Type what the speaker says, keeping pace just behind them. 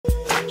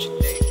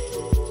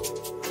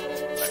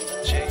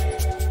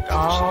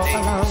all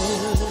alone.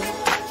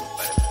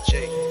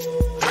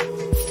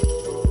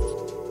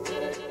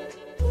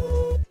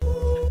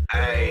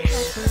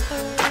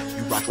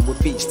 You rockin'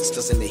 with beats,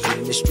 discussing the heat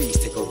in the streets.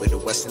 Take over the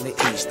west and the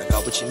east. I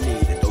got what you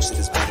need, a dose of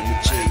this vitamin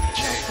G.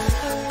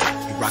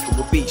 You rockin'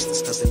 with beats,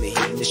 discussing the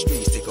heat in the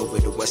streets. Take over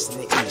the west and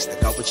the east. I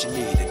got what you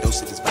need, a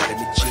dose of this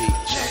vitamin G.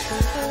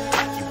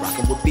 You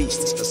rockin' with beats,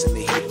 discussing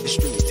the heat in the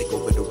streets. Take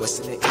over the west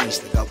and the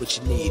east. I got what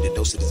you need, a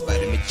dose of this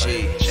vitamin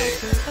G.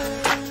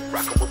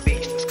 Rockin' with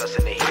beats,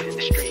 discussing the heat in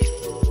the streets.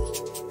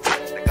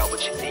 I got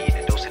what you need,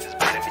 a dose of this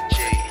vitamin G.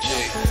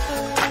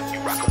 You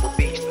rockin' with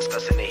beats,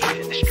 discussing the heat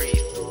in the streets.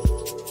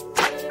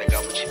 I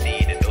got what you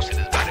need, a dose of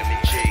this vitamin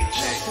G.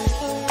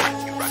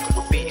 You rockin'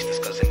 with beats,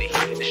 discussing the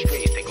heat in the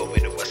streets. Take over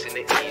the west and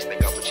the east. I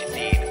got what you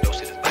need, a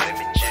dose of this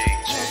vitamin G.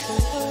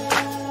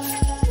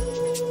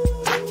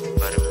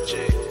 Vitamin G.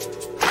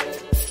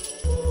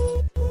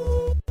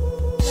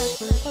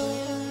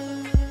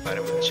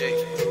 Vitamin G.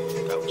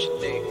 Got what you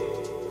need.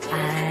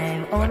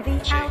 I'm on the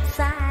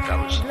outside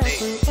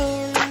looking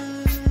in,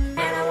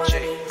 and I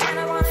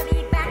wanna be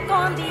back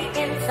on the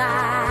inside.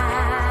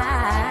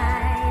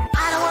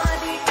 I don't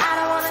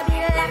wanna be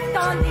left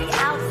on the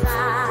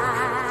outside,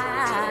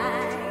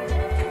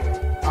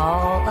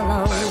 all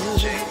alone. Vitamin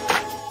G.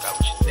 Got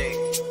what you need.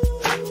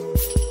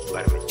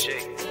 Vitamin G.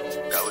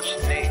 Got what you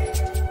need.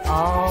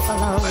 All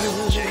alone.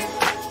 Vitamin G.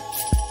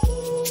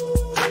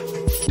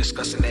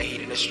 Discussing that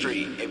heat in the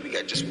street, and we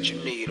got just what you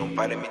need on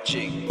Vitamin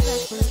G.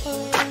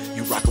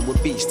 You rockin'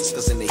 with beats,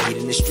 discussing the heat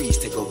in the streets.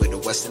 Take over the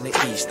west and the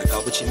east. I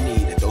got what you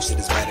need, a dose of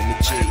this vitamin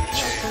G.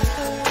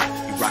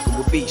 You rockin'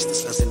 with beats,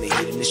 discussing the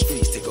heat in the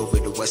streets. Take over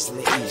the west and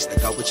the east. I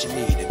got what you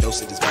need, a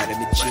dose of this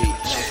vitamin G.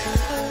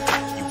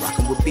 You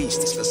rockin' with beats,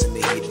 discussing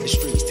the heat in the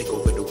streets. Take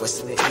over the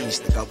west and the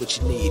east. I got what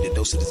you need, a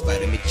dose of this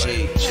vitamin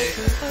G.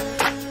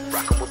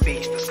 Rockin' with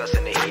beats,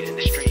 discussing the heat in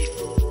the streets.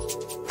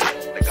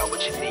 I got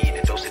what you need,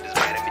 a dose of this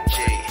vitamin G.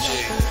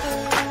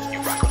 You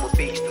rockin' with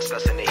beats,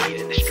 discussing the heat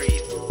in the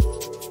streets.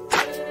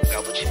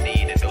 Got what you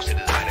need, a dose of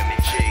this vitamin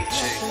G.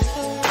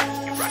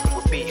 You rockin'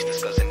 with beats,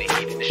 discussing the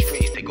heat in the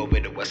streets. Take over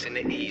the west and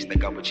the east. I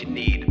got what you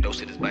need, a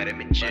dose of this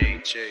vitamin G.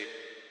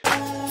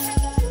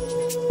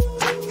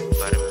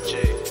 Vitamin G.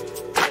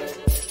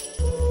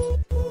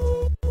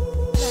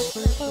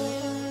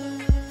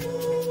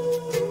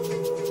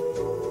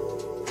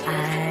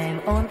 I'm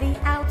on the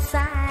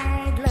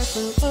outside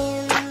looking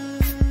in,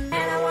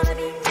 and I wanna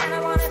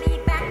be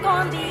back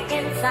on the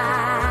inside.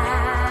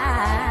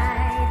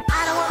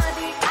 I don't wanna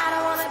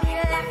be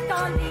left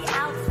on the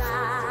outside,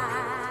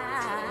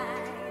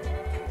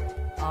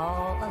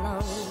 all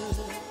alone.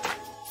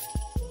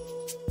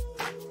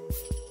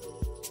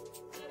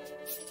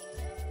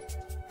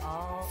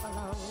 All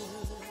alone.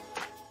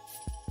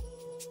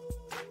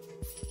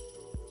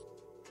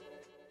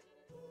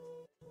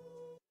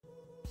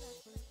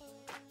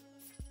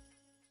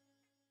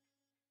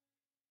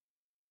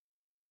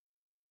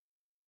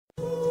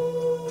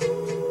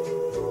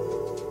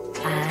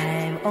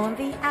 I'm on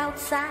the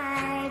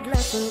outside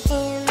looking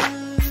in,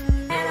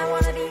 and I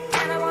wanna be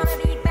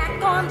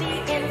back on the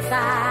inside.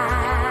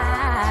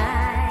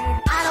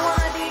 I don't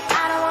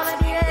wanna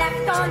be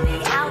left on the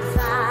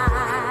outside,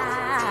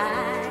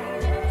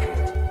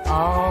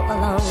 all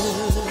alone.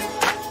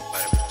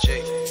 Vitamin G.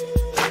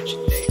 Got what you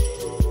need.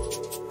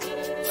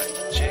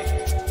 Vitamin G.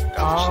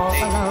 Got what All you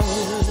need. alone.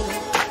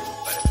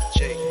 Vitamin G.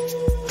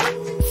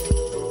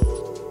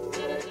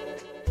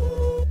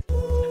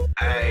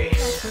 Hey.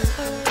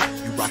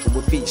 You rockin'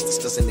 with beats,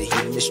 discussing the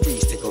heat in the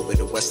streets. Take over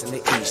the west and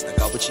the east. I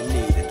got what you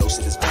need, a dose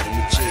of this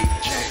vitamin G.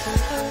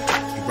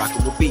 You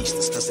rockin' with beats,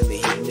 discussing the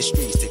heat in the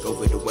streets. Take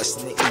over the west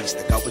and the east. I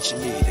got what you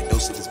need, a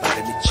dose of this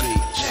vitamin G.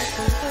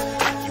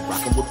 You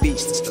rockin' with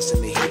beats,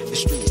 discussing the heat in the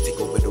streets. Take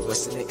over the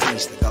west and the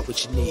east. I got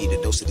what you need,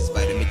 a dose of this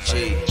vitamin G.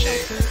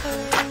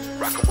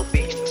 Rockin' with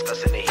beats,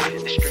 discussing the heat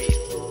in the streets.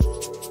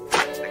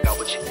 I got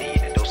what you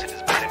need, a dose of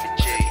this vitamin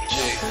G.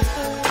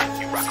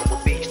 You rockin'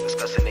 with beats,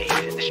 discussing the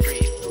heat in the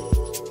streets.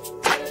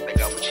 I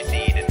got what you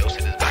need, a dose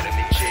of this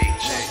vitamin G.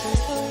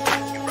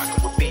 You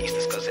rockin' with beats,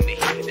 discussing the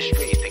heat in the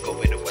streets. Take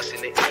over the west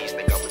and the east.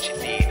 I got what you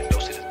need, a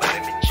dose of this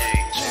vitamin G.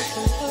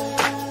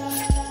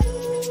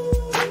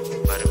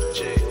 Vitamin G.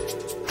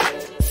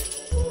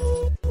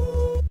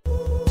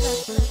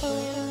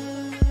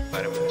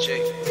 Vitamin G.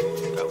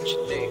 Got what you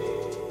need.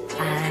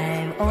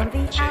 I'm on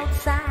the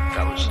outside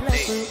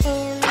looking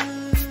in,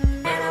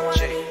 and I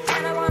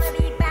wanna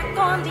be back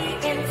on the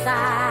inside.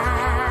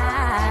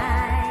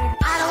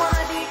 I don't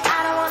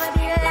wanna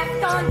be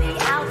left on the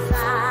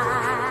outside,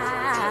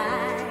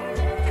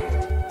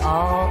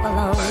 all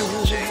alone.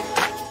 Vitamin G.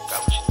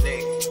 Got what you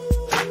need.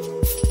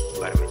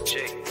 Vitamin G.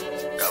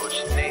 Got what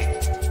you need.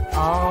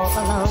 All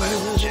alone.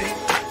 Vitamin G.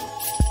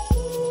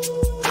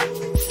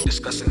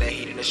 Discussing that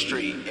heat in the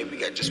street, and we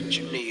got just what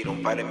you need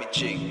on Vitamin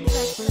G.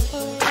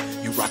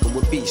 You rockin'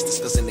 with beats,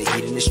 discussing the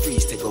heat in the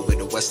streets. Take over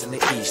the west and the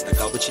east. I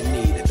got what you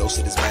need, a dose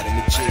of this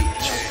vitamin G.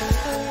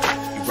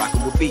 You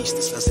rockin' with beats,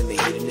 discussing the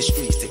heat in the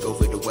streets. Take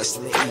over the west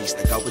and the east.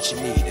 I got what you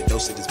need, a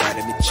dose of this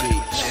vitamin G.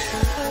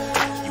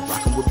 You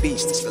rockin' with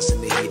beats,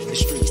 discussing the heat in the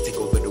streets. Take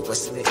over the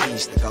west and the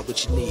east. I got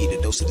what you need,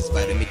 a dose of this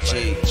vitamin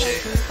G.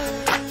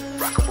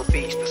 Rockin' with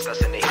beats,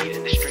 discussing the heat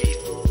in the streets.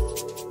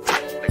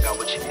 I got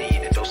what you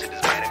need, a dose of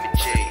this vitamin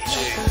G.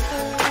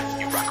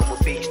 You rockin'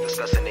 with beats,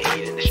 discussing the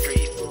heat in the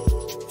streets.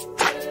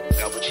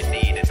 Got what you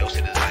need, a dose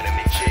of this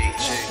vitamin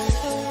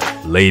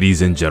G.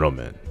 Ladies and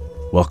gentlemen,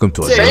 welcome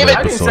to another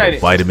episode of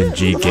Vitamin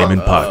G Gaming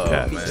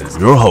Podcast.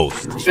 Your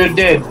host,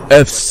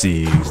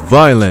 FC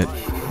Violent.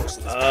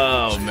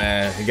 Oh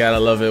man, you gotta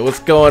love it. What's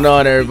going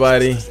on,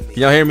 everybody?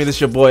 Can y'all hear me? This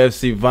is your boy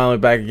FC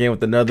Violent back again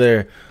with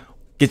another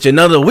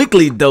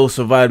weekly dose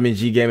of Vitamin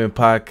G Gaming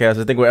Podcast.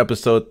 I think we're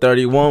episode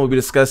 31. We'll be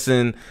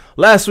discussing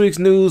last week's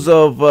news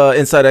of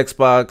Inside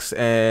Xbox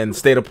and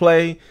State of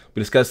Play.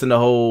 We're discussing the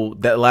whole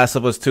That Last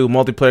of Us 2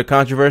 multiplayer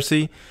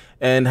controversy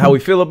and how we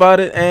feel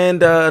about it.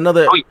 And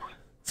another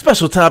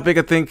special topic,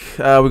 I think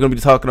we're going to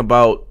be talking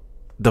about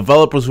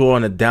developers who are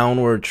on a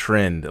downward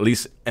trend, at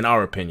least in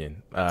our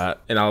opinion.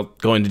 And I'll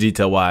go into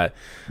detail why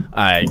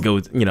I go,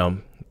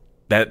 I'm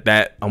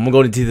going to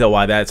go into detail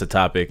why that's a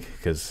topic,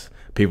 because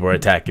people are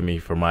attacking me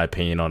for my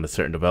opinion on a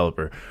certain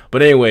developer.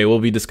 But anyway, we'll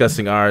be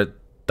discussing our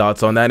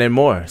thoughts on that and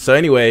more. So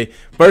anyway,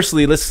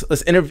 firstly, let's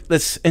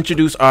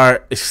introduce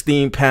our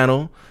esteemed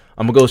panel.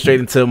 I'm going to go straight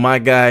into my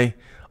guy,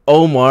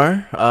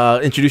 Omar.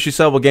 Introduce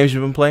yourself, what games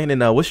you've been playing,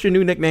 and what's your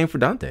new nickname for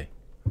Dante?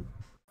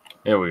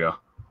 Here we go.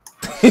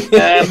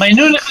 My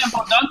new nickname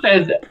for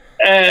Dante is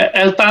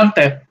El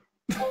Tante.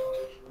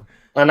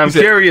 And I'm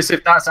curious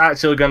if that's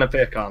actually going to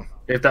pick on.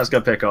 If that's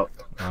going to pick up.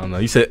 I don't know.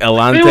 You said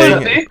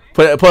Elante.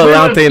 Put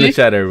Elante in the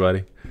chat,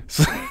 everybody.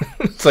 So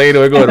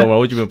anyway, go ahead, Omar.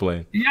 What you been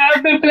playing? Yeah,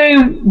 I've been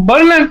playing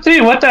Borderlands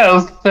 3. What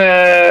else?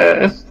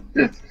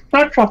 It's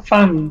such a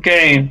fun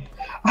game.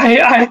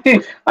 I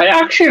think I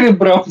actually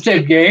broke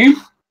the game.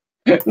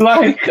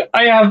 Like,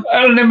 I have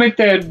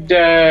unlimited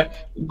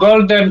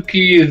golden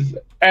keys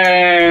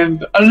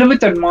and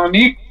unlimited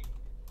money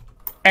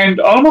and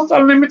almost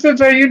unlimited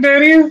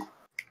legendaries,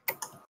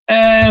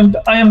 and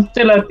I am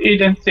still at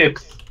Eden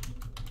 6.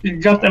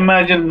 Just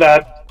imagine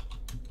that.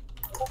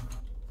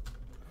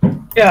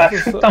 Yeah,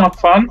 it's a ton of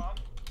fun.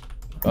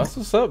 That's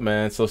what's up,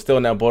 man. So still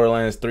in that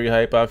Borderlands 3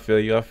 hype. I feel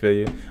you.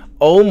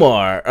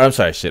 Omar. I'm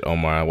sorry,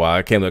 Omar. Wow,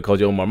 I can't let call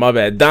you Omar. My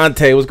bad.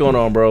 Dante, what's going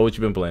on, bro? What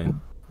you been playing?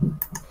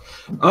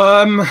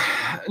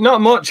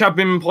 Not much. I've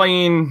been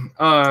playing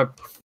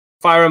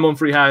Fire Emblem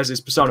Three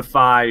Houses, Persona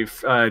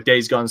 5,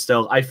 Days Gone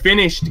still. I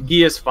finished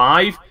Gears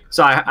 5,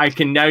 so I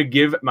can now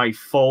give my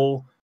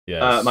full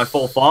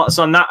thoughts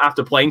on that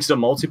after playing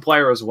some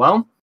multiplayer as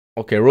well.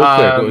 Okay, real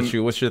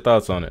quick, what's your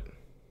thoughts on it?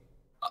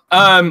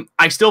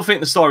 I still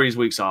think the story is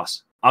weak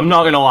sauce. I'm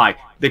not gonna lie.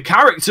 The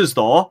characters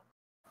are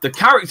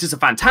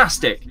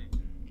fantastic.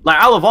 Like,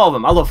 I love all of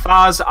them. I love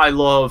Faz, I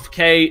love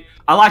Kate,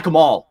 I like them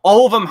all.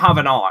 All of them have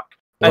an arc.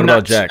 What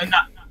about Jack?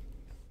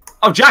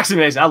 Jack's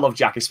amazing. I love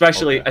Jack,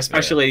 especially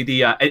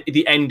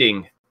the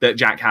ending that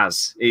Jack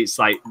has. It's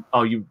like,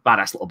 oh, you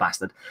badass little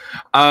bastard.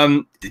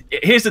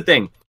 Here's the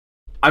thing.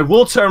 I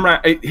will turn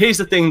around. Here's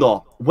the thing,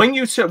 though. When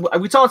we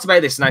talked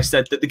about this, and I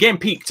said that the game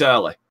peaked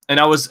early, and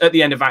I was at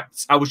the end of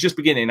I was just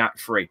beginning Act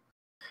 3.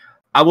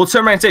 I will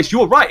turn around and say, you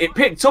were right. It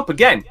picked up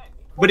again,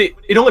 but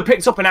it only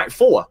picked up in Act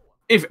 4.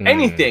 If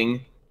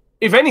anything,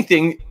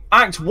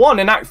 Act 1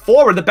 and Act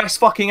 4 are the best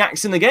fucking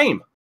acts in the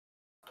game.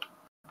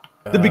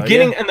 The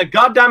beginning and the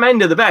goddamn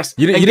end are the best.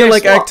 You didn't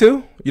like Act 2?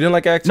 You didn't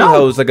like Act 2? No.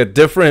 How it was like a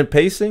different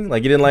pacing?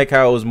 Like, you didn't like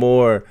how it was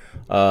more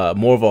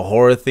of a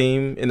horror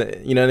theme? You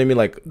know what I mean?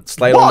 Like,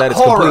 slight on that. It's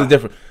completely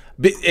different.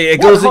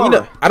 It goes in,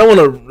 I don't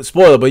want to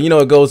spoil it, but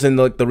it goes in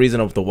like the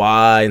reason of the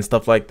why and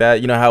stuff like that.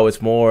 You know how it's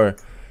more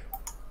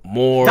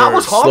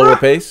slower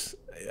pace?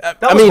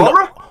 That was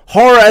horror?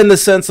 Horror in the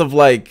sense of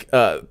like,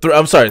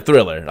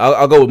 thriller.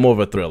 I'll go with more of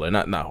a thriller,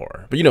 not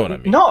horror. But you know what I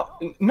mean? No,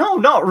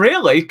 not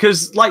really,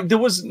 because like there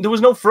was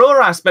no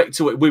thriller aspect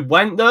to it. We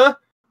went there,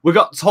 we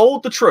got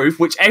told the truth,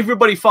 which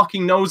everybody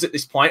fucking knows at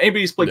this point.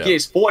 Anybody who's played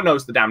Gears 4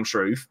 knows the damn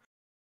truth.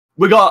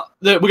 We got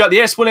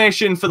the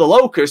explanation for the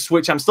Locust,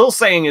 which I'm still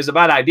saying is a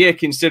bad idea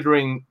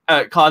considering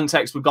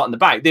context we've got in the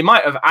back. They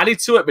might have added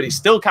to it, but it's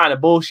still kind of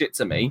bullshit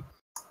to me.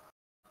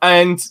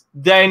 And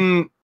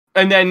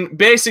then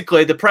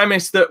basically the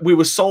premise that we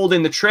were sold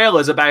in the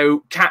trailers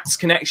about Cat's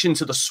connection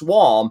to the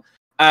Swarm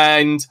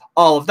and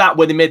all of that,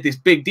 where they made this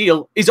big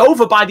deal, is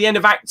over by the end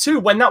of Act 2,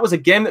 when that was a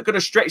game that could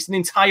have stretched an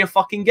entire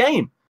fucking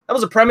game. That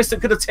was a premise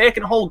that could have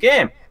taken a whole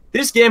game.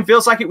 This game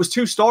feels like it was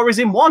 2 stories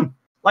in one.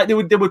 Like they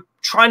were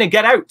trying to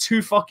get out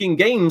 2 fucking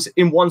games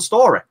in one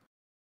story.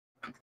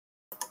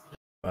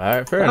 All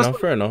right, fair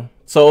enough.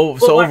 So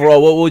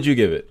overall, what would you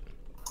give it?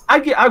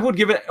 I would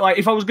give it, like,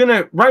 if I was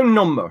gonna round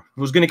number,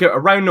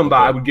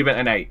 I would give it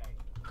an 8.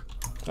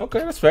 Okay,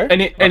 that's fair.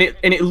 And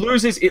it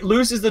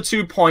loses the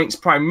 2 points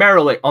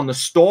primarily on the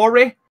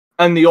story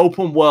and the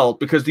open world,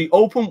 because the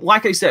open,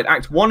 like I said,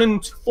 Act 1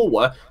 and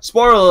 4,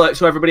 spoiler alert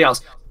to everybody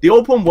else, the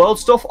open world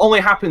stuff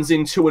only happens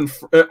in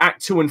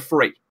Act 2 and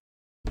 3.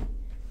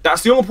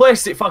 That's the only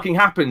place it fucking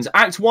happens.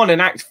 Act 1 and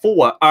Act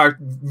 4 are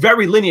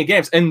very linear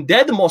games, and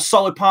they're the most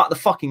solid part of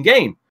the fucking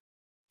game.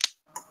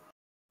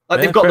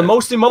 Like they've got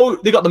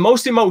the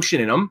most emotion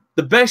in them,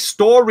 the best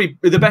story,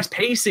 the best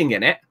pacing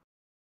in it,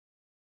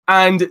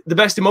 and the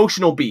best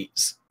emotional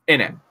beats in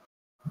it.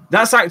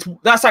 That's act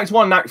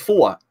 1 and act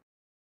 4.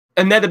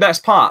 And they're the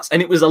best parts.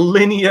 And it was a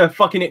linear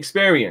fucking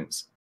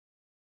experience.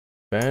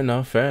 Fair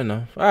enough.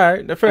 All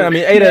right, fair. I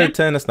mean, 8 out of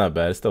 10. That's not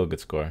bad. It's still a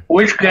good score.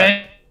 Which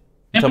game?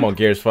 I'm talking about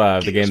Gears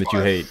 5, the game that you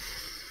hate.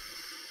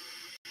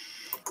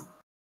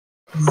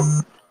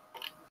 All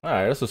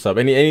right, that's what's up.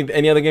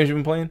 Any other games you've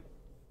been playing?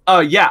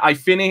 Yeah, I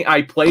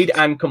played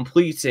and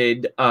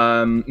completed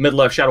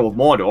Middle-earth: Shadow of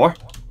Mordor.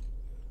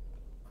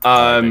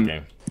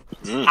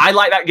 I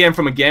like that game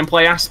from a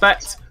gameplay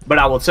aspect, but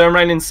I will turn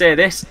around and say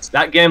this: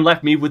 that game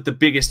left me with the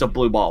biggest of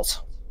blue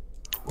balls.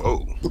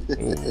 Whoa.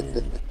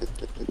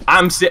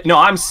 I'm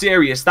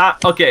serious.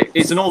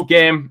 It's an old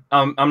game.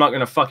 I'm not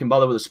gonna fucking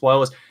bother with the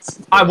spoilers.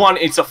 I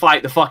wanted to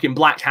fight the fucking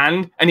Black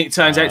Hand, and it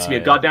turns out to be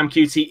a goddamn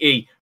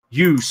QTE.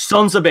 You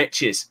sons of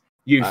bitches.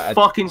 You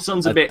fucking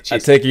sons of bitches. I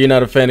take it you're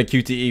not a fan of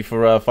QTE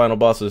for final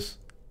bosses.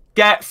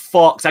 Get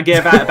fucked. I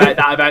gave out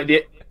about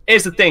it.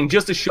 Here's the thing,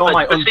 just to show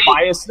my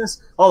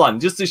unbiasedness. Hold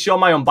on, just to show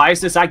my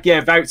unbiasedness, I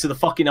gave out to the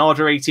fucking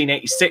Order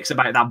 1886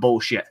 about that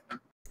bullshit.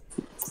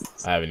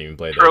 I haven't even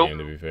played that game,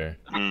 to be fair.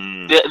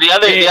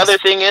 The other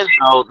thing is,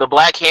 though, the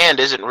Black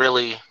Hand isn't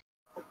really.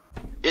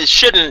 It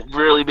shouldn't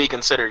really be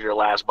considered your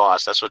last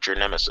boss. That's what your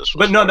nemesis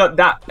was. But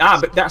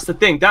but that's the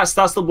thing. That's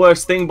the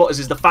worst thing. But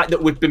is the fact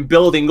that we've been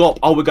building up.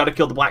 Oh, we got to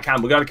kill the Black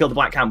Hand. We got to kill the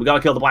Black Hand. We got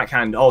to kill the Black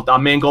Hand. Oh, our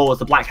main goal was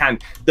the Black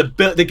Hand.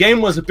 The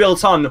game was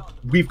built on.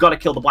 We've got to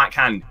kill the Black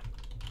Hand.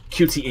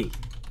 QTE.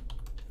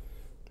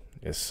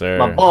 Yes, sir.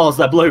 My balls,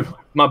 they're blue.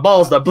 My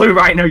balls, they're blue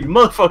right now, you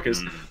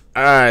motherfuckers.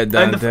 All right,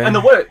 Dante. And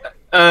the word.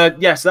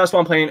 Yes, that's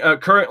what I'm playing.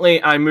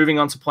 Currently, I'm moving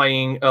on to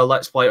playing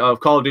Let's Play of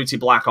Call of Duty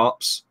Black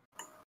Ops.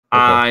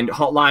 And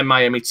Hotline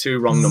Miami 2,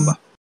 wrong number.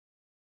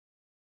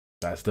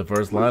 That's the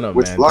first lineup,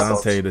 Which man. Black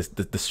Dante,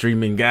 the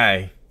streaming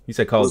guy. You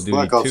said Call of Duty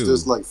Black Ops, 2.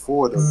 there's like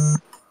 4 of them.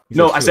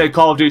 No, I said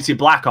Call of Duty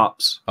Black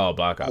Ops. Oh,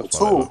 Black Ops.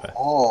 2?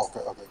 Oh,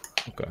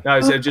 okay. No, I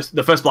said just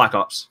the first Black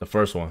Ops. The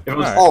first one. It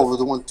was, Oh,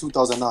 the one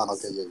 2009.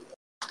 Okay,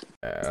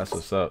 yeah, that's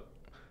what's up.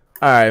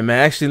 All right,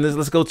 man. Actually,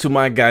 let's go to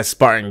my guy,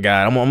 Spartan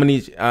Guy. I'm gonna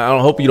need. I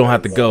hope you don't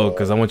have to go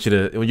because I want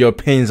you to your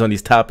opinions on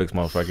these topics,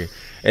 motherfucker.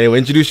 Anyway,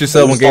 introduce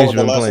yourself on games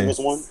you've been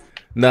playing.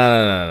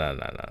 No.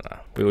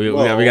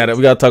 We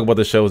gotta talk about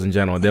the shows in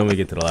general, and then we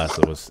get to The Last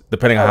of Us.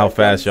 Depending on how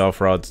fast y'all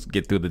frauds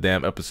get through the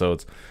damn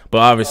episodes. But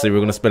obviously, we're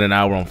gonna spend an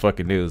hour on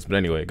fucking news. But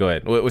anyway, go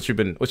ahead. What's your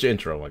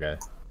intro, my guy?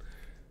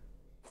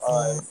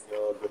 Alright,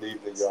 good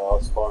evening, y'all.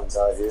 Spartan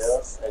Guy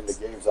here, and the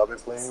games I've been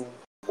playing.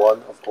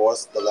 One, of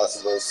course, The Last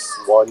of Us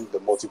 1, the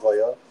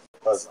multiplayer,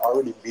 because I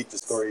already beat the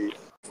story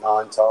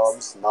 9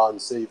 times, 9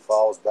 save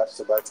files, back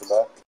to back to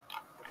back.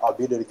 I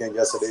beat it again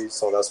yesterday,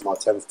 so that's my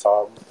 10th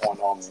time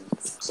on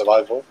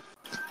survival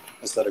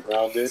instead of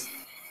grounded.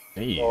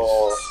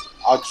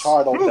 I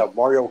tried on that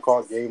Mario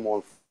Kart game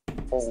on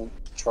phone,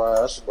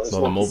 trash, but it's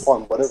really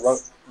fun. But it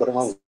runs.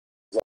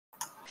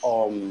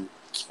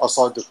 I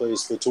started to play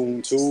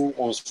Splatoon 2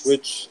 on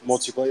Switch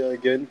multiplayer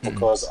again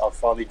because I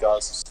finally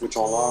got Switch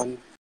Online.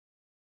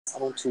 I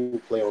don't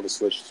play on the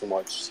Switch too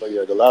much. So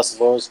yeah, The Last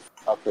of Us.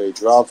 I played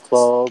Drive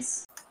Club.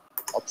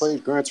 I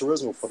played Gran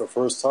Turismo for the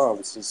first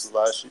time since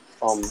last year.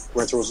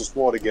 Gran Turismo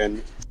Sport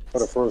again for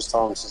the first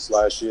time since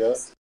last year.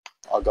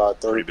 I got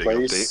third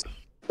place,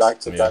 back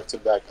to back.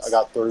 I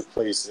got third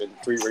place in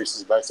 3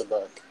 races back to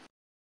back.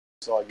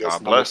 So I guess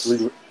number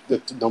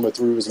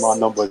 3 was my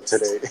number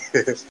today.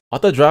 I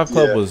thought Drive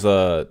Club was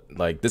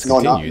like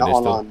discontinued. No,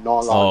 online.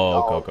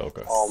 Oh,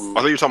 okay. I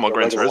thought you were talking about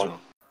Gran Turismo.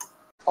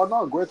 Oh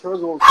no, Gran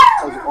Turismo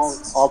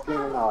I play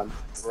online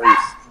race,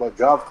 but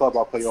Drive Club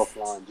I play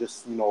offline.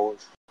 Just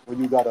when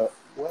you gotta.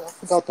 Well, I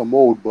forgot the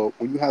mode, but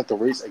when you have to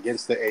race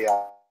against the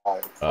AI,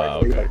 at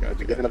the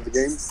beginning of the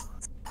game,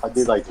 I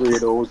did like 3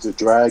 of those. The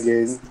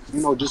dragon,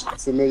 just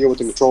familiar with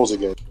the controls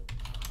again.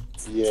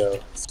 Yeah,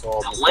 so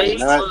I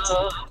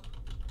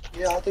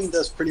think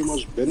that's pretty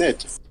much been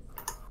it.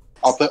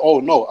 I play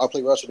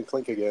Ratchet &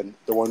 Clank again,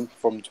 the one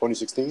from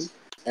 2016,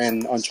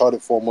 and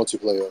Uncharted 4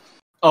 multiplayer.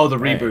 Oh, the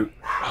reboot.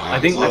 I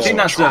think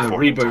that's the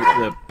reboot.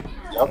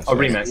 A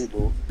remake.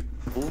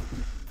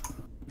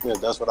 Yeah,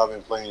 that's what I've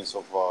been playing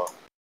so far.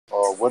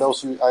 What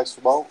else you asked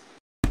about?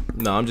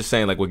 No, I'm just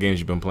saying like what games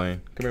you've been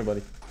playing. Come here,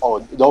 buddy. Oh,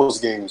 those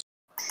games.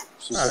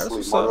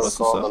 Specifically Mario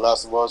Kart, The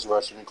Last of Us,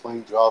 Ratchet &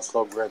 Clank, Drive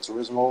Club, Gran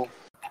Turismo,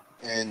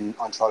 and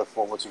Uncharted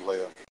 4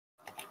 multiplayer.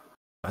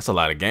 That's a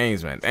lot of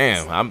games, man.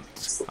 Damn,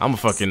 I'm a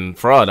fucking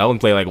fraud. I only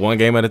play like 1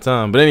 game at a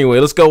time. But anyway,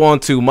 let's go on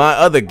to my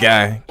other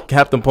guy,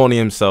 Captain Pony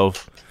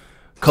himself.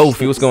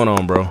 Kofi, what's going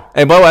on, bro?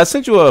 Hey, by the way, I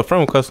sent you a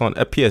friend request on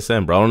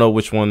PSN, bro. I don't know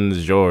which one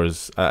is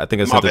yours. I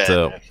think I sent it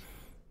to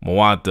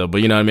Mwanta,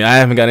 but you know what I mean? I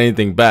haven't got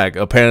anything back.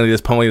 Apparently, this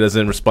pony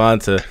doesn't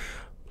respond to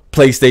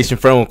PlayStation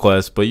friend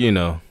requests, but neither here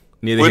nor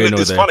there.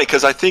 It's funny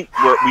because I think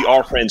we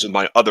are friends with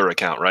my other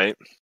account, right?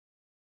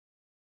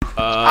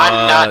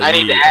 I'm not. I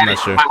need to add it.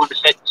 Sure.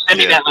 Send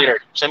me that later.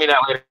 Send me that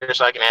later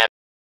so I can add.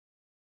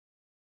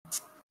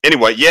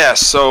 Anyway, yeah.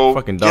 So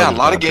a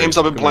lot of games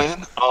I've been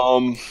playing.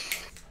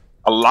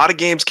 A lot of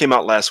games came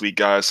out last week,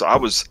 guys. So I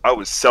was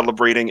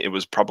celebrating. It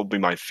was probably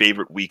my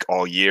favorite week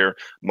all year.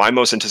 My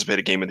most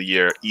anticipated game of the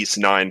year, East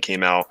 9,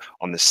 came out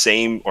on the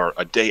same or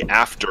a day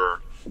after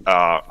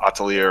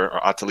Atelier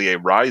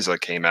Ryza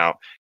came out,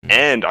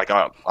 and I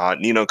got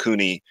Ni no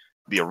Kuni,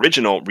 the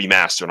original,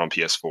 remastered on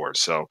PS4.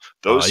 So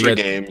those three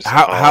games.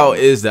 How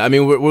is that? I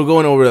mean, we're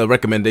going over the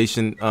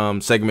recommendation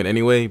segment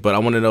anyway, but I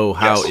want to know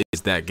how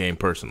is that game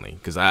personally?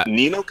 Because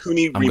Ni no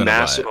Kuni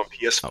remastered on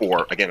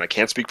PS4. Again, I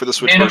can't speak for the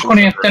Switch Ni no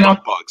version. Kuni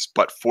Bugs,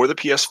 but for the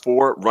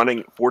PS4,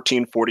 running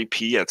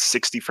 1440p at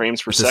 60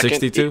 frames per second.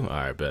 62. All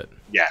right, bet.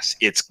 Yes,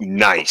 it's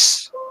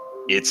nice.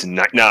 It's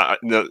not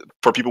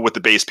for people with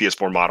the base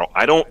PS4 model.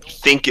 I don't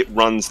think it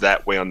runs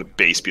that way on the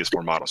base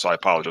PS4 model, so I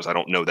apologize. I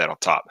don't know that off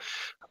top.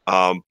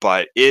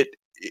 But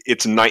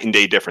it's night and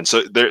day difference.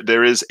 So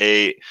there is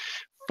a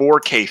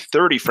 4K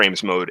 30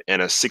 frames mode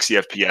and a 60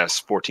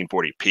 FPS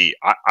 1440p.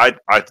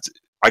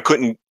 I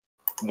couldn't,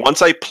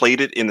 once I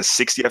played it in the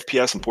 60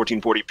 FPS and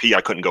 1440p,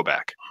 I couldn't go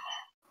back.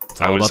 It's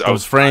all about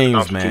those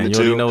frames, man. You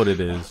already know what it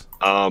is.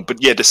 But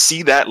yeah, to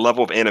see that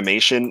level of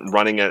animation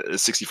running at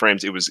 60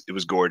 frames, it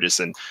was gorgeous.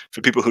 And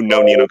for people who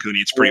know Ni no Kuni,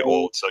 it's pretty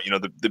old. So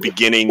the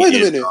beginning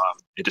is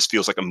it just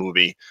feels like a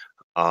movie,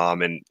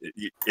 and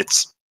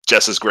it's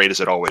just as great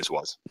as it always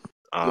was.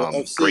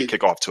 Great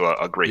kickoff to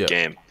a great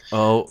game.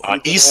 Can I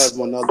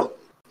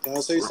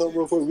say something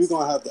real quick? We're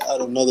gonna have to add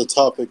another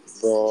topic,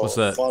 bro. What's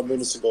that? 5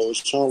 minutes ago,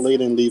 it's Sean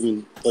Layden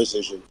leaving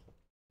PlayStation.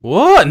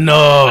 What?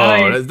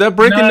 No, is that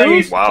breaking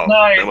news? Wow,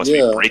 that must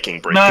be breaking.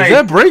 Is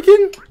that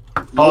breaking?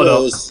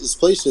 It's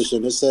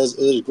PlayStation. It says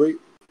it is great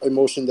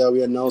emotion that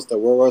we announced that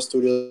World War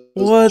Studios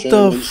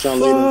Sean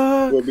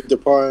Layden will be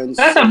departing.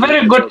 That's a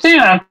very good thing.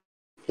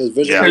 His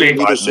vision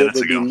leadership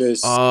will be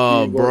missed.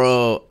 Oh,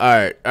 bro.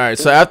 All right.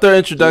 So after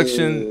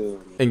introduction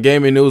and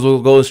gaming news,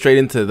 we'll go straight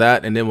into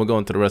that, and then we'll go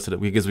into the rest of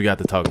it because we got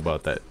to talk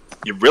about that.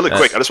 Really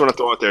quick, I just want to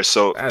throw out there.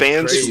 So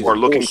fans who are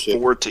looking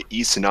forward to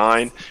East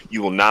 9,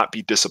 you will not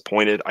be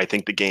disappointed. I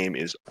think the game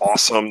is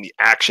awesome. The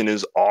action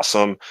is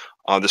awesome.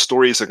 The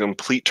story is a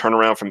complete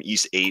turnaround from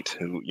East 8,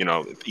 who,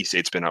 East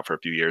 8's been out for a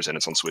few years, and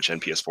it's on Switch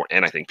and PS4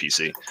 and I think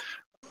PC.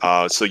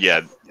 So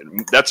yeah,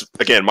 that's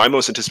again my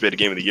most anticipated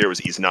game of the year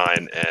was East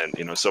 9,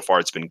 and so far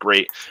it's been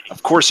great.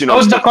 Of course,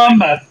 how's the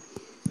combat?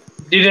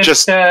 Did it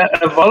just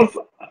evolve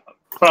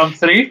from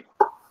 3?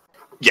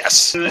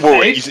 Yes,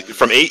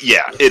 from 8.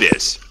 Yeah, it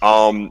is.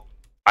 I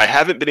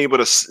haven't been able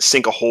to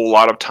sink a whole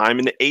lot of time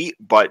into 8,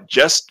 but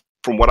just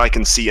from what I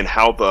can see and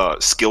how the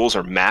skills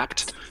are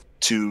mapped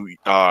to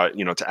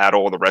to add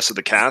all the rest of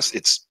the cast,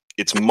 it's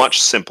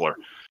much simpler.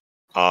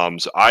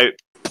 So I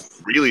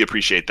really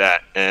appreciate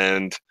that.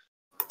 And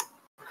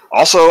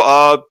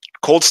also,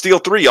 Cold Steel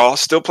 3, y'all.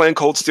 Still playing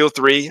Cold Steel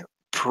 3.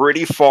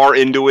 Pretty far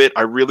into it.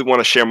 I really want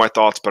to share my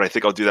thoughts, but I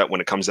think I'll do that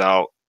when it comes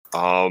out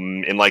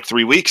in like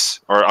 3 weeks,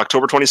 or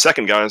October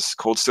 22nd, guys.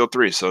 Cold Steel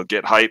 3. So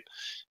get hype.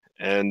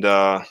 And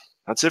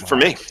that's it for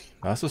me.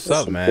 That's what's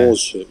up, man.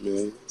 Bullshit,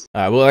 man.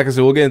 All right, well, like I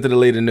said, we'll get into the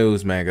later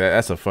news, man.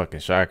 That's a fucking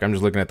shock. I'm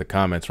just looking at the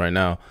comments right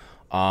now.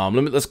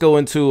 Let's go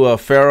into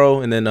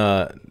Pharaoh, and then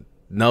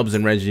Nubs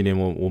and Reggie, and then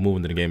we'll move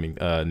into the gaming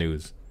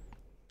news.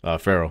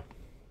 Pharaoh.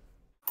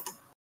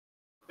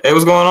 Hey,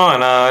 what's going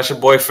on? It's your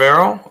boy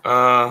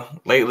Pharaoh.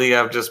 Lately,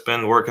 I've just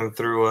been working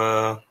through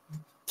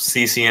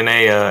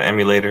CCNA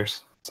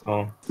emulators.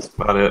 So that's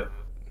about it.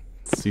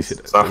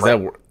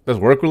 That's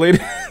work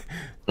related?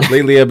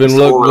 Lately, I've been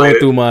going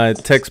through my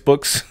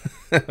textbooks.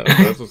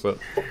 That's what's up.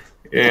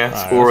 Yeah,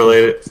 school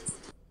related.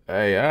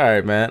 Hey, all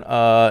right, man.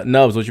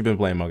 Nubs, what you been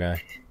playing, my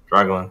guy?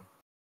 Struggling.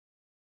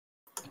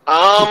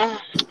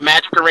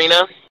 Magic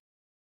Arena,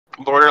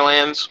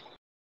 Borderlands.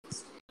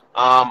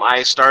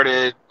 I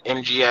started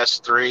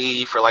MGS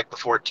 3 for like the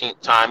 14th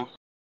time.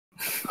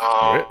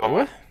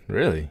 What?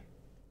 Really?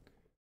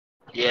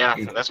 Yeah,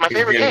 that's my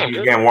favorite game.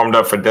 You're getting warmed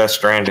up for Death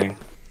Stranding.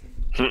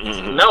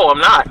 No, I'm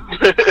not.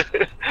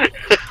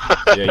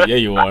 yeah,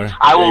 you are.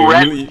 I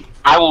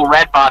will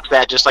Redbox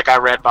that just like I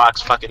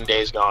Redbox fucking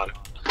Days Gone.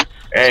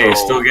 Hey,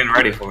 still getting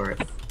ready for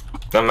it.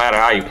 Doesn't matter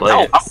how you play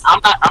it.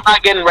 I'm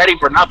not getting ready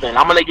for nothing.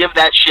 I'm gonna give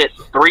that shit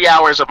 3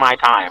 hours of my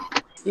time.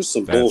 This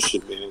some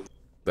bullshit, man.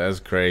 That's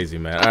crazy,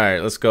 man. All right,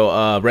 let's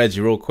go.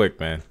 Reggie, real quick,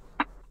 man.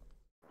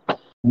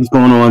 What's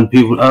going on,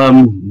 people?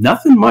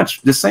 Nothing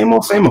much. The same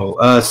old, same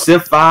old.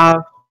 Civ 5.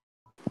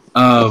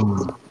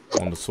 On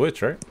the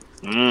Switch, right?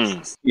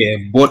 Yeah,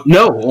 but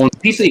no, on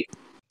PC.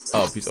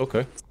 Oh, PC.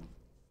 Okay.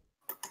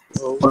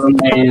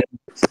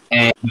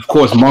 And of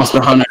course,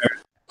 Monster Hunter.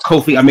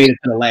 Kofi, I made it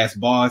to the last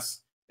boss.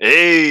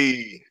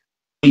 Hey.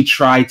 He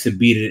tried to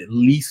beat it at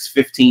least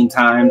 15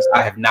 times.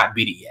 I have not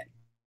beat it yet.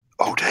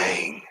 Oh,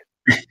 dang.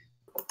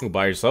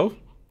 By yourself?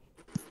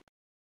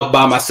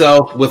 By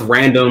myself with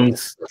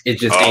randoms. It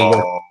just ain't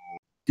working.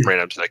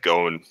 Randoms that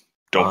go and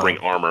don't bring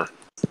armor.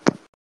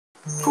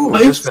 Ooh,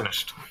 I just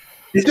finished.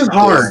 It's just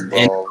hard.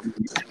 And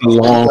a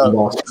long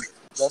boss.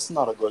 That's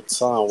not a good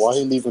sign. Why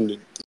he leaving the...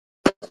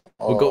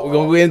 We'll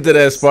go into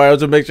that, Spire,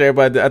 to make sure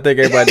everybody. I think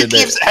everybody did that.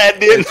 Keeps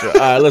adding. All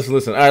right,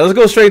 listen. All right, let's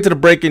go straight to the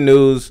breaking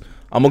news.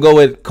 I'm gonna go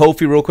with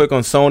Kofi real quick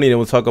on Sony, and then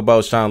we'll talk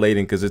about Sean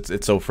Layden because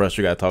it's so fresh.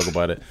 We gotta talk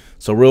about it.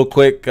 So real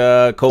quick,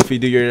 Kofi,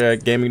 do your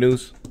gaming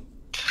news.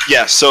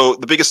 Yeah. So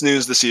the biggest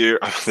news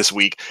this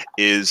week,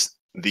 is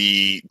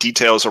the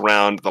details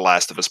around The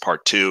Last of Us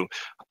Part 2.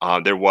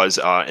 There was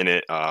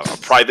a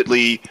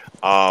privately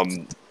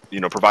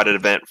provided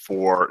event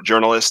for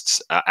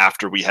journalists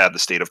after we had the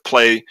state of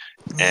play,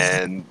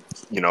 and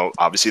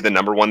obviously the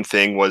number one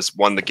thing was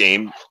the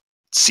game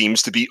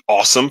seems to be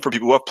awesome for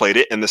people who have played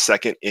it, and the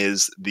second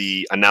is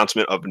the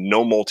announcement of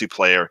no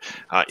multiplayer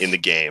in the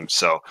game.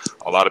 So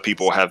a lot of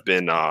people have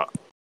been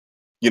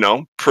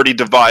pretty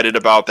divided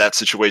about that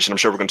situation. I'm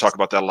sure we're going to talk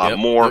about that a lot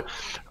more.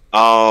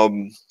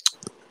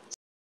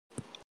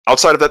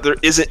 Outside of that, there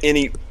isn't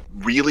any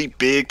really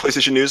big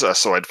PlayStation news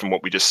aside from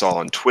what we just saw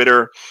on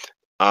Twitter.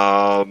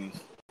 I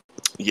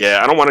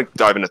don't want to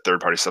dive into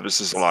third-party stuff.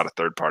 This is a lot of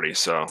third-party,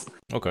 so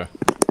okay.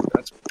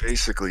 That's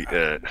basically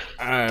it.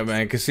 All right,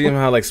 man. Can see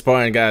how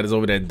Spartan God is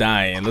over there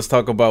dying. Let's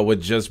talk about what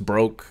just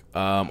broke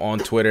on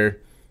Twitter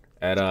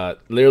at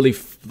literally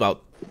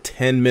about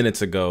 10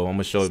 minutes ago. I'm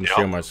gonna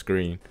share my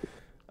screen.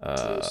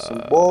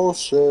 Some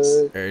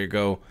bullshit. There you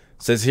go.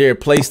 Says here,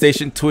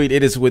 PlayStation tweet,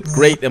 it is with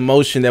great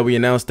emotion that we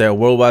announced that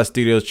Worldwide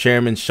Studios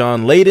chairman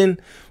Sean Layden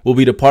will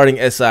be departing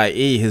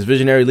SIE. His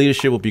visionary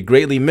leadership will be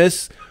greatly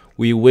missed.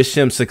 We wish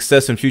him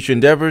success in future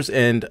endeavors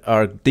and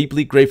are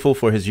deeply grateful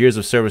for his years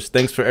of service.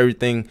 Thanks for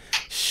everything,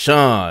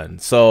 Sean.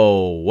 So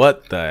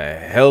what the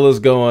hell is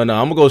going on?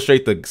 I'm going to go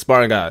straight to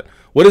Spartan God.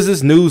 What does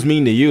this news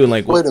mean to you? And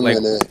wait a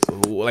minute.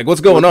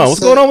 What's going on?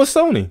 What's going on with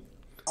Sony?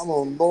 I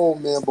don't know,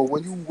 man, but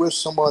when you wish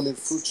someone in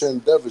future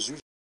endeavors,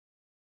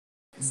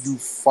 you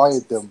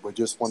fired them, but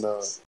just want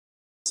to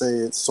say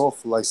it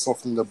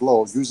soften the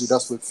blow. Usually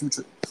that's what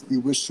we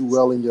wish you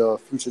well in your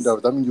future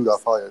endeavors. That means you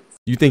got fired.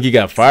 You think he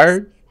got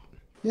fired?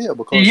 Yeah,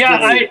 because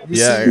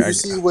you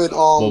see when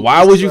Well,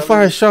 why would you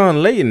fire Sean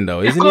Layden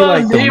though? Isn't he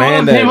like the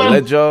man that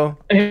led y'all?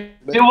 He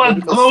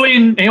was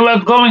going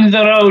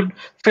the road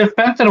Phil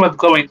Spencer was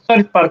going.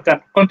 Sorry,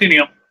 Spartan.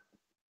 Continue.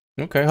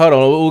 Okay, hold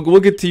on. We'll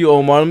get to you,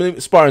 Omar.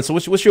 Spartan. So,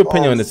 what's your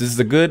opinion on this? Is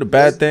this a good, or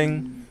bad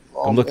thing?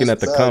 I'm looking at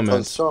the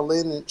comments. Sean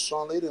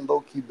Layden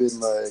low-key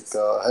been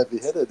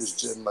heavy-headed this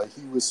gym. Like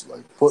he was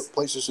put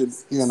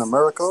PlayStation here in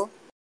America.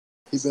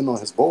 He been on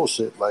his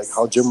bullshit, like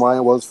how Jim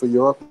Ryan was for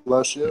Europe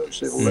last year.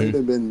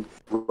 Layden been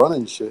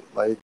running shit,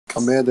 like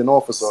commanding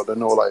officer. They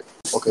know,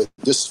 okay,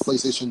 this is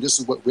PlayStation. This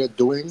is what we're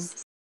doing,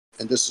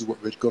 and this is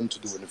what we're going to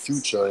do in the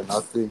future. And I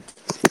think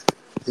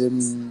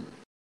him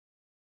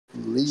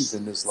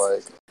leaving is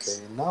okay,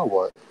 now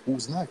what?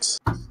 Who's next?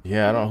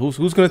 Yeah, I don't know.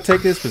 Who's going to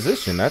take his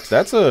position? That's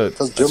a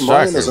because Jim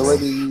Ryan is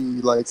already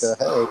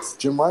ahead.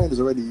 Jim Ryan is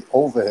already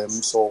over him.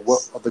 So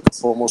what other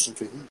promotion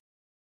can he?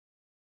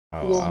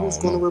 Who's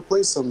going to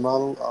replace him? I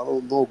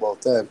don't know about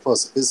that.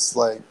 Plus, it's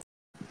the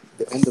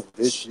end of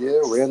this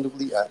year,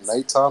 randomly at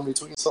nighttime, they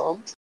tweet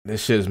something.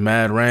 This shit's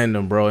mad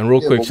random, bro. And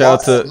real quick,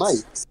 shout out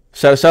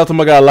to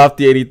my guy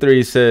Lofty83.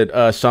 He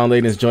said Sean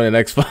Layden is joining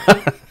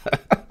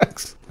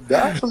Xbox.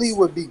 That actually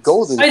would be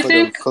golden. I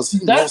think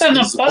that's an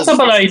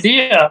impossible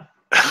idea.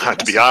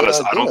 To be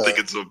honest, I don't think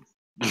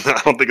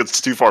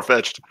it's too far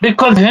fetched.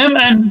 Because him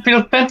and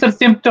Phil Spencer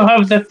seem to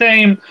have the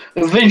same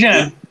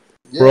vision.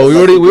 Yeah, bro, we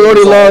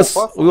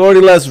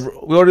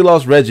already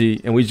lost Reggie,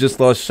 and we just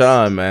lost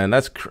Sean, man.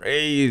 That's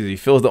crazy.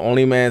 Phil's the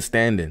only man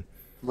standing.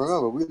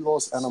 Remember, we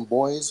lost Adam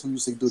Boyes, who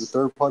used to do the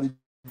third-party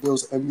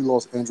deals, and we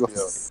lost Andrew.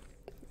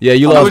 Yeah,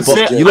 you lost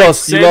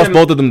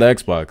both of them to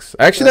Xbox.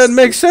 Actually, that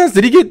makes sense.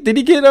 Did he get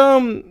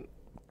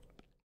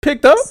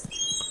picked up?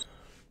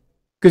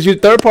 Because your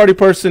third-party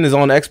person is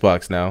on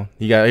Xbox now.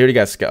 He already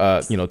got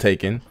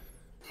taken.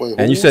 Wait,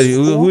 and you said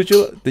you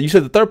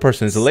said the third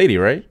person is a lady,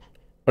 right?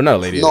 Or not a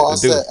lady? No, I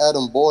said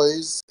Adam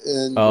Boyes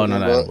and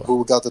no.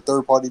 who got the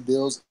third party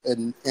deals,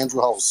 and Andrew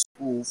House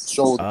who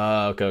showed.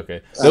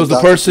 Okay. There was the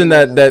person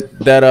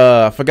that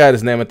I forgot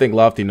his name. I think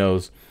Lofty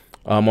knows.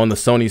 On the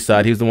Sony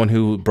side, he was the one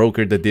who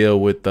brokered the deal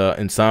with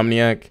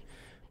Insomniac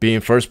being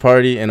first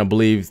party, and I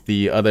believe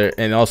the other,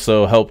 and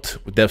also helped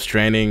with Death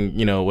Stranding,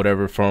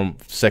 whatever from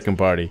second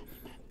party.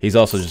 He's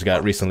also just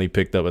got recently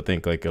picked up, I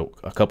think, a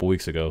couple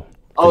weeks ago.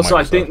 Also,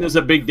 I think there's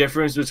a big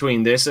difference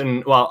between this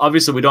and, well,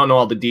 obviously we don't know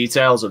all the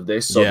details of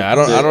this. So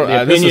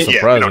yeah, this is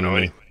surprising to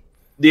me.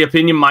 The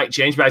opinion might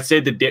change, but I'd say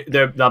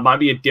there might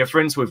be a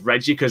difference with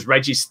Reggie because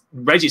Reggie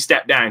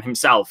stepped down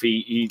himself.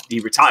 He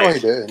retired. Oh, he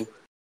did.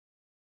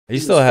 He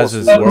still has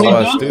his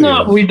worldwide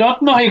studio. We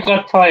don't know he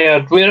got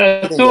fired. We're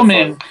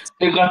assuming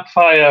he got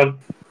fired.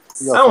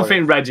 I don't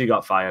think Reggie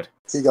got fired.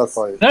 He got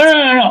fired. No.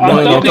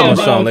 I'm talking about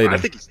Sean Layden. I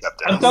think he stepped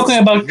down. I'm talking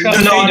about Sean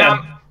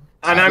Layden.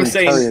 I'm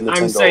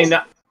saying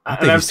that.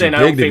 And I'm saying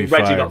I don't think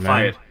Reggie got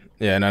fired.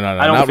 Yeah, no.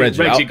 I don't think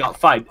Reggie got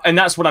fired. And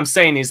that's what I'm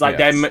saying is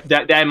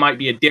there might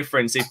be a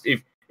difference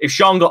if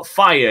Sean got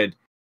fired,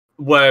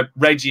 where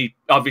Reggie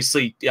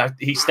obviously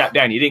he stepped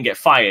down. He didn't get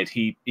fired.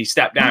 He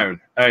stepped down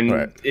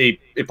and he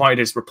appointed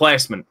his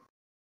replacement.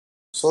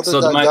 So did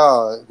that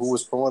guy who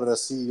was promoted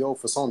as CEO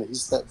for Sony. He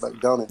stepped back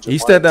down. He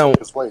stepped down.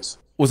 His ways.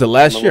 Was it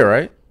last year?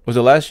 Right? Was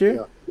it last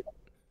year?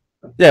 Yeah.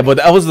 Yeah, but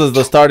that was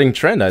the starting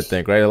trend, I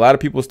think, right? A lot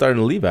of people starting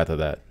to leave after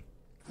that.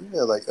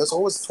 Yeah, like it's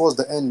always towards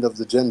the end of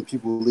the gen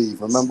people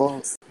leave.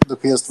 Remember the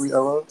PS3 era?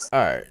 All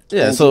right.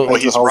 Yeah. So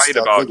he's right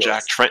about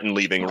Jack Tretton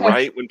leaving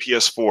right when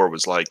PS4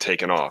 was like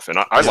taking off, and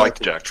I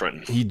liked Jack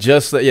Tretton. He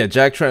just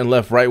Jack Tretton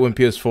left right when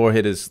PS4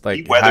 hit his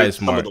like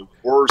highest mark. Some of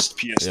the worst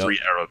PS3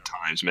 era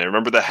times, man.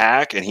 Remember the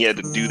hack, and he had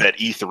to do that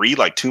E3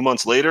 like 2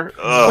 months later.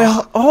 Ugh.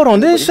 Well, hold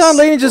on. Didn't Sean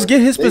Layden just get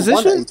his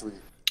position?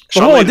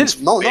 No,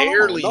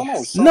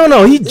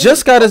 he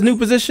just got his new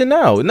position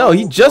now. No,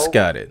 he just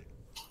got it.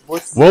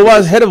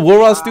 Worldwide head of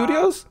Worldwide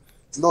Studios?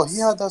 No, he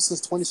had that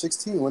since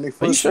 2016 when they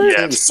first came.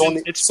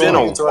 Sony. It's been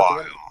a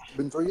while.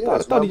 Been 3 years. I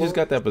thought he just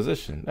got that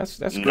position. That's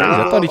crazy.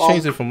 I thought he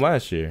changed it from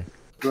last year.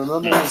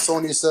 Remember when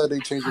Sony said they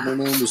changed their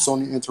name to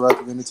Sony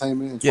Interactive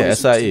Entertainment? Yeah,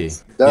 SIE.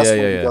 That's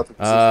Okay.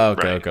 All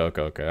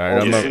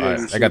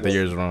right, I got the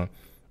years wrong.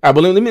 All right,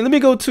 but let me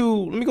go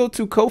to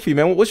Kofi,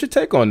 man. What's your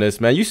take on this,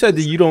 man? You said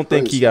that you don't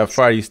think he got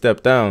fired, he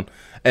stepped down,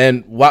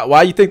 and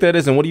why you think that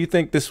is, and what do you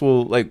think this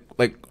will like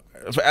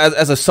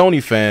as a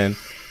Sony fan?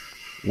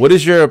 What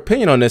is your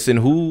opinion on this, and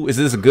who is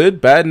this good,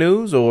 bad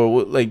news,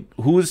 or like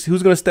who's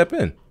going to step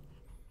in?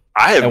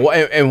 And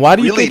why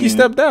do you think he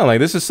stepped down? Like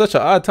this is such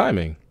an odd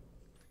timing.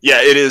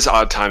 Yeah, it is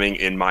odd timing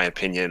in my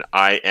opinion.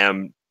 I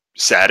am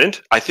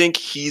saddened. I think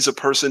he's a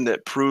person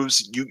that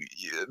proves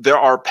there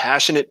are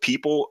passionate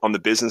people on the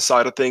business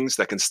side of things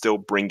that can still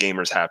bring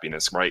gamers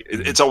happiness, right?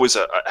 It's always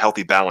a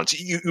healthy balance.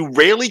 You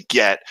rarely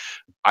get,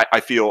 I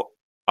feel,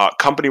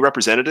 company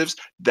representatives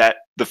that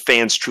the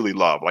fans truly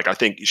love. Like I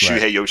think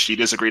Shuhei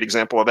Yoshida is a great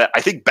example of that.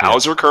 I think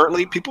Bowser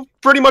currently, people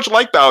pretty much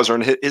like Bowser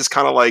and his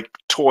kind of like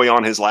toy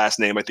on his last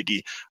name. I think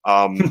he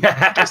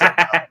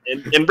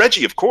and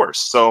Reggie, of course.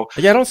 So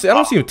yeah, I don't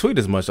see him tweet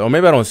as much. Or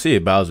maybe I don't see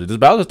it. Bowser, does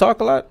Bowser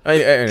talk a lot? He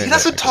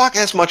doesn't talk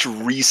as much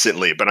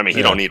recently, but I mean,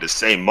 he don't need to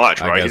say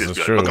much, right? He just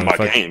be like, look at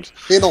my games.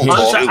 He don't.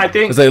 I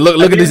think it's like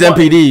look at these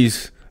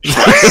MPDs.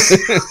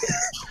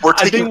 We're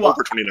taking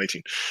over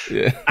 2019.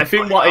 Yeah. I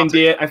think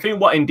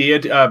what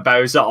endeared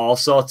Bowser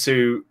also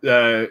to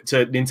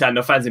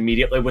Nintendo fans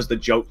immediately was the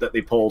joke that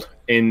they pulled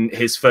in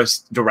his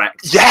first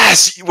direct.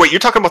 Yes. Wait, you're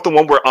talking about the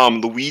one where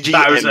Luigi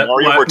and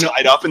Mario were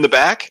tied up in the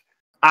back?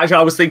 Actually,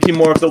 I was thinking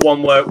more of the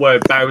one where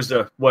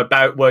Bowser, where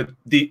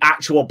the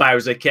actual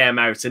Bowser came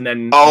out, and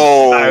then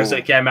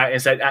Bowser came out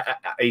and said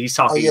he's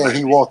talking. Oh yeah,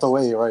 he walked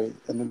away, right?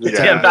 And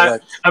then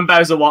and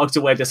Bowser walked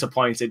away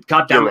disappointed.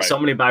 God damn it, so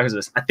many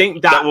Bowsers. I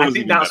think that's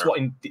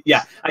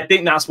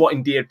what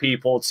endeared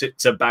people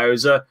to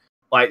Bowser,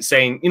 like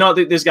saying,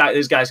 this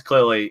guy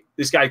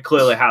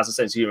clearly has a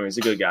sense of humor. He's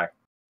a good guy.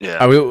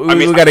 Yeah,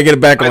 we got to get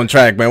it back on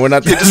track, man. We're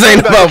not saying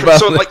about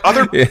so like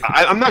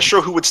I'm not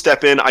sure who would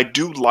step in. I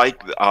do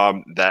like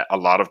that a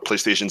lot of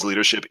PlayStation's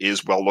leadership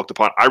is well looked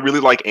upon. I really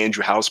like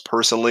Andrew House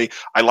personally.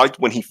 I liked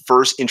when he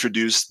first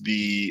introduced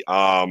the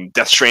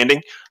Death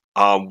Stranding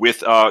with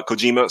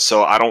Kojima.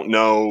 So I don't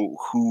know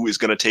who is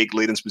going to take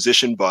Layden's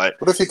position, but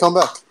what if he come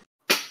back?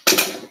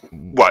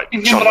 What?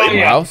 Sean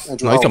Layden? House? No,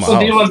 he's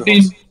talking about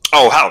House.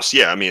 Oh, House.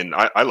 Yeah, I mean,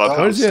 I love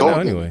House. Where's it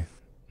anyway?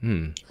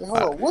 Hey, hold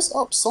on. What's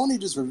up? Sony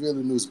just revealed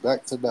the news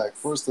back to back.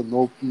 First the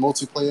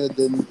multiplayer,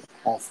 then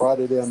on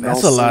Friday they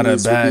announced. That's a lot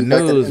of bad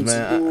news,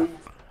 man.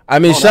 I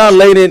mean, Sean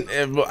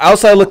Layden,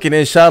 outside looking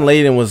in, Sean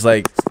Layden was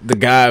like the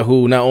guy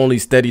who not only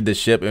steadied the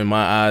ship in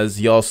my eyes,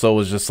 he also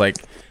was just like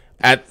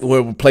at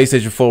where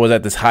PlayStation 4 was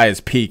at this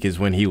highest peak is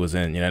when he was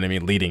in. You know what I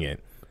mean, leading it.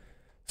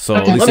 So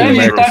at least on the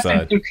American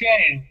side.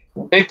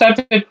 They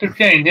started to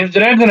change. His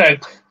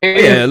rhetoric.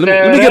 Yeah,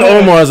 let me get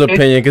Omar's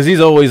opinion because he's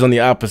always on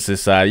the opposite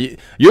side.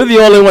 You're the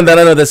only one that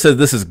I know that says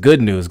this is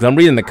good news. Because I'm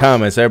reading the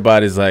comments,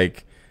 everybody's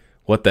like,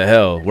 "What the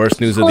hell?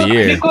 Worst news of the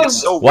year."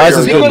 Why is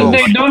this good news?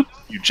 They don't.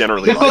 You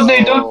generally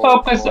they don't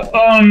focus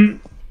on.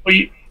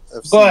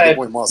 Go ahead.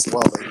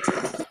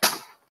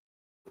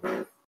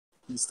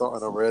 He's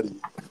starting already.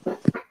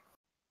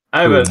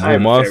 I have a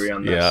theory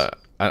on this. Yeah.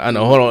 I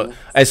know. Hold on.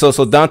 Hey, so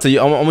Dante,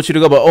 I want you to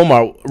go, but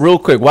Omar, real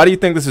quick. Why do you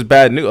think this is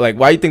bad news? Like,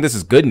 why do you think this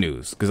is good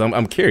news? Because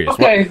I'm curious.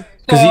 Okay,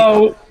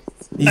 so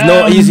he's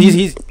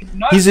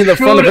in the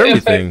front of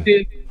everything.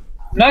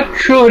 Not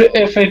sure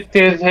if it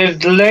is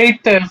his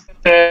latest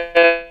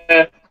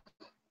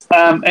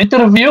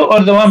interview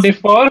or the one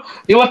before.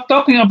 He was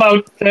talking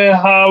about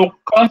how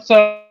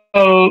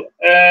console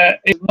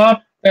is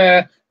not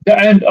the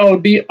end all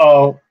be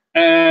all.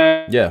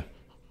 Yeah.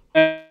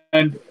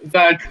 And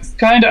that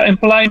kind of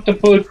implied to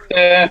put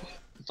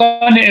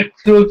Sony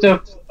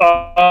exclusives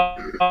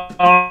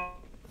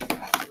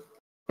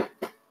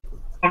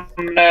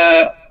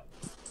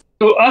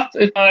to us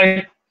it's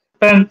like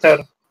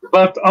Spencer,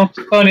 but on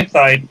Sony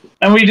side,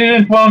 and we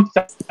didn't want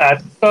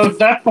that. So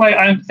that's why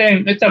I'm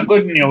saying it's a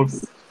good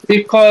news,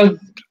 because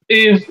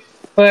if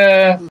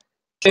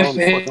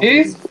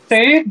he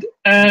stayed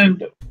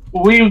and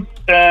we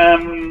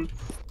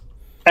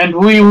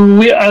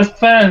as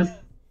fans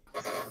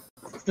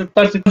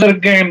particular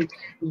game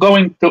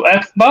going to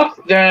Xbox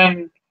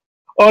then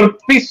or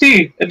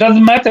PC, it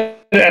doesn't matter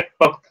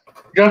Xbox,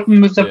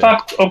 just the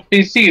fact of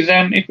PC,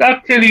 then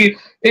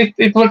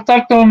it will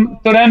start to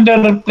render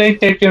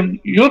PlayStation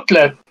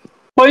useless,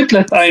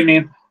 pointless. I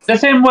mean, the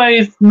same way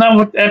it's now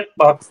with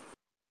Xbox,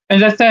 in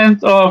the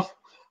sense of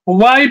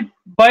why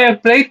buy a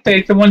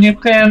PlayStation when you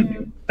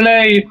can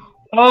play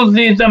all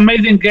these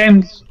amazing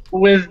games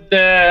with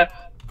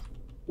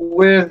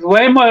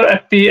way more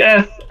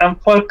FPS and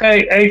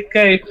 4K,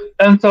 8K,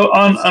 and so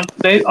on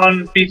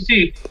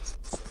PC.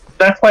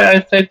 That's why I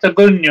say it's a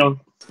good news.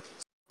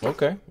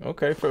 Okay.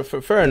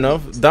 Fair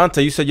enough.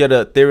 Dante, you said you had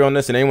a theory on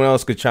this, and anyone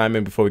else could chime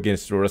in before we get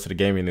into the rest of the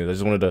gaming news. I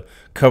just wanted to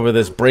cover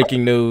this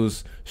breaking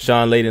news: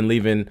 Shawn Layden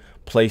leaving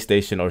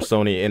PlayStation or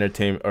Sony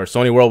Entertainment or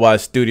Sony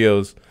Worldwide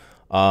Studios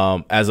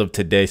as of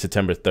today,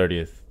 September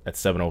 30th at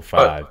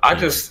 7:05.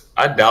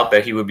 I doubt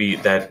that he would be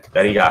that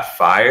he got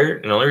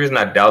fired. And the only reason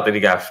I doubt that he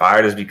got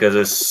fired is because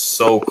it's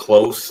so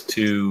close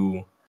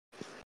to,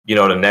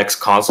 the next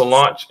console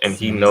launch, and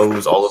he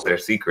knows all of their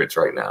secrets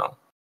right now.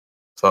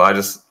 So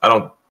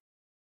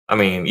I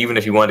mean, even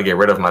if you wanted to get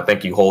rid of him, I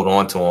think you hold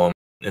on to him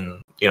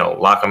and,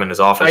 lock him in his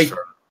office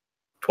for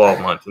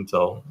 12 months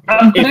until.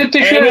 I'm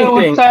pretty sure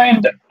he would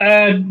sign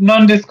a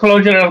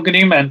non-disclosure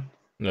agreement.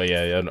 No,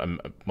 yeah,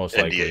 most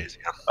likely.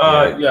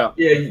 Yeah.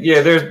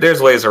 There's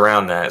ways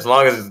around that. As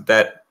long as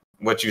that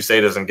what you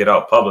say doesn't get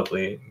out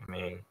publicly, I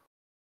mean,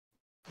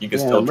 you can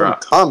still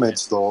drop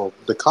comments though.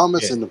 The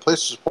comments in the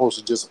PlayStation post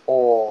are just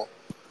all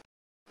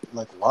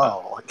like,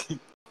 wow.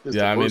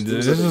 Yeah, I mean,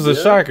 this is a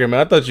shocker, man.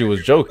 I thought you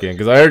was joking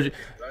because I heard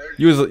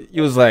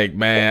you was like,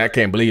 man, I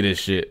can't believe this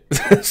shit.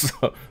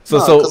 so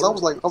because I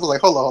was like,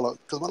 hold on,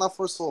 because when I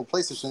first saw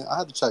PlayStation, I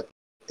had to check,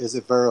 is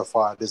it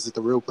verified? Is it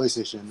the real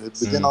PlayStation? But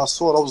then I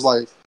saw it, I was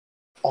like,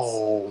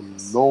 oh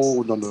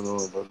no,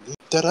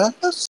 dead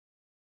ass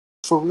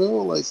for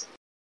real, like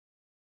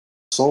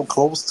so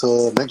close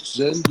to next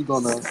gen, you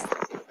gonna.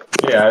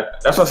 Yeah,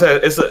 that's what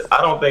I said.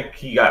 I don't think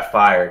he got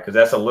fired because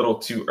that's a little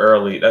too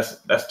early.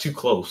 That's too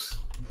close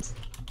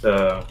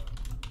to,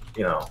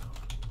 your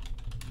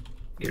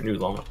new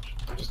launch.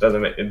 It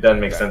doesn't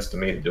make sense to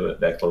me to do it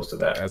that close to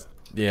that.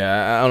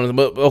 I don't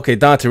know. But okay,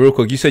 Dante, real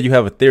quick, you said you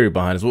have a theory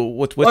behind this.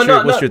 What's your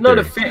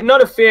theory?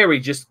 Not a theory,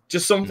 just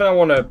something I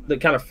want to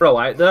kind of throw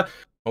out there.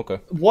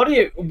 Okay. What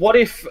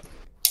if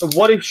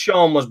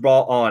Shawn was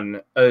brought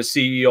on as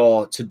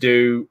CEO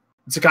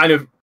to kind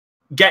of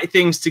get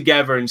things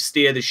together and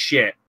steer the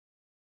ship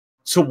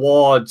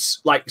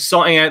towards like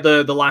sorting out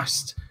the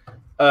last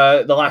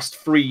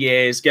 3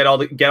 years, get all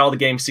the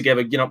games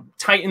together,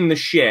 tighten the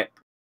ship,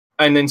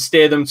 and then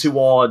steer them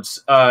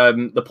towards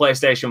the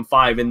PlayStation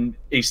 5, and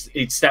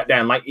he'd step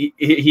down. Like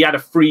he had a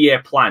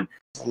 3-year plan.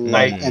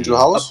 Like Andrew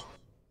House?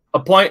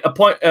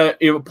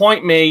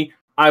 Appoint me.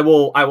 I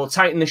will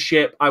tighten the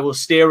ship. I will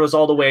steer us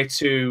all the way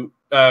to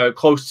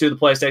close to the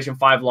PlayStation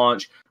 5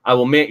 launch. I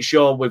will make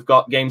sure we've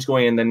got games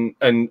going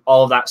and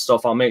all of that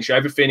stuff. I'll make sure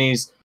everything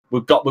is.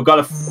 We've got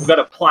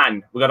a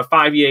plan. We've got a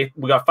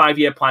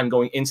 5-year plan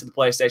going into the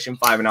PlayStation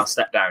 5, and I'll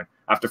step down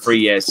after 3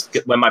 years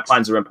when my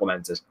plans are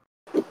implemented.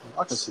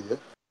 I can see it.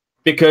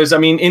 Because I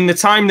mean, in the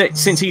time that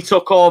since he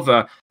took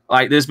over,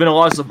 like there's been a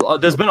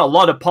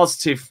lot of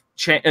positive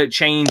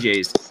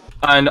changes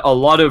and a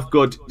lot of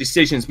good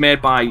decisions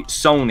made by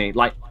Sony.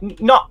 Like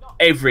not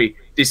every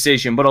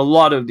decision, but a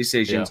lot of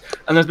decisions,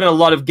 and there's been a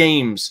lot of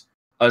games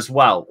as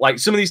well. Like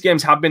some of these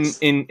games have been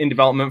in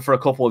development for a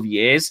couple of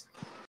years,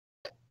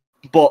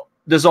 but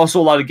there's also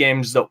a lot of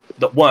games that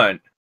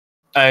weren't,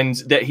 and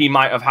that he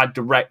might have had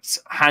direct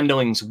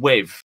handlings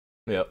with.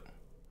 Yep.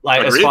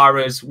 Like as far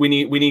as we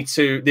need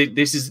to,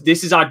 this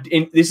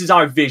is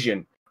our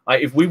vision.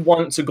 Like if we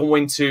want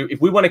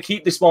to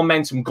keep this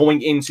momentum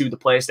going into the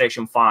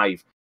PlayStation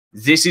 5,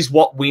 this is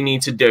what we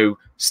need to do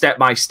step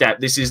by step.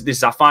 This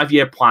is our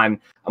 5-year plan.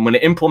 I'm going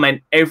to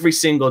implement every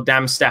single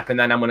damn step, and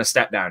then I'm going to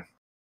step down.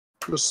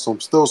 There's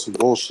still some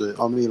bullshit.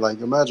 I mean, like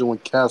imagine when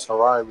Kaz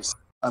Hirai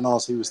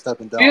announced he was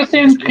stepping down. Do you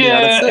think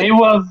he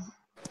was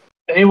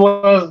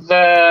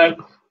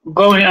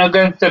going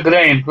against the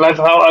grain, like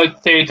how I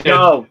stated?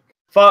 No.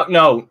 Fuck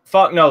no.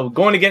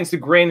 Going against the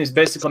grain is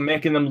basically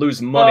making them lose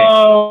money.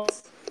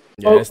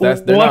 They're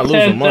not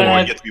losing money.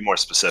 You have to be more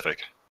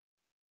specific.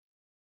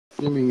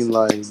 You mean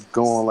like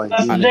going like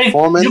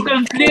informant?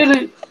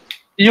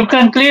 You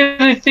can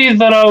clearly see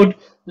the road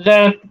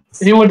that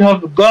he would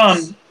have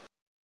gone.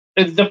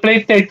 If the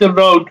PlayStation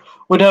road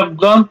would have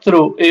gone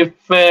through if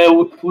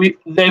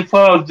they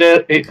followed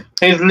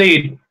his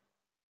lead.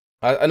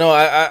 I know.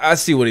 I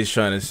see what he's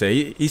trying to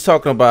say. He's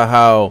talking about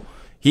how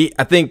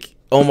I think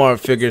Omar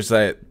figures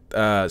that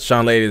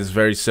Shawn Layden is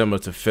very similar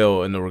to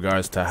Phil in the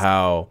regards to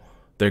how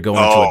they're going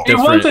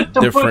to a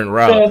different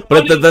route.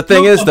 But the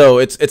thing is, though,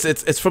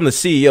 it's from the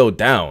CEO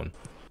down.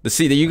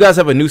 You guys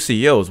have a new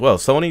CEO as well.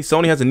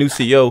 Sony has a new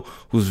CEO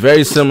who's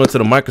very similar to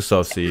the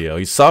Microsoft CEO.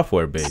 He's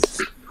software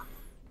based.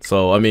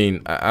 So I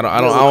mean, I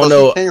don't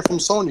know. He came from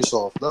Sony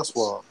Soft. That's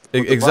why.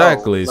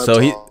 Exactly.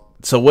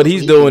 So what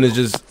he's doing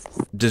is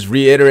just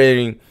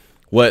reiterating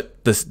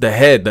what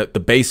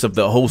the base of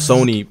the whole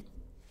Sony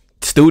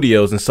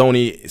Studios and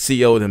Sony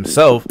CEO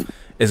himself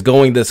is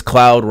going this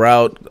cloud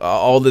route,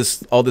 all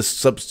this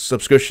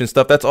subscription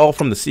stuff. That's all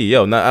from the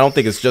CEO. I don't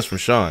think it's just from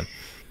Sean.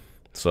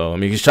 So I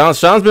mean, Sean's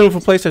been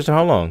with PlayStation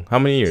how long? How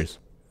many years?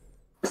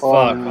 It's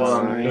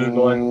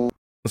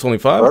only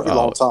 5? Very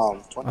long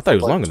time. I thought he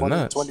was longer than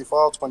that.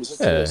 25, 26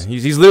 years.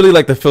 He's literally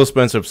like the Phil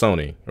Spencer of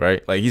Sony,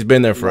 right? Like he's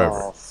been there forever.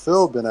 No,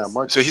 Phil been at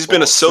Microsoft. So he's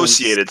been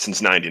associated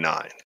since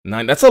 '99.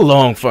 That's a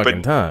long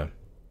fucking time.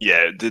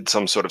 Yeah, did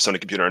some sort of Sony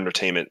Computer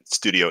Entertainment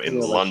studio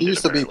in London. He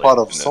used to be part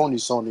of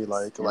Sony,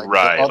 like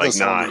right, the other like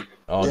Sony. 9.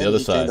 Oh, the other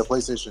side. The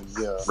PlayStation,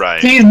 yeah. Right.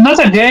 He's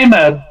not a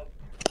gamer.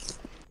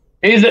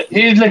 He's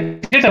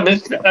legit a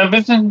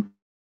business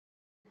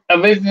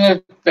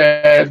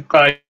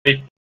guy.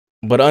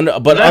 But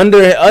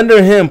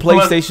under him,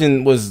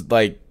 PlayStation was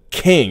like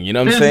king. You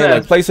know what I'm saying?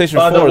 Like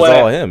PlayStation 4 is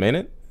all him, ain't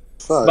it?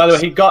 By the way,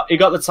 he got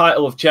the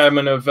title of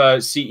chairman of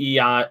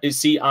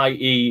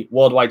CIE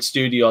Worldwide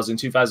Studios in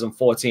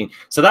 2014.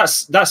 So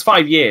that's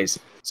 5 years.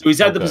 So he's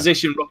had the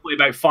position roughly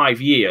about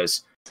 5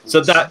 years.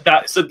 So so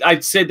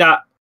I'd say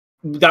that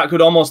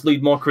could almost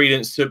lead more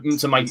credence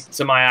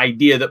to my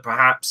idea that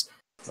perhaps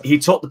he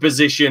took the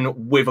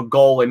position with a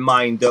goal in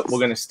mind that we're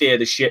going to steer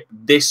the ship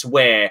this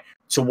way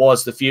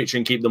towards the future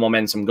and keep the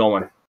momentum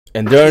going.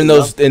 And during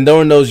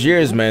those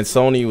years, man,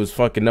 Sony was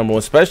fucking number one,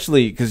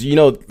 especially because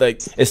like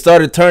it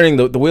started turning.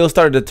 The wheel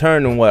started to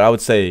turn in what I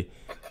would say,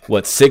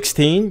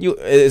 16?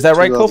 Is that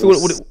right,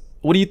 Kofi?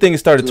 What do you think it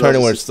started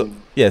turning? Where 16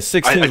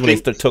 is when they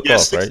took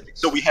off, right?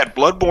 So we had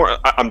Bloodborne.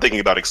 I'm thinking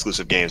about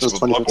exclusive games. That's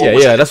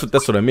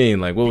what I mean.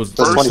 Like, what was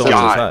the first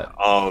got?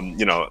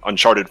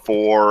 Uncharted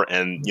 4,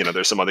 and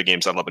there's some other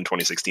games I love in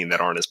 2016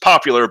 that aren't as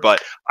popular,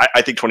 but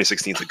I think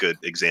 2016 is a good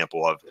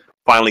example of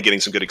finally getting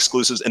some good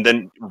exclusives. And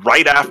then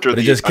right after it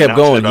just kept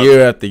going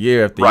year after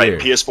year after year. Right,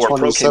 PS4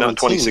 Pro came out in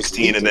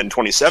 2016, and then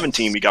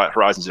 2017 we got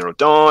Horizon Zero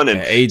Dawn and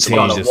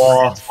 18 just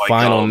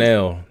final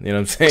nail. You know what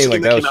I'm saying?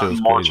 Like that was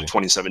in March of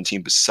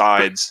 2017.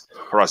 Besides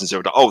Horizon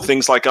Zero Dawn,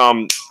 things like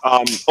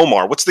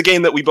Omar, what's the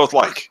game that we both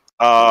like?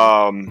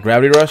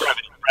 Gravity Rush.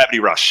 Gravity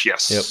Rush,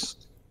 yes. Yep.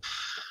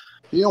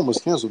 He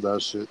almost canceled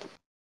that shit.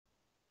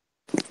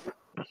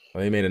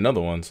 Well, he made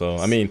another one, so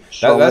I mean,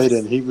 I'm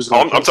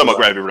talking about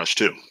Gravity Rush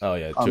too. Oh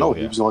yeah, I know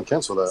he was going to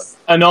cancel that.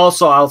 And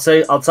also, I'll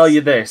tell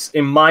you this.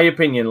 In my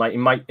opinion,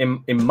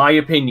 in my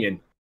opinion,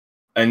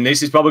 and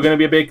this is probably going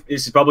to be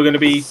people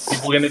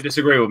are going to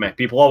disagree with me.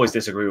 People always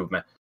disagree with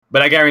me,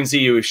 but I guarantee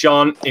you, if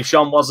Sean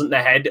wasn't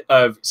the head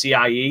of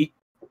CIE,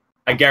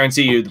 I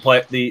guarantee you the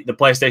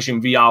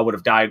PlayStation VR would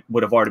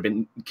have already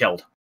been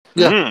killed.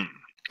 Yeah.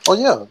 Oh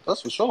yeah,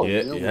 that's for sure.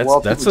 Yeah, people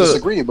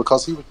disagree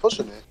because he was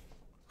pushing it.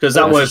 Because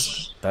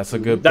that's a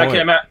good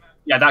point.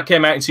 That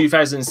came out in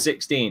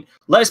 2016.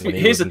 Here's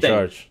the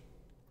thing.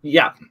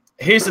 Yeah,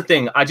 here's the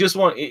thing.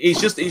 It's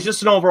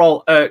just an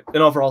overall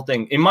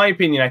thing. In my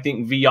opinion, I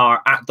think VR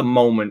at the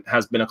moment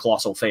has been a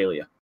colossal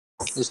failure.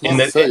 It's not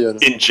a failure.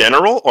 In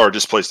general or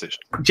just PlayStation?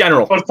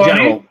 General.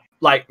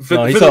 Like he's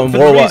talking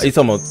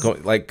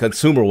about like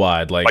consumer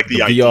wide, like the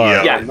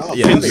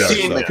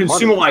VR.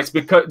 Consumer wide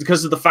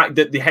because of the fact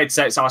that the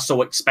headsets are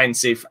so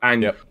expensive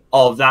and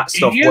all of that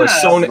stuff.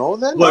 Sony,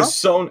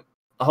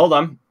 hold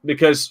on,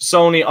 because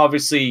Sony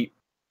obviously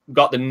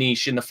got the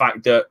niche in the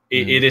fact that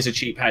it is a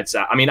cheap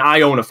headset. I mean,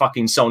 I own a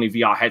fucking Sony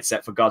VR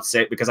headset for God's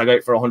sake because I got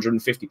it for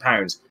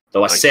 £150.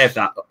 Though I saved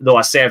that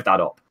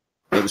up.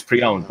 It was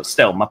pre-owned, but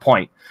still, my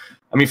point.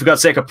 I mean, for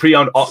God's sake, a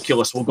pre-owned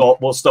Oculus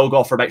will still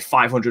go for about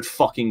 £500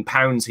 fucking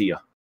pounds here.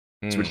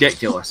 It's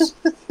ridiculous,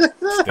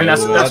 and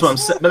that's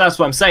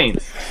what I'm saying.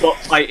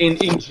 But like in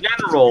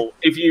general,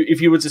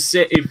 if you were to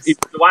say if you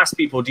ask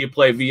people, do you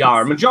play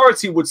VR? A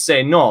majority would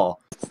say no,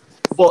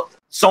 but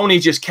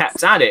Sony just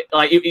kept at it.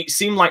 Like it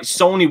seemed like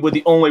Sony were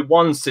the only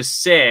ones to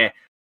say,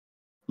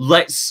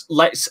 let's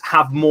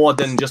have more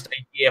than just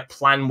a year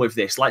plan with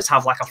this. Let's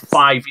have like a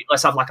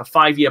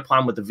 5-year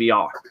plan with the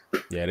VR.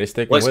 Yeah, they're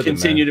sticking with it. Let's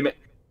continue to make.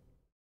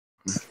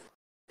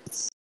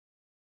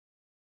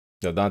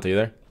 Yo, Dante, you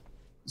there?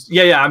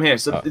 Yeah, I'm here.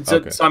 So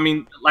I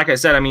mean, like I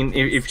said, I mean,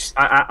 if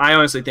I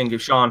honestly think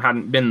if Sean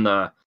hadn't been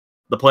there,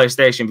 the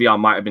PlayStation VR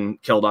might have been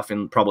killed off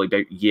in probably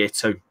about year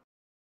 2.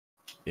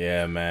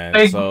 Yeah, man.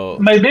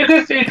 My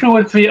biggest issue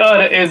with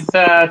VR is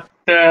that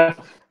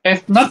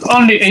it's not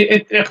only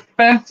it's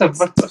expensive,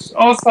 but it's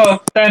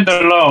also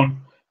standalone.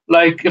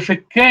 Like if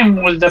it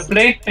came with the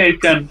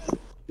PlayStation,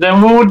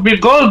 then we would be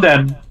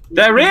golden.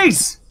 There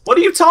is. What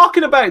are you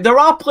talking about? There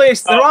are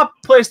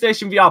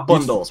PlayStation VR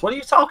bundles. What are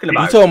you talking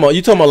about?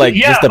 You talking about like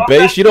just the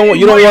base? You don't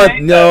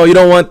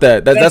want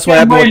that. That's what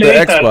happened with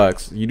the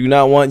Xbox. You do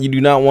not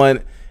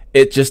want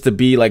it just to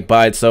be like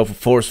by itself.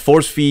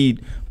 Force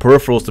feed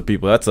peripherals to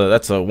people.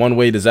 That's a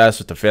one-way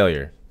disaster to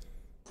failure.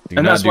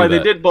 And that's why they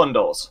did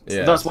bundles.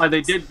 Yeah. That's why they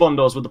did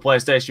bundles with the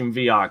PlayStation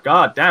VR.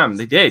 God damn,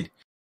 they did.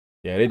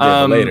 Yeah, they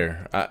did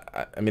later.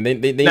 I mean, they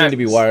need to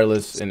be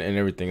wireless and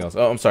everything else.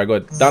 Oh, I'm sorry. Go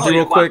ahead, Dante,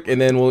 real quick,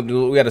 and then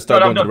we got to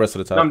start going to the rest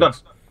of the time.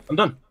 I'm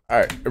done. All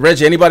right,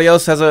 Reggie. Anybody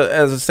else has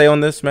a say on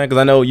this, man? Because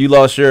I know you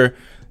lost your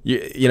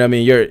what I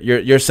mean,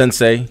 your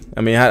sensei. I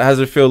mean, how does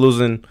it feel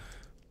losing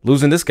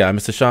this guy,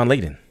 Mr. Sean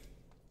Layden?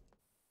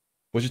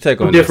 What's your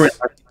take on this?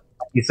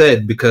 he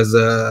said, because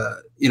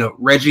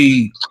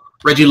Reggie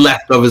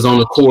left of his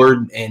own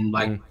accord, and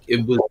like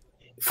it was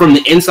from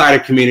the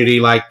insider community,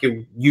 like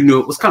you knew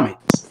it was coming.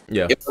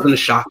 Yeah, it wasn't a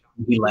shock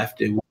when he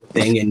left. It was a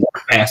thing and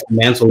passed the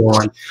mantle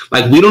on.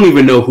 Like, we don't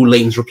even know who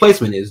Layton's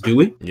replacement is, do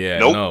we? Yeah,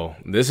 no.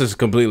 This is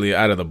completely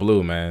out of the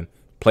blue, man.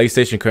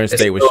 PlayStation current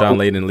state with Sean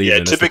Layton leaving.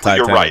 Yeah, typically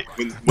you're right.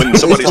 When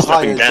somebody's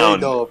stepping down,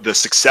 the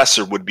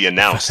successor would be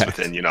announced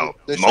within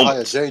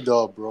moments.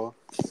 J-Dub, bro.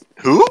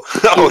 Who?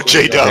 Oh,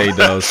 J-Dub.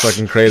 J-Dub's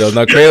fucking Kratos.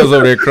 Now Kratos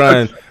over there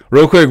crying.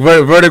 Real quick,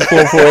 verdict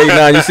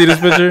 4489. You see this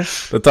picture?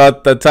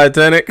 The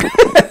Titanic.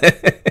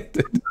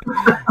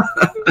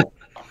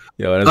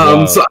 Yo, that's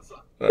wild. So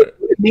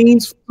it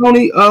means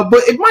Tony, but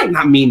it might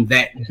not mean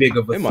that big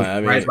of a thing,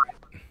 right?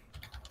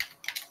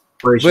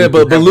 Yeah,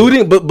 but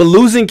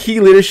losing key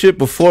leadership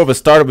before the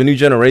start of a new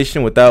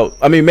generation without,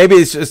 I mean, maybe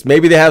it's just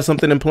maybe they have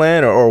something in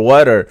plan or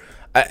what, or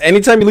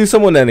anytime you lose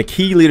someone in a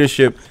key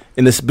leadership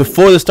in this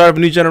before the start of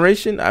a new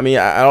generation, I mean,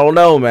 I don't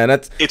know, man.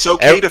 It's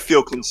okay to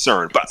feel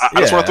concerned, but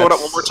I just want to throw it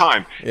out one more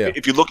time. Yeah.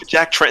 If you look at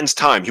Jack Trenton's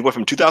time, he went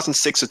from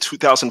 2006 to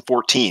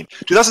 2014.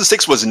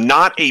 2006 was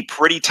not a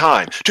pretty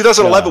time.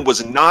 2011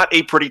 was not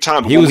a pretty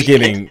time. He was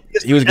getting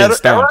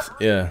stumped.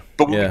 Yeah.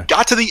 But when we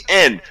got to the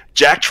end,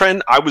 Jack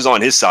Trenton, I was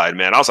on his side,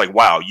 man. I was like,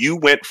 wow, you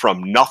went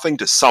from nothing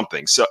to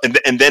something. So, and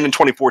then in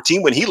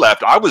 2014, when he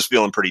left, I was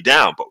feeling pretty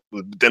down. But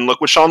then look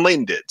what Sean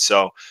Layton did.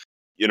 So,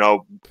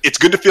 it's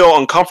good to feel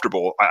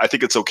uncomfortable. I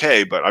think it's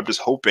okay, but I'm just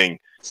hoping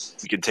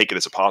we can take it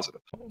as a positive.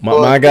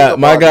 My guy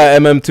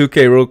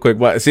MM2K, real quick.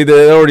 See,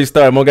 they already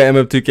started. My guy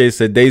MM2K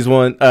said, Days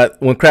 1,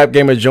 when Crap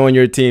Gamer join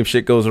your team,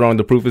 shit goes wrong.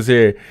 The proof is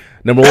here.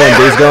 Number 1,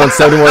 Days Gone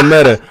 71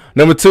 meta.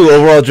 Number 2,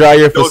 overall dry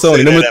year for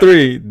Sony. Number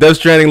 3, Death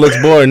Stranding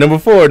looks boring. Number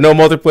 4, no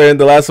multiplayer in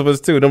The Last of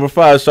Us 2. Number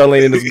 5, Sean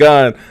Layton is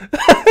gone.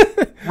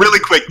 Really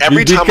quick,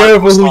 every be time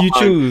careful I who you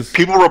choose.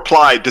 People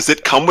reply, "Does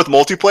it come with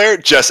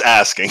multiplayer?" Just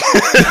asking.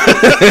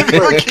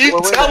 People keep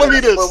telling me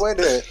this. But wait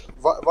a minute,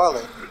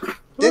 Violet.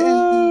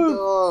 Didn't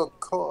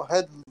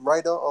head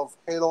writer of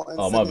Halo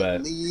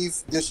Infinite leave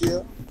this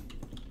year?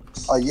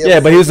 Yeah,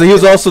 but he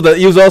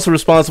was also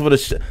responsible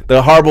for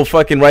the horrible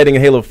fucking writing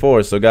of Halo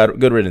 4. So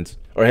good riddance,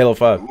 or Halo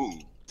 5.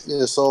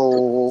 Yeah,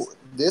 so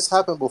this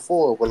happened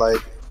before, but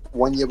like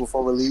 1 year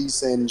before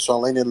release, and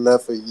Sean Layton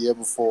left a year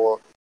before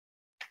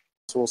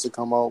supposed to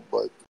come out,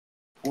 but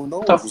who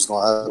knows what's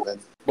gonna happen.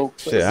 But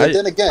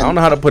then again, I don't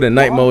know how to put in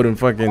night mode in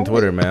fucking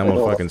Twitter, man. I'm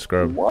a fucking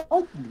scrub.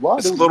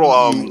 It's a little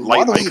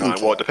light icon.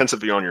 Well, it depends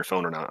if you're on your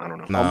phone or not. I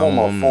don't know. I'm on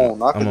my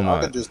phone.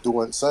 I can just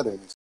do it in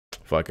settings.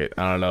 Fuck it.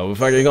 I don't know.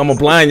 I'm gonna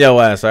blind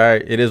your ass. All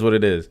right. It is what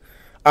it is.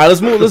 All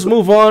right. Let's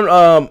move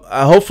on.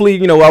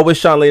 Hopefully, I wish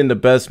Sean Layton the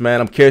best,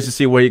 man. I'm curious to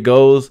see where he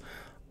goes.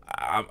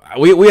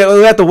 We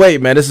have to wait,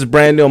 man. This is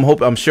brand new.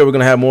 I'm sure we're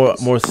gonna have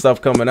more stuff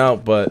coming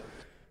out, but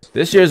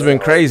this year's been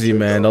crazy,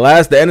 man.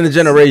 The end of the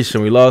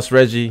generation. We lost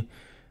Reggie.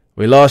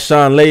 We lost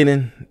Sean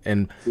Layton.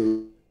 And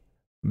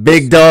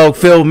Big Dog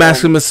Phil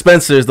Maximus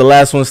Spencer is the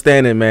last one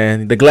standing,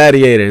 man. The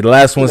Gladiator, the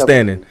last one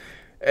standing.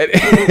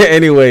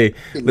 Anyway,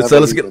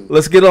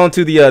 let's get on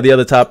to the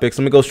other topics.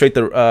 Let me go straight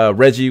to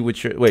Reggie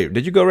with your... Wait,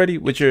 did you go ready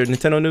with your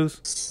Nintendo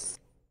news?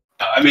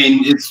 I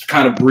mean, it's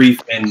kind of brief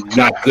and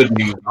not good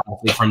news,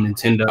 honestly, from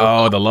Nintendo.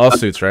 Oh, the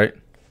lawsuits, right?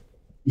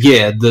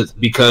 Yeah,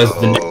 because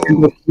the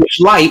Nintendo Switch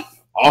Lite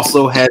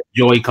also has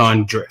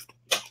Joy-Con drift.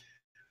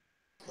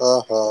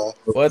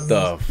 What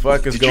the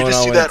fuck is going on? Did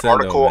you just see that Nintendo,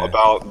 article man?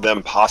 About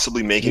them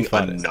possibly making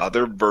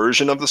another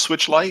version of the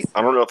Switch Lite?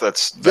 I don't know if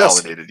that's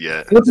validated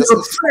yet. It's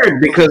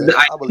absurd because the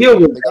idea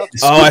was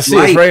I see.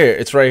 It's right here.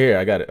 It's right here.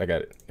 I got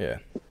it. Yeah.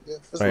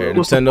 Right here.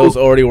 Nintendo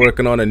already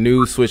working on a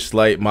new Switch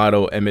Lite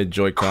model amid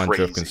Joy-Con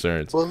drift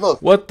concerns. Well,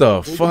 look, what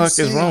the fuck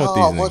is wrong with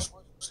these things?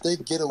 Much they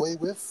get away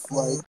with?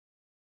 Like,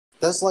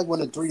 that's like when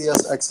the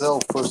 3DS XL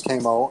first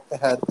came out. It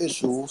had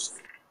issues,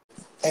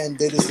 and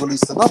they just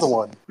released another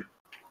one.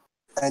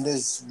 And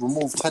just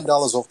removed $10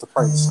 off the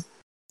price.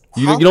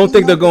 You don't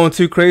think they're going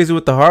too crazy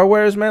with the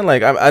hardwares, man?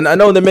 Like I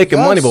know they're making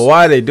money, but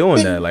why are they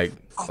doing that? Like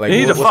they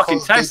need to fucking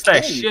test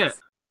that shit.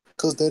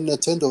 Because they're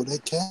Nintendo, they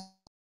can.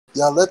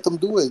 Y'all let them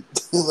do it.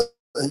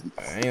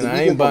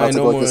 I ain't buying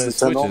no more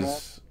Switches. Man.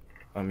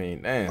 I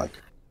mean, man. But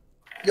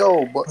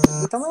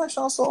can I ask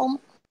y'all something?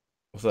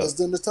 What's up? Is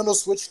the Nintendo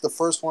Switch the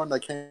first one that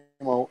came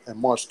out in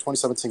March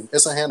 2017?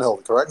 It's a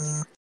handheld, correct?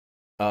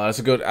 That's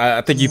a good.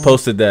 I think you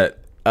posted that.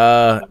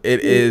 It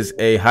is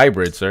a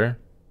hybrid, sir.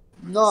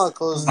 No,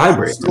 because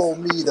you told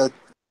me that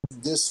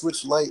this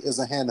Switch Lite is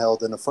a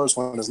handheld and the first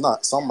one is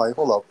not. So I'm like,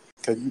 hold up,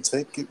 can you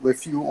take it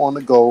with you on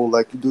the go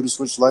like you do the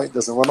Switch Lite?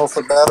 Does it run off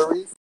the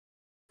battery?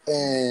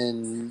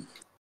 And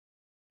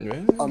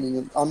I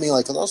mean,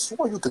 like, cause I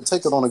swore you could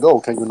take it on the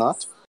go. Can you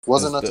not?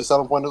 Wasn't that the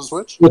selling point of the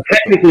Switch? Well,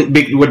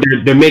 technically,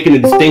 they're making a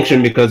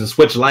distinction because the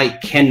Switch Lite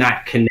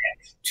cannot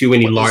connect to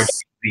any large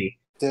TV.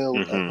 Still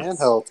a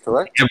handheld,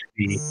 correct?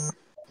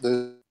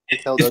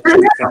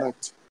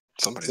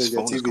 Somebody's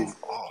phone is going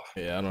off.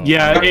 Yeah, I don't know.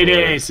 Yeah, it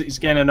is. It's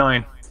getting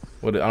annoying.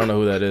 I don't know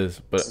who that is,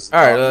 but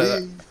all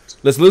right.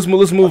 Let's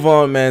move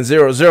on, man.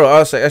 Zero.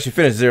 Actually,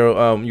 finish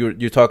Zero.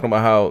 You're talking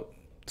about how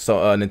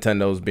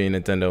Nintendo's being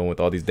Nintendo with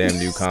all these damn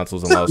new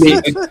consoles and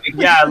lawsuits.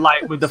 Yeah,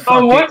 like with the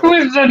So what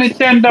was the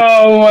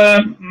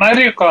Nintendo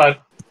Mario Kart?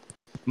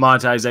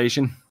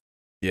 monetization.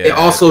 Yeah, It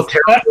also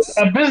That's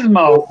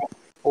abysmal.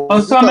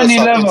 On so many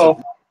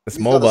levels. it's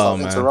mobile,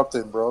 man.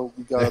 Interrupting, bro.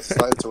 We gotta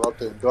start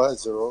interrupting. Go ahead,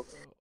 Zero.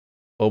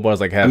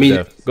 Mobile's like half I mean-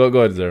 deaf. Go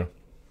ahead, Zero.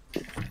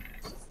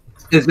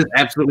 It's just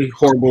absolutely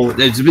horrible.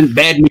 It's been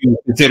bad news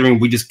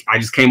considering I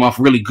just came off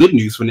really good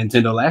news for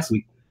Nintendo last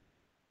week.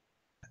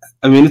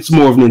 I mean, it's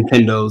more of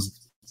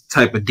Nintendo's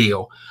type of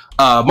deal.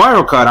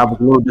 Mario Kart, I was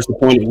a little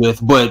disappointed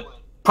with, but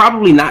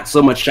probably not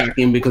so much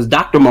shocking because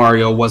Dr.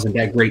 Mario wasn't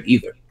that great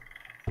either.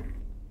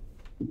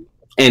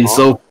 And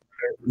so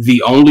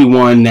the only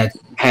one that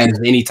has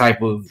any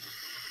type of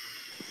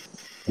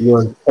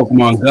was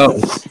Pokemon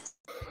Go,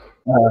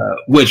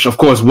 which of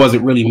course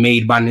wasn't really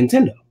made by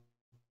Nintendo.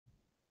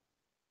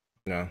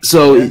 No.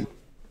 So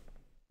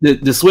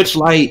the Switch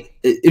Lite,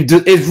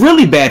 it's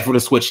really bad for the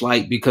Switch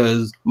Lite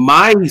because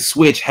my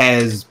Switch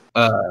has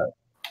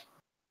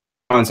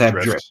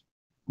drift,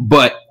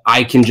 but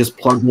I can just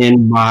plug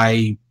in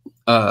my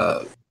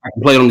I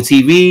can play it on the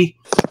TV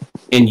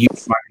and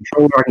use my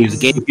controller. I can use a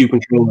GameCube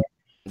controller.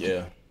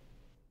 Yeah.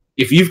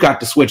 If you've got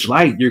the Switch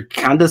Lite, you're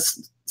kind of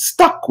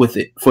stuck with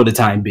it for the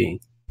time being.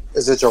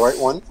 Is it your right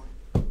one?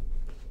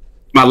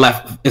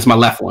 It's my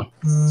left one.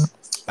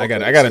 I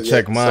gotta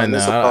check so mine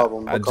there's a now.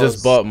 problem I because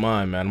just bought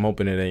mine, man. I'm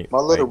hoping it ain't. My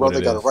little ain't what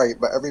brother got is. it right,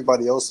 but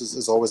everybody else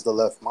is always the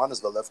left. Mine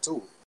is the left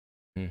too.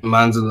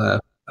 Mine's the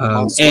left.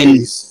 And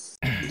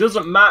It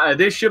doesn't matter.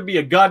 This should be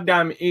a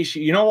goddamn issue.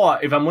 You know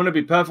what? If I'm going to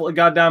be perfectly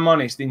goddamn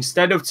honest,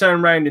 instead of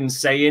turning around and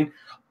saying,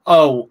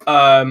 "Oh,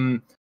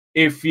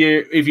 if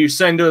you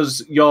send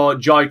us your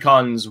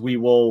Joy-Cons, we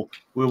will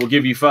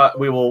give you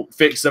we will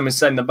fix them and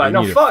send them back." They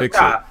No, need to fuck fix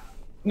that.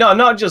 No,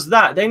 not just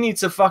that. They need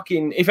to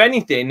fucking, if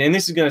anything, and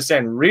this is going to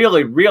sound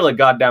really, really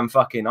goddamn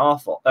fucking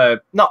awful.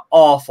 Not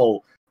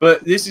awful,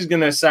 but this is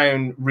going to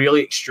sound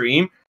really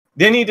extreme.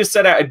 They need to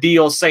set out a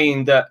deal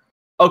saying that,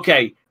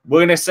 okay,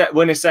 we're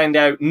gonna send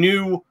out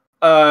new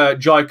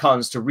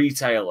Joy-Cons to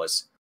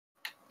retailers.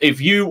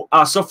 If you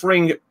are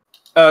suffering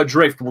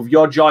drift with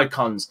your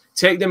Joy-Cons,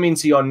 take them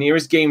into your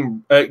nearest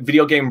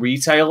video game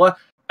retailer,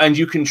 and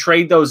you can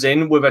trade those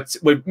in with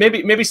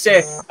maybe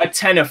say a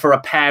tenner for a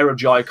pair of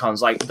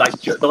Joy-Cons, like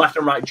the left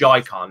and right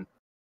Joy-Con.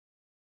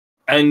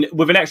 And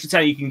with an extra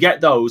tenner, you can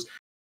get those.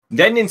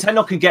 Then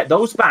Nintendo can get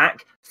those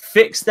back,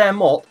 fix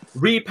them up,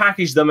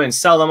 repackage them, and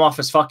sell them off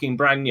as fucking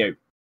brand new.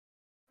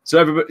 So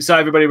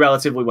everybody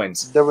relatively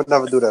wins. They would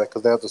never do that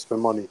because they have to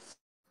spend money.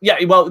 Yeah,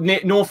 well,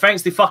 no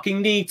offense, they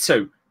fucking need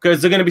to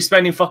because they're going to be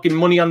spending fucking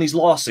money on these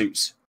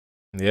lawsuits.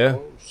 Yeah.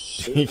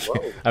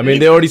 I mean,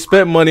 they already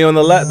spent money on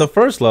the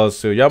first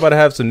lawsuit. Y'all about to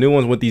have some new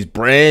ones with these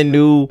brand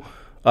new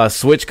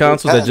Switch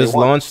consoles that just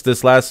launched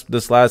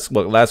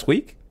last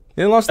week.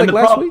 They launched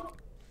last week.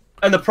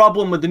 And the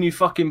problem with the new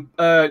fucking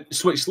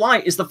Switch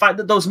Lite is the fact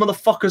that those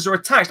motherfuckers are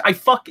attached.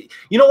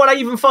 You know what? I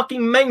even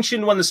fucking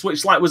mentioned when the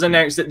Switch Lite was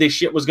announced that this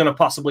shit was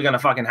possibly gonna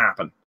fucking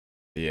happen.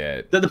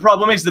 Yeah. The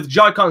problem is that the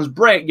Joy-Cons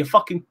break. Your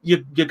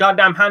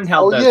goddamn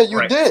handheld. Oh yeah, you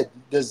break. did.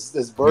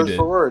 There's word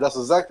for word. That's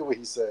exactly what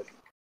he said.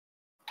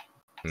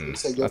 He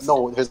said,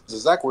 his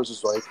exact words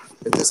was like,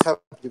 if this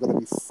happens, you're gonna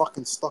be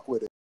fucking stuck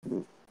with it.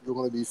 You're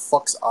gonna be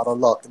fucks out of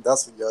luck. And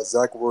that's what your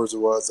exact words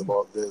was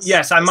about this.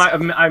 Yes, I might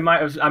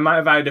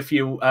have added a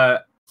few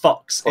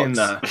fucks in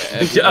there.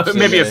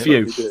 Maybe a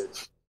few.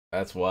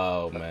 That's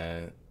wild,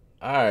 man.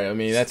 All right, I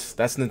mean that's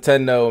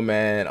Nintendo,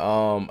 man.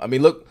 I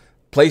mean, look,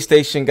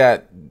 PlayStation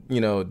got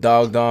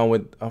dogged on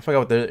with, I forgot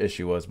what their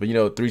issue was, but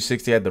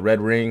 360 had the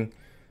red ring.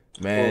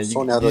 Man,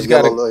 you just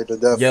got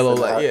yellow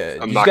light. Yeah,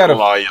 I'm not gonna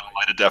lie, yellow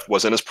light of death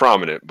wasn't as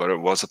prominent, but it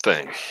was a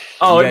thing.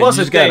 Oh, it was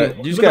a thing.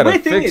 You just gotta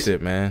fix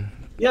it, man.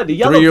 Yeah, the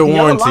yellow 3-year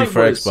warranty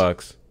for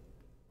Xbox.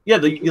 Yeah,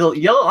 the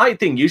yellow light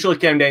thing usually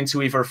came down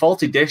to either a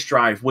faulty disk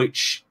drive,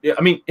 which,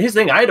 I mean, here's the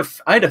thing: I had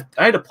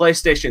a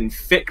PlayStation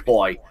Thick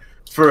Boy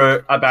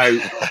for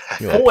about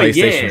 4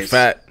 years.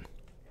 Fat.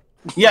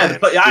 Yeah,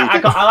 but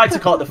I like to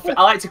call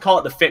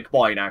it the Thick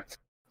Boy now.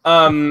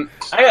 I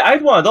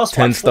had one of those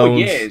for 4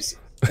 years.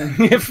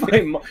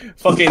 Fucking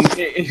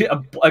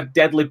a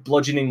deadly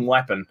bludgeoning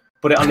weapon.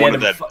 Put it on the end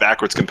of that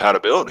backwards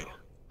compatibility.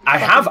 I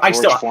have. I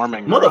still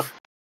forming.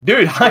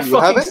 Dude, I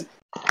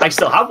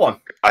still have one.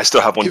 I still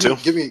have one too.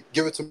 Give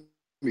it to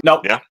me.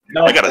 No. Yeah.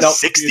 I got a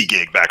 60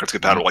 gig backwards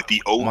compatible, like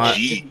the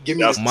OG.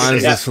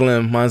 Mine's a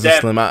slim.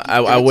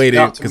 I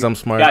waited because I'm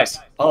smart. Guys,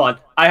 hold on.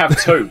 I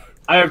have two.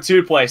 I have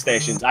two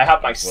PlayStations. I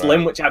have my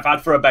Slim, which I've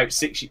had for about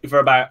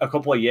a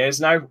couple of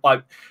years now.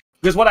 Like,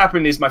 because what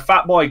happened is my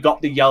Fat Boy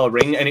got the yellow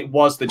ring, and it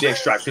was the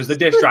disc drive because the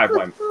disc drive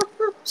went.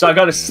 So I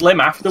got a Slim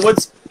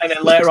afterwards, and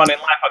then later on in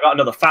life, I got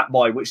another Fat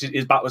Boy, which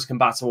is backwards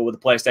compatible with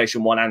the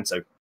PlayStation 1 and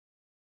 2.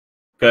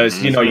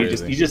 Because you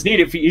just need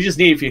it for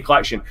your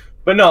collection.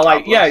 But no,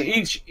 like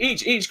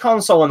each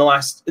console in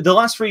the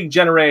last 3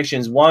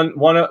 generations, one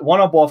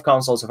or both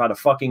consoles have had a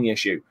fucking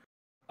issue.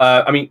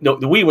 I mean, the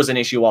Wii was an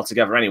issue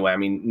altogether anyway. I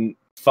mean,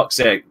 fuck's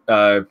sake,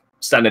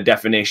 standard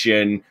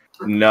definition,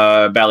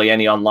 no, barely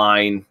any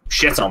online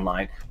shit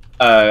online.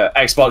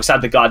 Xbox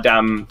had the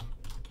goddamn.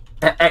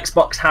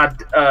 Xbox had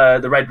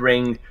the red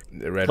ring.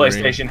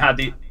 PlayStation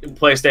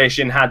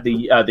had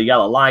the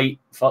yellow light.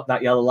 Fuck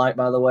that yellow light,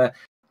 by the way.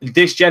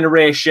 This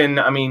generation,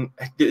 I mean,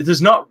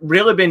 there's not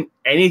really been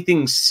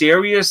anything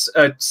serious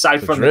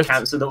aside from the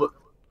cancer.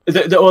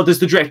 There's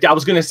the drift. I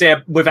was going to say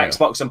with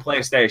Xbox and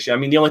PlayStation. I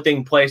mean, the only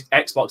thing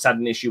Xbox had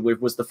an issue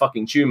with was the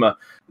fucking tumor,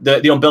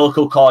 the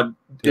umbilical cord.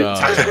 Tumor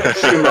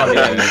on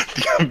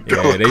the end.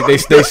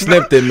 They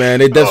snipped it, man.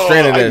 They Death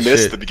Stranded that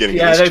shit. The beginning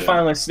yeah, of they this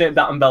finally snipped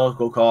that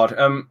umbilical cord.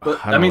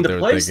 But I mean, the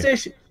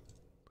PlayStation.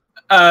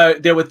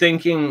 They were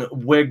thinking,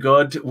 we're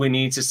good. We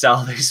need to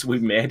sell this. We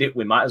made it.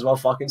 We might as well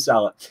fucking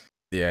sell it.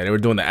 Yeah, they were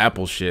doing the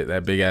Apple shit.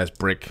 That big ass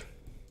brick.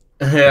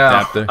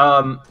 Yeah. Adapter.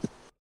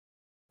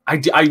 I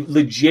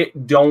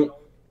legit don't.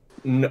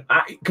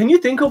 Can you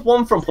think of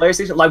one from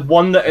PlayStation, like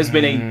one that has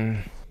been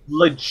a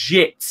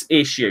legit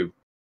issue?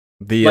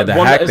 The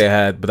hack they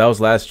had, but that was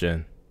last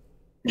gen.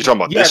 You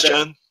talking about this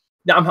gen?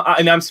 No,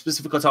 I'm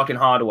specifically talking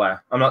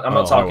hardware. I'm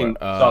not talking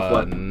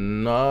software.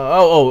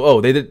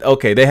 No. They did.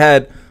 Okay, they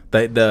had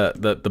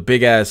the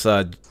big ass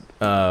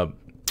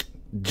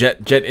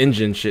jet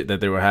engine shit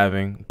that they were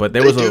having, but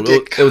there was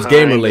it was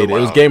game related. It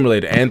was game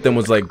related. Anthem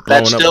was like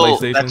blowing up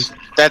PlayStation.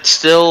 That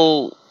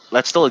still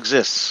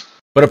exists.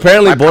 But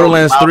apparently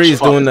Borderlands 3 is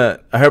doing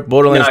that. I heard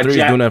Borderlands 3 is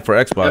doing that for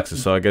Xboxes,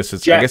 so I guess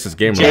it's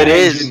game related. It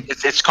is.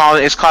 It's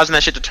causing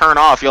that shit to turn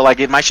off. You're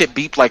like, my shit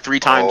beeped like 3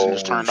 times and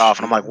just turned off,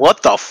 and I'm like,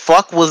 what the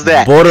fuck was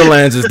that?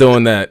 Borderlands is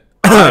doing that.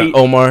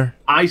 Omar.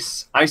 I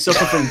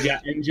suffer from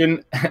Jet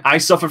Engine. I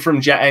suffer from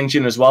Jet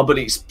Engine as well, but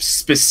it's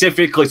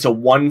specifically to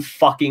one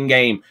fucking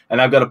game,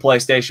 and I've got a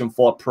PlayStation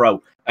 4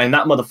 Pro, and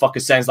that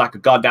motherfucker sounds like a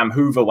goddamn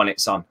Hoover when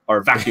it's on, or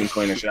a vacuum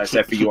cleaner, should I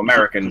say, for you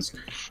Americans.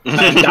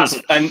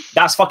 And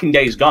that's fucking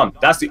Days Gone.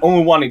 That's the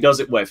only one he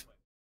does it with.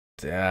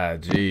 Yeah,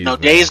 jeez. No,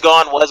 Days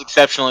Gone was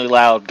exceptionally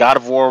loud. God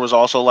of War was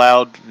also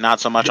loud. Not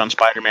so much on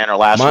Spider-Man or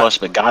Last of Us,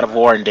 but God of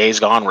War and Days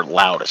Gone were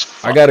loud as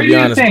fuck. I gotta be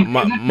honest,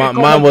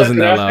 mine wasn't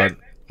that loud.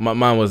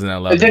 Mine wasn't that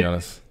loud, to be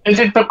honest. Is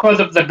it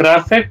because of the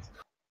graphics?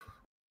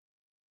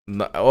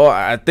 No, well,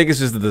 I think it's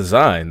just the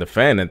design, the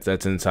fan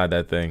that's inside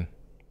that thing.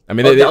 I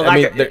mean,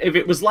 if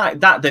it was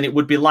like that, then it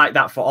would be like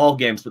that for all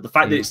games. But the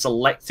fact that it's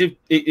selective,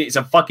 it's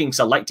a fucking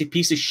selective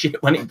piece of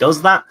shit when it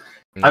does that.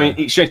 I mean,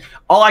 it should.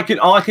 All I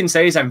can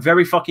say is I'm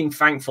very fucking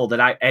thankful that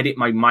I edit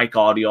my mic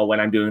audio when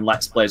I'm doing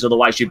Let's Plays.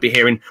 Otherwise, you'd be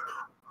hearing.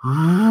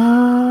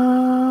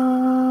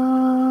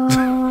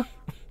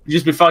 You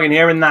just be fucking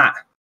hearing that.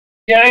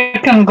 Yeah,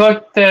 it can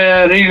get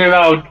really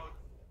loud.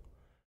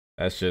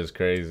 That shit's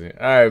crazy.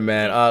 All right,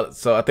 man.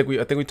 So I think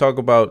we talk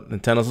about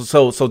Nintendo.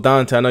 So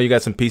Dante, I know you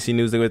got some PC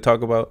news that we're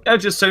talk about. Yeah,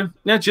 just two.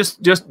 Yeah,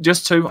 just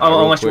two.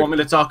 Unless you want me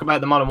to talk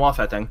about the Modern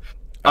Warfare thing.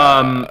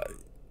 I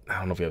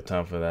don't know if you have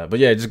time for that, but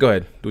yeah, just go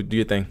ahead. Do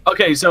your thing.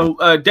 Okay,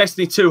 so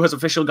Destiny 2 has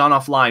officially gone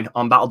offline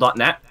on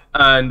Battle.net,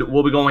 and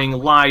we'll be going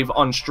live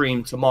on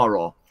stream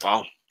tomorrow.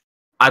 Wow.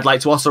 I'd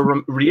like to also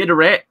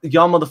reiterate,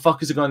 y'all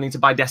motherfuckers are going to need to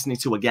buy Destiny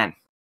 2 again.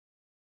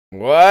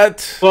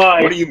 What?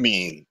 What do you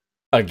mean?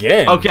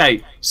 Again?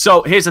 Okay,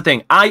 so here's the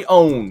thing. I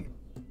own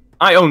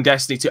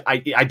Destiny 2. I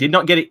did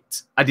not get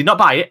it. I did not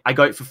buy it. I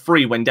got it for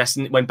free when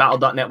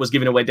Battle.net was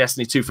giving away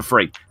Destiny 2 for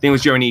free. I think it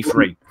was during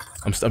E3.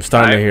 I'm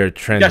starting to hear a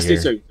trend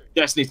here.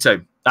 Destiny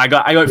 2. I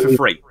got it for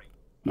free.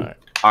 All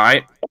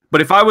right.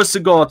 But if I was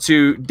to go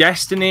to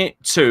Destiny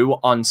 2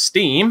 on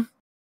Steam,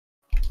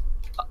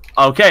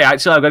 okay,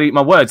 actually I've got to eat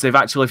my words. They've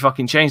actually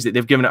fucking changed it.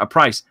 They've given it a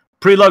price.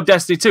 Preload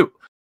Destiny 2.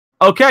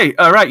 Okay,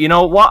 all right. You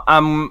know what?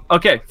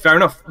 Okay, fair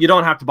enough. You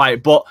don't have to buy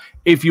it, but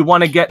if you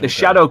want to get the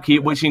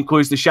Shadowkeep, which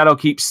includes the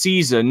Shadowkeep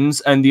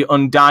Seasons and the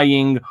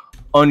Undying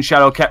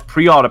Unshadowkept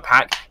pre-order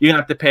pack, you're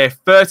gonna have to pay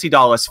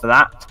 $30 for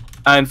that.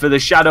 And for the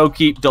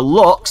Shadowkeep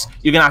Deluxe,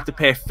 you're gonna have to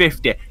pay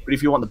 $50. But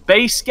if you want the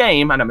base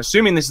game, and I'm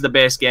assuming this is the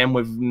base game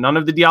with none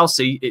of the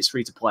DLC, it's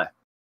free to play.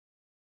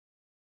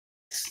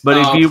 But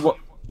if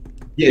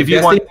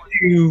you want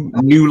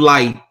New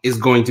Light is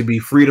going to be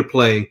free to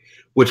play,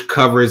 which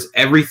covers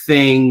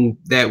everything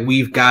that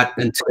we've got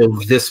until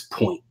this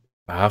point.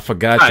 I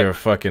forgot you're a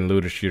fucking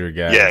looter shooter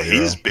guy. Yeah,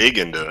 he's big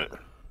into it.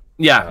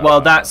 Yeah, well,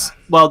 they've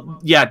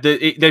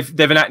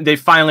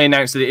finally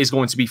announced that it is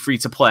going to be free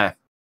to play.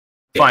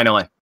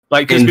 Finally,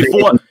 like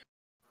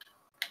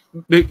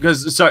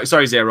because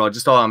sorry Zero,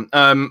 just hold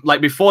on. Like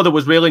before, there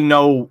was really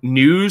no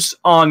news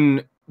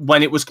on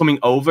when it was coming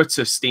over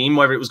to Steam,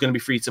 whether it was going to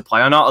be free to play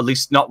or not. At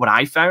least not what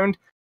I found.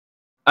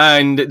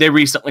 And they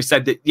recently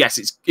said that yes,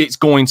 it's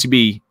going to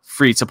be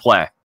free to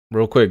play.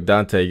 Real quick,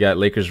 Dante, you got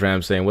Lakers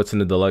Rams saying, "What's in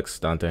the deluxe,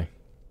 Dante?"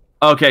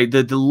 Okay,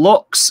 the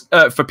deluxe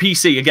for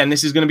PC again.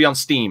 This is going to be on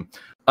Steam.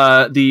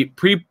 The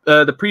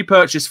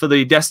pre-purchase for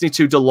the Destiny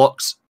 2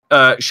 Deluxe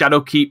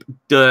Shadowkeep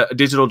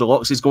Digital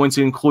Deluxe is going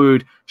to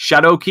include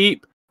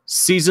Shadowkeep,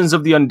 Seasons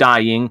of the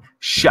Undying,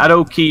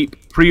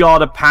 Shadowkeep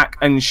Pre-Order Pack,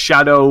 and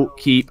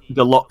Shadowkeep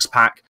Deluxe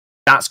Pack.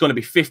 That's going to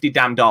be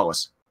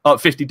 £50,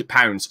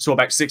 so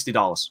about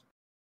 $60.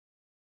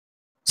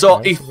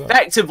 So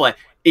effectively,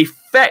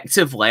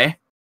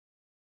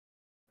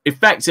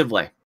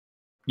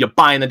 you're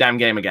buying the damn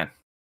game again.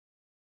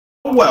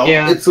 Well,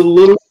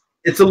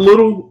 it's a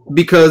little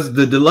because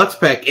the deluxe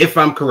pack, if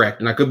I'm correct,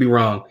 and I could be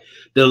wrong,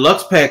 the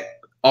deluxe pack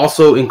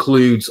also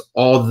includes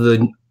all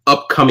the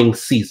upcoming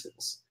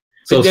seasons.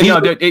 So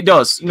it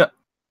does. No,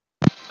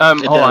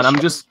 hold on, I'm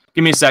just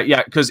give me a sec.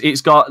 Yeah, because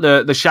it's got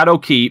the Shadow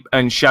Keep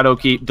and Shadow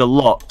Keep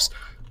Deluxe.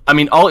 I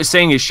mean, all it's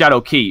saying is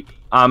Shadow Keep.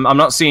 I'm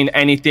not seeing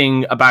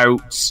anything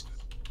about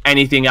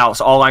anything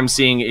else. All I'm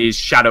seeing is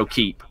Shadow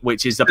Keep,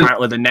 which is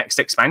apparently the next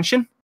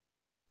expansion.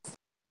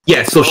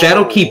 Yeah, so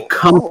Shadow Keep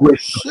comes with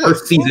the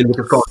first season, which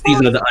is called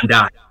Season of the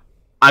Undying.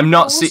 I'm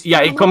not.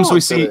 It comes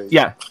with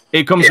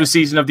it comes with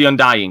Season of the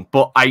Undying.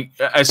 But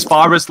as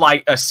far as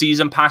like a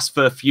season pass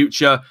for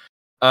future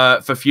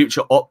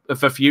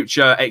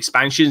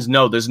expansions,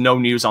 no, there's no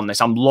news on this.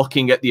 I'm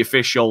looking at the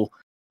official.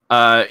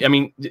 Oh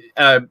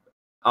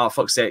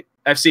fuck's sake,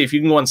 FC. If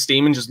you can go on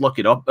Steam and just look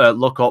it up,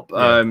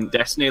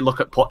 Destiny. Look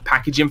at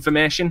package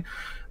information.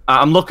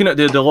 I'm looking at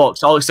the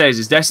deluxe. All it says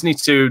is Destiny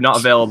 2 not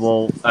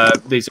available.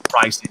 These are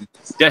pricing.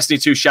 Destiny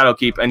 2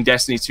 Shadowkeep and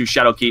Destiny 2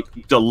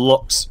 Shadowkeep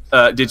Deluxe,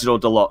 Digital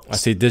Deluxe. I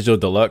see Digital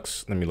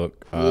Deluxe. Let me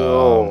look.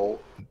 Yo,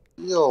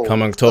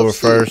 come October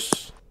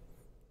 1st.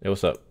 Hey,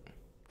 what's up?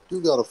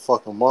 You got a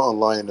fucking mountain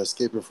lion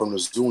escaping from the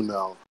zoo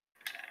now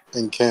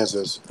in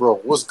Kansas. Bro,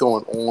 what's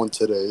going on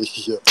today?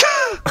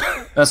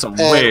 That's some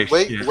weird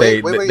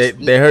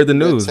shit. They heard the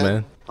news,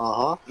 man.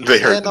 Uh-huh. They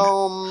heard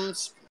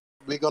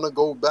we're gonna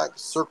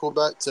circle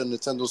back to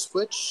Nintendo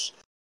Switch.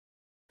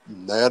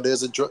 Now there's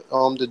the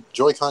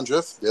Joy-Con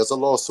drift. There's a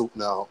lawsuit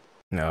now.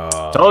 No,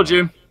 told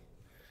you.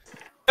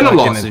 And a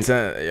lawsuit.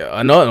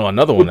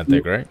 Another one, I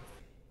think, right?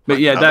 But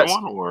yeah,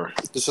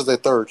 this is their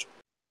third.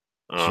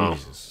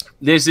 Jesus.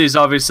 This is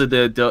obviously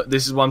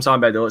this is what I'm talking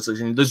about. Deluxe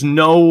edition.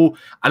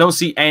 I don't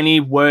see any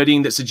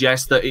wording that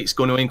suggests that it's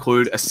going to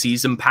include a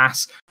season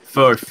pass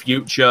for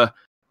future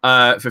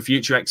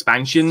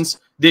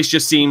expansions. This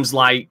just seems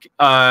like,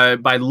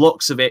 by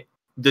looks of it,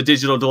 the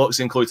Digital Deluxe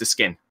includes a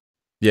skin.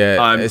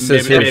 Yeah, it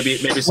says maybe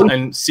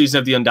and Season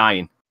of the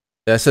Undying.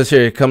 Yeah, it says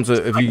here it comes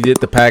with, if you get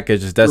the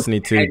package, it's Destiny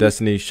 2,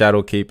 Destiny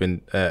Shadowkeep,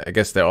 and I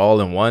guess they're all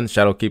in one.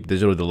 Shadowkeep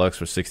Digital Deluxe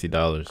for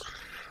 $60.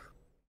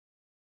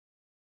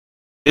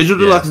 Digital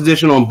Deluxe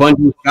Edition on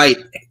Bungie's site,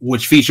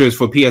 which features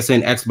for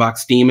PSN, Xbox,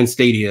 Steam, and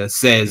Stadia,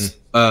 says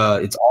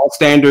it's all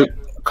standard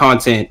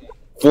content,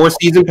 4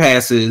 season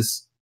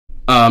passes,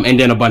 and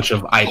then a bunch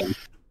of items.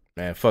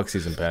 Man, fuck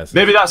season passes.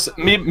 Maybe that's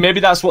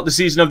what the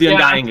Season of the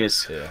Undying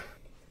is. Yeah.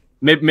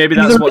 Maybe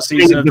that's what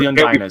Season of the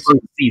Undying is.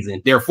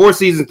 Season. There are 4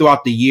 seasons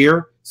throughout the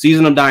year.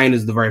 Season of Undying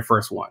is the very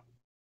first one.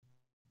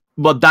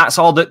 But that's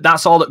all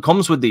that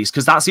comes with these,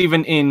 because that's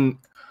even in.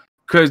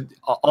 Because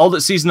all that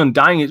Season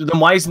Undying is, then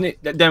why isn't it?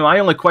 Then my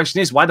only question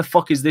is, why the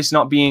fuck is this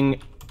not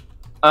being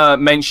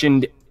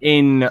mentioned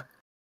in?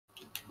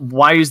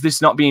 Why is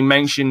this not being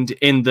mentioned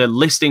in the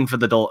listing for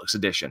the Deluxe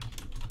Edition?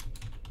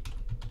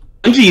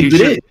 Bungie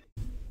did it.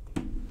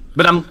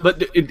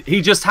 But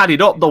he just had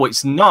it up though.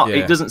 It's not. Yeah.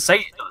 It doesn't say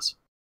it does.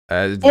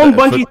 On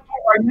Bungie's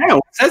site right now,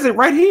 it says it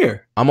right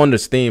here. I'm under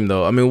Steam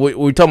though. I mean,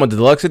 we're talking about the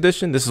Deluxe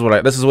Edition. This is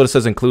what it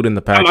says include in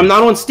the package. I'm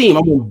not on Steam.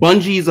 I'm on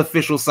Bungie's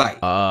official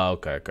site.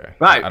 Okay.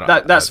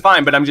 Right, that's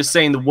fine. But I'm just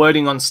saying the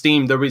wording on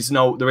Steam. There is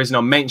no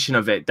mention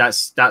of it.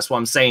 That's what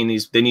I'm saying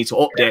is they need to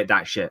update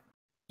that shit.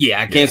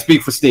 Yeah, I can't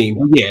speak for Steam.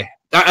 But yeah,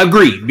 I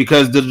agree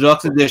because the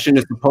Deluxe Edition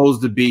is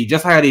supposed to be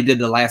just how they did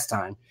the last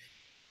time.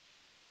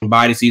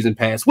 Buy the season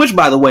pass, which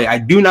by the way I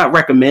do not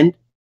recommend.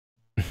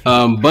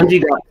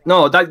 Bungie got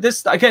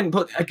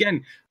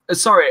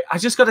sorry, I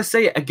just gotta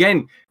say it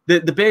again.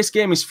 The base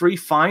game is free,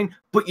 fine,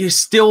 but you're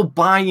still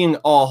buying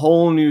a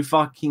whole new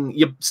game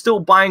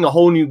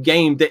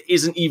that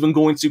isn't even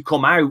going to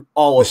come out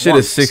all at once. Shit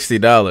is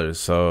 $60,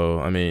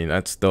 so I mean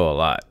that's still a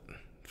lot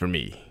for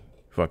me.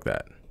 Fuck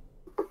that.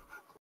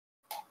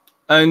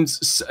 And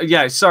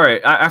yeah,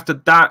 sorry. After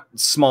that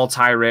small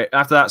tirade,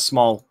 after that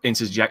small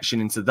interjection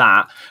into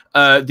that,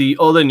 the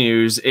other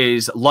news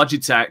is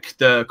Logitech,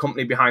 the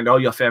company behind all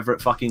your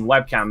favorite fucking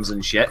webcams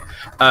and shit,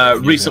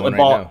 recently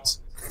bought. So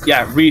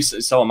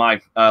am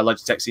I.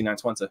 Logitech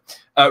C920.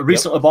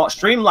 Recently bought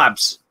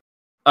Streamlabs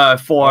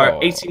for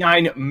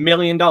 $89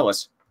 million.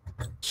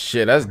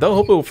 Shit, that's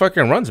dope. Hope it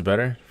fucking runs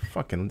better.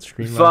 Fucking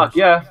Streamlabs. Fuck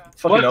yeah.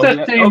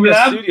 Fucking OBS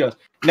Studios.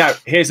 Now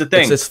here's the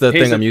thing. It's the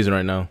thing I'm using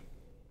right now.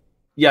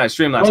 Yeah,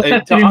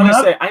 Streamlabs.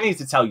 Honestly, I need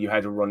to tell you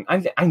how to run.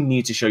 I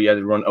need to show you how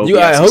to run OBS. You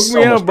hook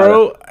me up,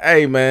 bro.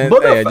 Hey, man.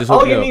 Just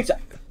hook me up.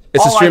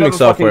 It's a streaming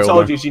software. I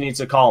told you need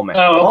to call me.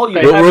 All you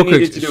ever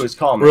needed to do is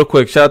call me. Real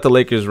quick, shout out to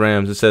Lakers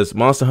Rams. It says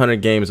Monster Hunter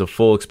game is a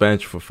full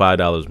expansion for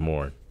 $5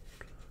 more.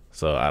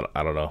 So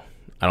I don't know.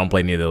 I don't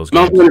play any of those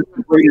games.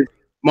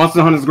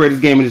 Monster Hunter's the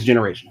greatest game in this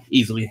generation,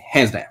 easily,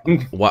 hands down.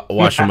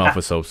 Wash your mouth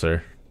with soap,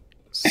 sir.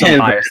 Some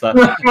bias there.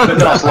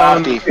 That's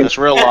lofty. That's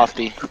real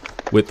lofty.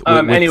 With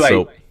anyway.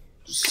 Soap.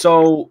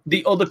 So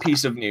the other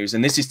piece of news,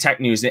 and this is tech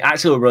news, it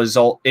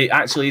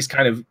actually is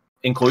kind of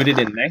included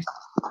in this,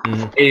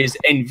 is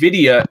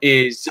NVIDIA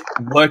is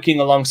working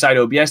alongside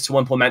OBS to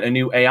implement a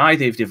new AI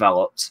they've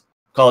developed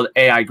called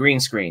AI Green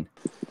Screen.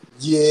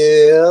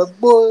 Yeah,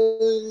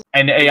 boy.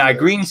 An AI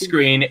green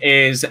screen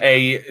is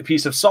a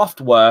piece of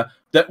software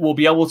that will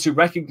be able to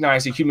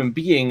recognize a human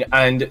being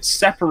and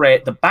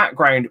separate the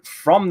background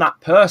from that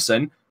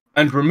person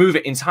and remove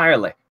it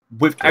entirely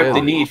without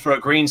the need for a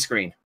green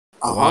screen.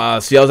 Wow.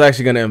 See, I was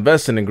actually going to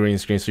invest in a green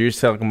screen. So you're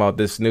talking about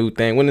this new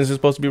thing. When is it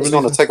supposed to be released?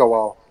 It's going to take a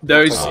while.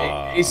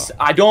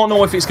 I don't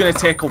know if it's going to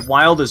take a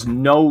while. There's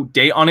no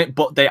date on it,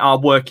 but they are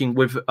working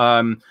with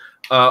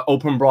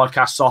Open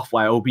Broadcast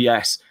Software,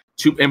 OBS,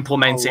 to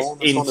implement it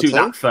into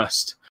that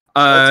first.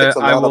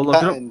 I will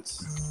look it up.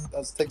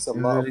 That takes a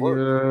lot of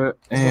work.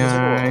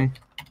 AI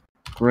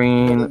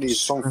green. Need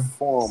some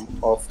form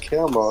of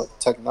camera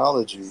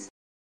technology.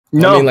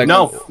 No.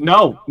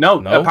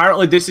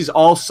 Apparently, this is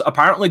all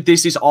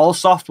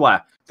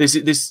software.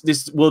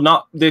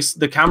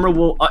 The camera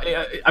will.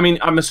 I mean,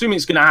 I'm assuming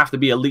it's going to have to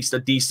be at least a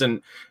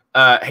decent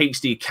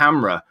HD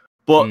camera.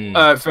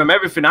 But from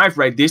everything I've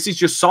read, this is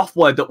just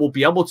software that will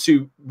be able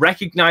to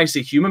recognize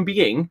a human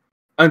being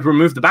and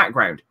remove the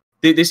background.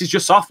 This is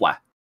just software.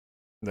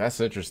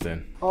 That's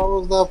interesting. How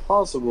is that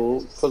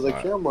possible? Because the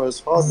camera is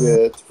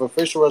hardware. For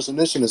facial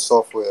recognition is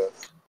software.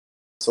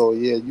 So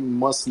yeah, you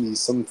must need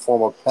some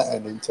form of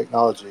patenting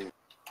technology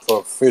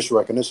for facial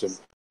recognition.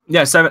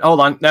 Yeah,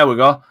 hold on. There we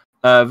go.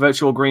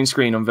 Virtual green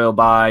screen unveiled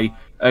by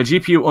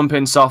GPU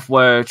unpin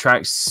software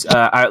tracks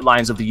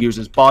outlines of the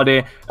user's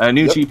body. A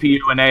new GPU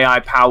and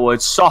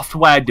AI-powered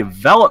software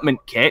development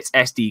kit,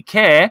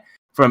 SDK,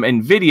 from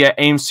NVIDIA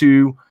aims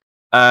to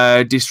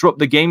disrupt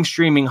the game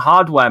streaming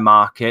hardware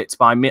market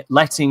by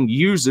letting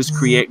users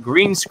create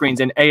green screens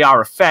and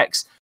AR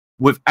effects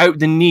without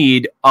the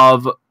need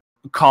of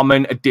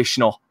common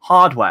additional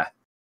hardware.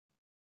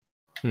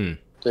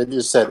 They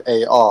just said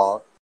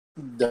AR.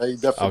 They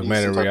definitely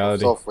augmented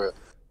reality software.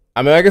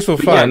 I mean, I guess we'll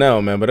find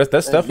out, man. But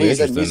that's definitely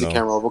interesting. It needs a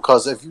camera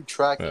because if you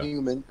track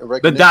human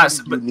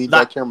recognition, you need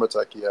that camera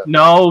tech. Yeah.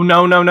 No.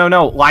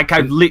 Like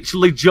I've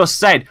literally just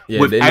said,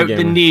 without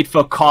the need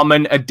for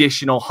common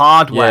additional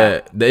hardware.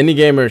 Yeah, the Indie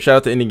Gamer. Shout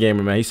out to Indie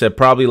Gamer, man. He said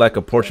probably like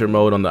a portrait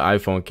mode on the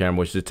iPhone camera,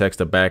 which detects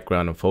the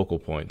background and focal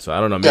point. So I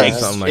don't know, maybe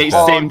something like it's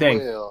that. Same thing.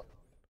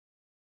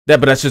 Yeah,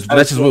 but that's just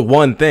with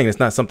one thing. It's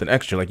not something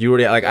extra. Like you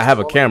already I have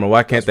a camera.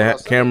 Why can't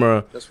the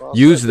camera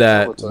use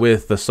that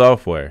with the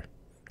software?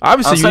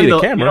 Obviously, you need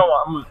a camera. You know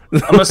what?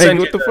 I'm gonna send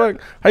what the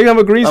fuck? How you have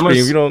a green screen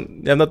if you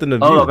don't have nothing to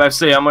view? Hold up,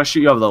 FC. I'm gonna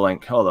shoot you over the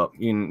link. Hold up.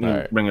 You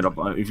can bring it up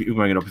if you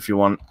bring it up if you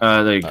want.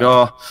 There you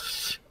go.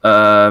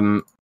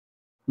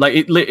 Like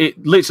it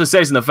literally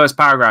says in the first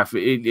paragraph,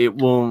 it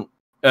will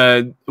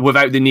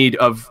without the need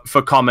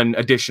for common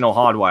additional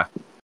hardware.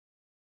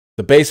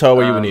 The base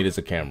hardware you would need is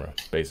a camera,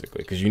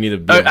 basically, because you need a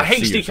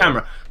HD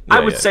camera. I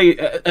would say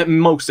at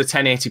most a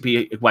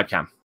 1080p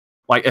webcam,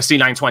 like a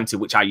C920,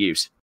 which I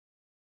use.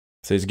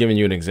 So he's giving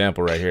you an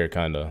example right here,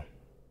 kind of.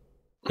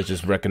 It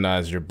just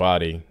recognizes your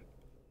body.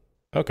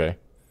 Okay.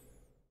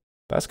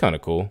 That's kind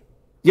of cool.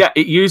 Yeah,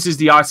 it uses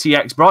the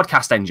RTX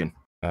broadcast engine.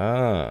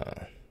 Ah.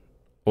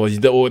 Well,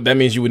 that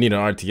means you would need an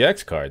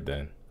RTX card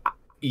then.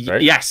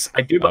 Right? Yes,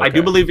 I do. Okay. I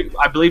do believe it.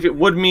 I believe it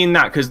would mean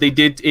that because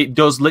it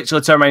does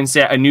literally turn around and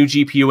say a new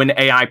GPU and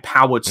AI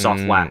powered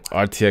software.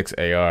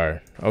 RTX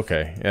AR.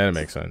 Okay, yeah, that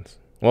makes sense.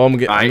 Well, I'm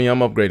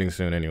upgrading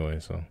soon anyway,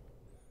 so.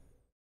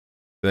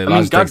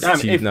 Goddamn,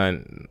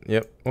 T9.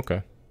 Yep.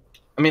 Okay.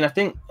 I mean, I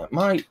think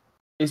I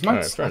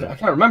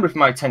can't remember if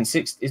my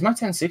 1060 is my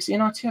 1060 in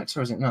RTX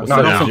or is it not? No,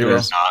 I don't think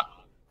it's not.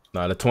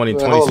 No, the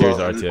 2020 series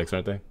RTX,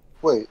 aren't they?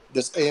 Wait,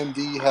 does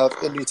AMD have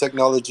any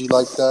technology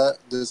like that?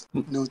 This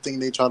new thing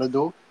they trying to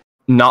do?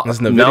 No, that's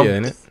NVIDIA,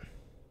 ain't it?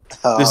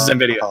 This is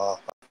NVIDIA.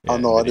 I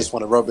know. I just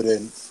want to rub it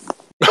in.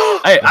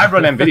 Hey, I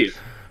run NVIDIA.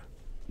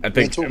 I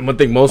think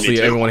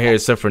mostly everyone here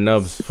except for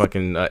Nubs,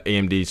 fucking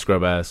AMD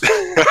scrub ass.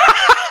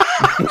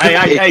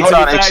 Hey,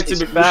 to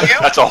be fair,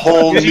 that's a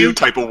whole new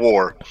type of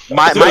war.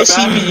 My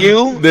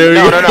CPU,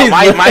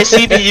 my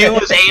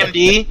CPU is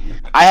AMD.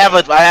 I have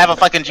a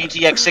fucking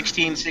GTX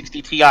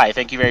 1660 Ti.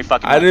 Thank you very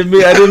fucking much. I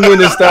didn't mean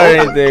to start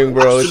anything,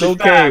 bro. It's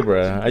okay,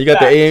 bro. You got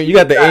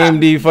the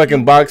AMD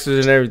fucking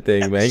boxes and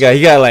everything, man.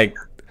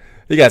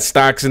 He got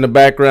stocks in the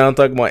background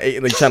talking about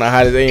like trying to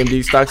hide his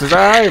AMD stocks. It's all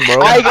right,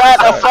 bro. I got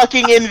a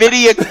fucking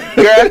NVIDIA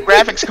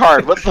graphics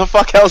card. What the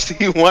fuck else do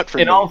you want from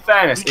me? In all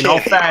fairness,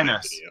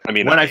 I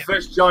mean, when I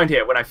first joined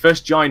here,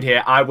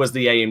 I was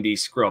the AMD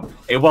scrub.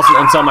 It wasn't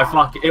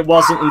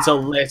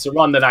until later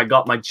on that I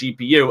got my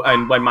GPU,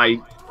 and when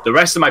the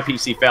rest of my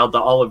PC failed,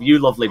 that all of you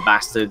lovely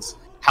bastards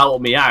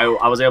helped me out.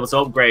 I was able to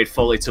upgrade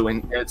fully to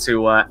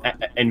NVIDIA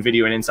and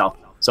Intel.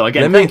 So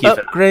again, thank you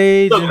for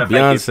upgrade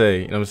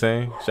Beyonce. You know what I'm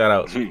saying? Shout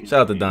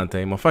out to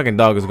Dante. My fucking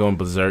dog is going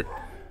berserk.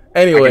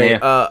 Anyway,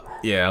 I'm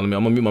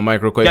gonna mute my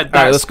mic real quick. Yeah, all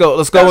right, let's go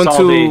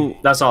into.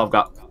 That's all I've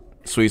got.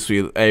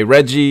 Sweet. Hey,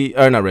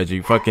 not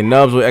Reggie. Fucking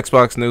Nubs with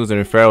Xbox news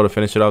and Farrell to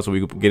finish it off, so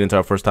we can get into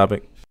our first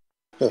topic.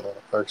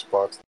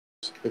 Xbox.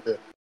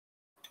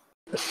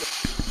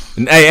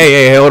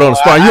 Hey, hold on,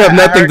 Spawn. You have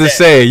nothing to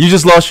say. You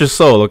just lost your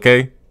soul,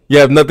 okay? You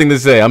have nothing to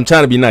say. I'm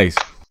trying to be nice.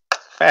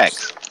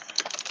 Facts.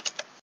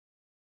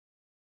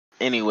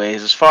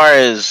 Anyways, as far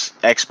as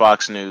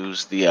Xbox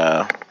news,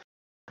 the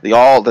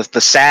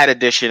The sad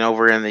edition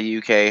over in the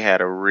UK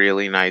had a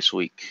really nice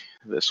week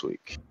this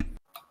week.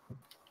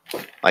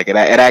 Like it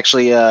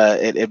actually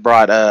it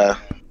brought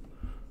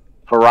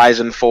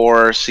Horizon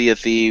 4, Sea of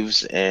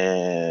Thieves,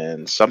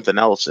 and something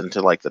else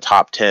into like the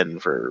top 10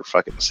 for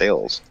fucking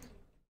sales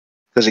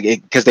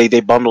because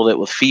they bundled it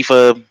with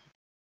FIFA,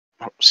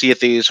 Sea of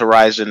Thieves,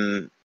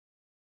 Horizon,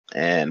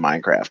 and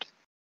Minecraft.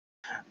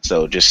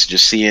 So just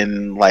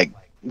seeing like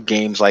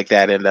games like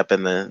that end up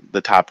in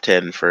the top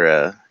 10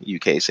 for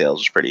UK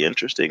sales is pretty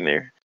interesting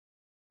there.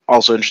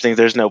 Also interesting,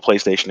 there's no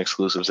PlayStation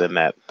exclusives in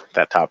that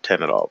top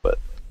 10 at all, but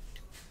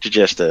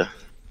just to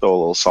throw a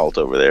little salt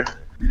over there.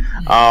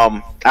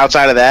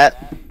 Outside of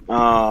that,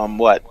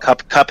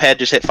 Cuphead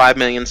just hit 5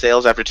 million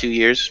sales after 2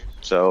 years,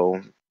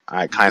 so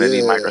I kind of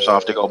need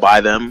Microsoft to go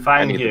buy them.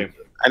 I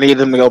need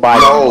them to go buy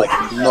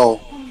them. No,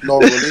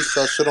 release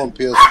that shit on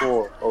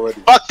PS4 already.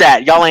 Fuck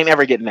that, y'all ain't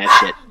ever getting that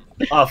shit.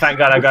 Oh, thank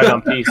God I got it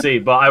on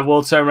PC, but I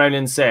will turn around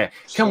and say,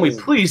 can we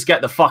please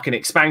get the fucking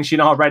expansion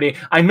already?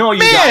 I know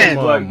you guys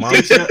work.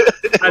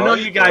 I know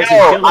you guys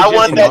are diligent. I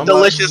want that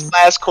delicious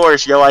last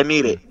course, yo. I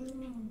need it.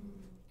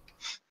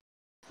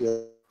 Yeah,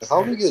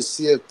 how do we get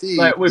CFD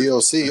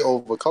DLC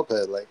over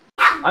Cuphead? Like,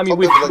 I mean,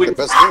 Cuphead's like the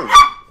best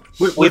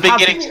game. We've been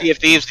getting Sea of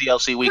Thieves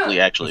DLC weekly,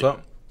 actually.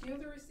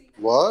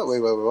 What?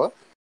 Wait.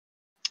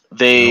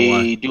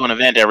 They do an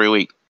event every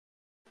week.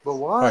 But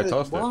why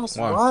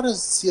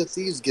does Sea of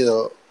Thieves get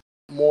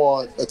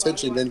more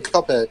attention than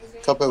Cuphead?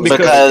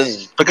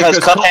 Because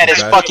Cuphead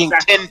is fucking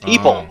 10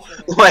 people.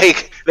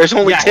 Like, there's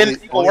only 10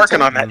 people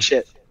working on that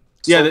shit.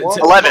 Yeah,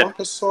 so 11.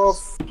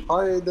 Microsoft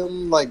hired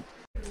them, like,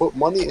 put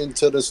money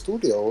into the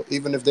studio,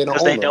 even if they don't own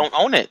it. Because they don't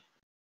own it.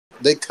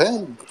 They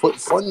can put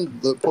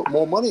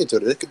more money into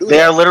it. They could do They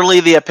that. are literally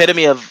the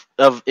epitome of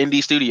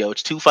indie studio.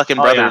 It's two fucking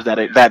brothers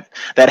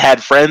that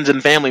had friends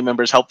and family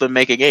members help them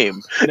make a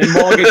game. They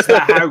mortgaged their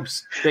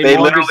house. They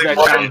literally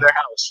mortgaged their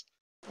house.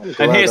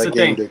 And here's the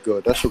thing. Did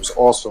good. That shit was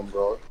awesome,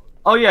 bro.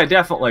 Oh yeah,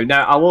 definitely.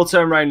 Now I will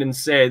turn around and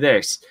say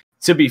this.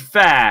 To be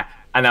fair,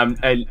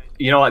 and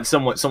you know what,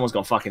 someone's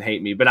gonna fucking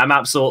hate me, but I'm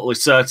absolutely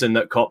certain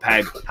that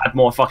Cuphead had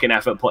more fucking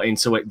effort put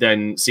into it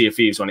than Sea of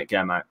Thieves when it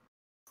came out.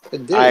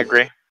 I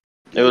agree.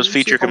 It was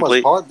feature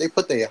complete. They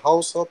put their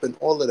house up and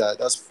all of that.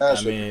 That's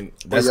passion. I mean,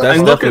 that's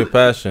definitely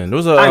passion. There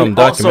was a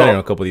documentary on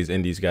a couple of these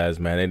indies guys,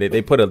 man.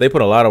 They put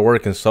a lot of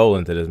work and soul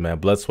into this, man.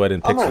 Blood, sweat,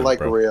 and pixels. I don't like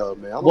Rare,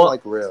 man. I don't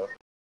like Rare.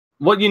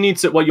 What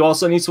you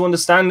also need to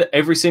understand,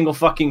 every single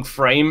fucking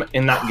frame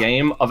in that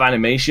game of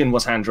animation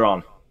was hand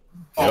drawn.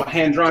 Oh,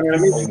 hand drawn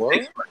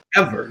animation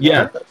forever.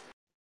 Yeah.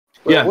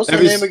 Wait, what's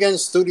the name again?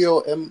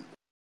 Studio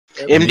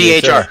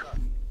MDHR.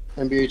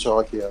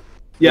 MDHR,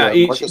 yeah.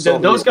 Yeah,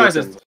 those guys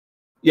are.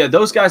 Yeah,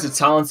 those guys are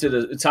talented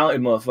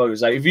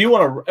motherfuckers. Like, if you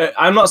want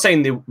to, I'm not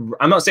saying they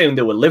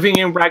were living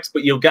in rags,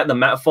 but you'll get the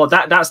metaphor.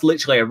 That's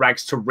literally a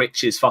rags to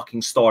riches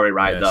fucking story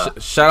right there.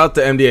 Shout out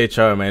to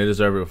MDHR, man. They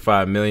deserve it for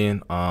 5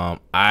 million.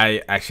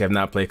 I actually have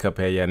not played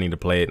Cuphead yet. I need to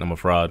play it. I'm a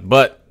fraud,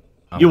 but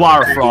you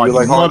are a fraud.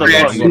 Like,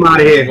 motherfucker. I'm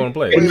out of here. I'm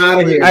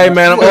out of here. Hey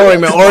man, I'm Ori,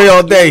 man. Ori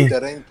all day.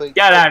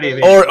 Get out of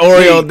here.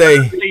 Ori all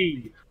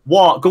day.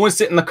 What? Go and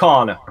sit in the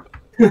corner.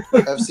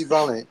 FC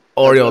Valiant.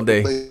 Ori all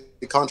day.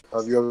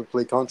 Have you ever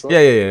played Contra?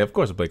 Yeah. Of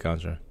course I play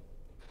Contra.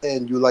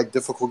 And you like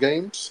difficult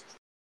games?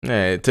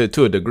 Yeah,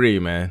 to a degree,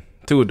 man.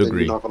 To a degree.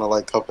 Then you're not gonna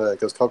like Cuphead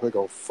because Cuphead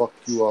gonna fuck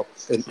you up.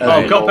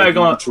 Cuphead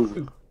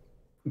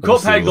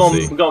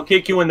gonna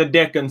kick you in the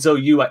dick until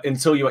you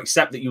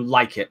accept that you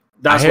like it.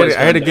 That's I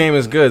heard the game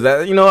is good.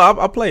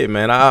 I'll play it,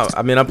 man.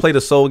 I mean, I play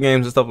the Soul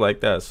games and stuff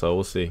like that, so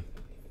we'll see.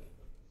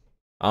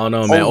 I don't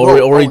know, man.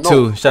 Ori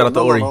 2. Shout out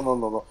to Ori.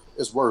 No.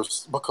 It's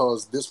worse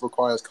because this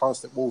requires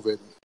constant moving.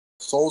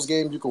 Souls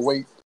game, you can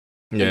wait.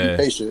 Yeah, be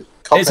patient.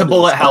 It's a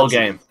bullet hell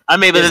game. I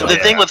mean, but the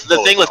thing with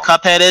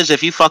Cuphead is,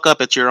 if you fuck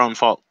up, it's your own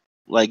fault.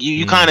 Like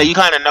you kind of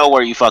know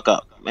where you fuck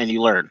up and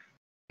you learn.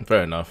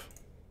 Fair enough.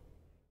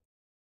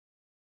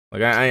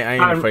 Like I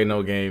ain't afraid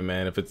no game,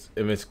 man. If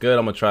it's good,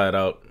 I'm gonna try it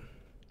out.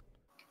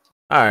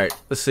 All right,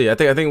 let's see. I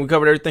think we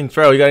covered everything.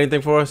 Farrell, you got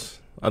anything for us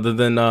other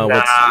than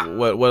what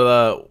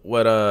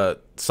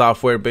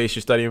software base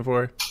you're studying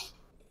for?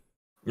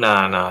 No,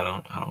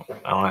 I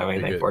don't have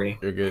anything for you.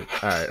 You're good.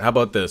 All right. How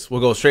about this?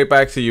 We'll go straight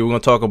back to you. We're gonna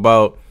talk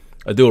about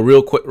do a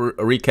real quick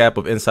recap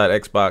of Inside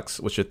Xbox.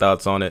 What's your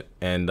thoughts on it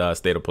and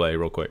state of play,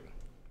 real quick.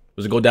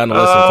 Let's go down the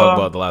list and talk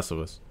about The Last of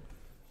Us.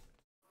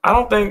 I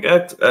don't think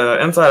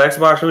Inside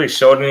Xbox really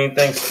showed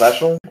anything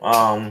special.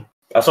 I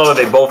saw that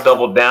they both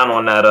doubled down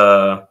on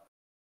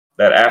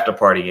that After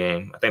Party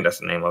game. I think that's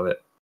the name of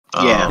it.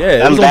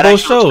 It was on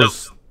both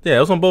shows. Yeah, it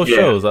was on both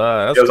shows.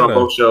 It was on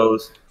both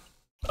shows.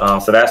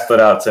 So that stood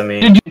out to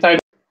me. I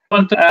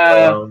want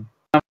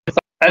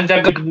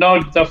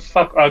ignored the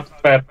fuck out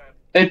of it.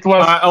 It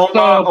was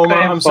Omar,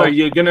 I'm sorry.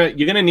 You're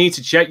gonna need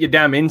to check your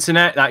damn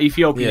internet, that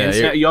Ethiopian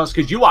internet of yours,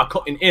 because you are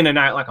cutting in and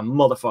out like a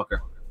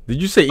motherfucker.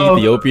 Did you say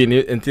Ethiopian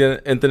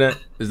internet?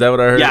 Is that what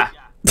I heard? Yeah.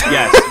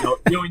 Yes.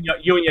 You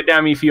and your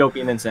damn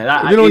Ethiopian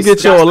internet. You don't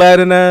get your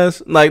Aladdin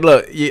ass. Like,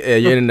 look, your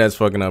internet's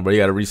fucking up, bro. You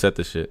gotta reset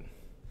the shit.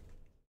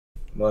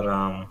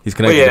 But he's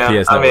connected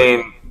to PS. I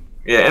mean,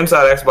 Yeah,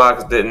 Inside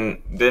Xbox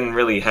didn't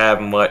really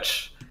have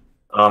much.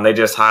 They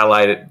just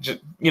highlighted,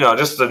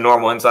 just the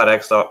normal Inside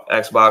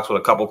Xbox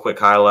with a couple quick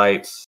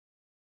highlights.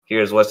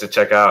 Here's what's to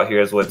check out.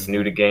 Here's what's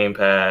new to Game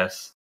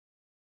Pass.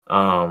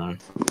 And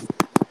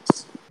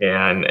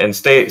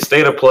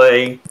State of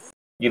Play.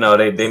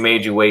 They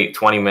made you wait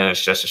 20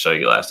 minutes just to show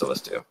you Last of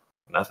Us 2.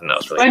 Nothing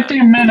else really.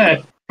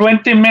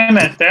 20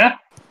 minutes, yeah?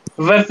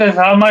 Versus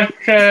how much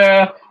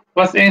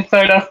was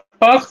Inside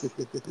Xbox?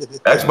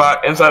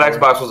 Inside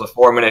Xbox was a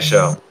 4-minute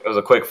show. It was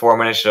a quick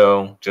 4-minute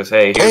show. Just,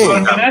 hey, here's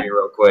what happened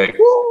real quick.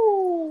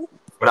 Woo!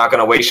 We're not going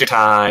to waste your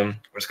time.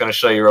 We're just going to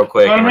show you real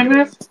quick. 4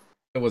 minutes?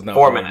 It was not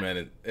 4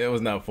 minutes. It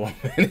was not 4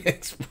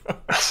 minutes, bro.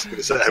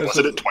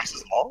 Wasn't it twice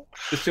as long?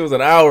 This shit was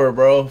an hour,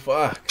 bro.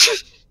 Fuck.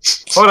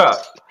 Hold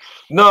up.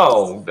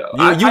 No.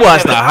 You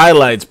watched the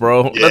highlights,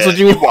 bro. Yeah, That's what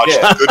you watched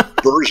a good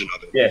version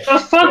of it. Yeah.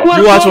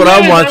 You watch what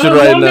I'm watching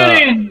right now.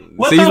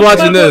 See, he's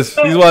watching this.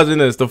 He's watching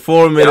this. The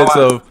 4 minutes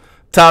of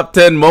top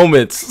 10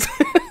 moments.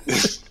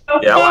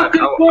 Yeah,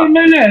 4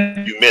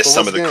 minutes. You missed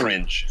some of the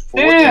cringe.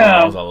 Yeah.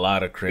 That was a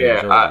lot of cringe.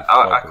 Yeah,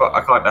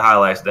 I caught the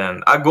highlights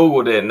then. I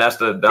googled it, and that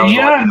was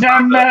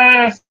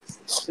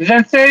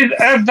then say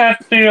add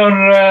that to your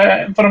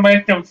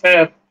information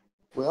first.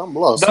 Well, I'm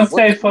lost. Don't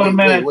say 4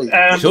 minutes.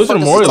 Chosen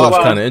Memorial looks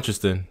kind of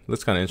interesting.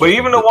 But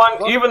even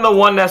the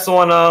one that's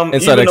on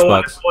Inside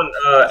Xbox, on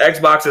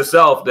Xbox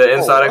itself, the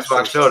Inside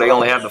Xbox show, they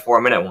only have the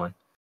 4-minute one.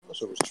 That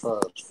shit was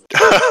trash.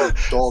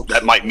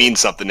 That might mean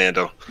something,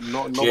 Nando.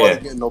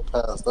 Nobody getting no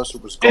pass. That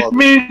shit was garbage. It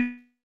means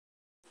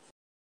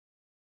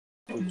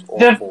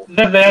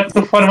they have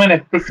to 4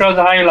 minutes to show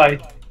the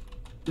highlight.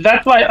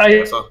 That's why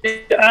I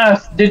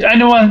asked, did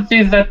anyone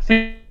see that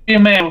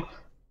female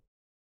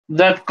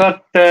that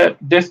got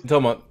this? Talking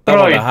about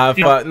the high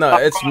five? No,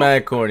 it's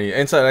mad corny.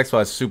 Inside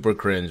Xbox is super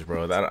cringe,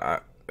 bro.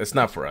 It's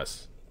not for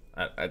us.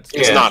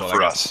 It's not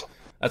for us.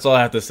 That's all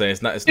I have to say.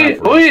 It's not for us.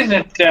 Who is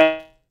it?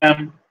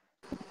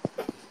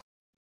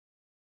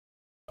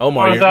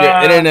 Omar,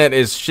 your internet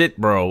is shit,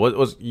 bro.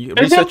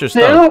 Reset your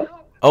stuff.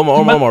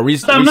 Omar,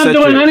 reset I'm not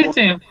doing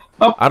anything.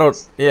 I don't.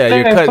 Yeah,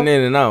 you're cutting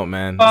in and out,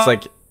 man.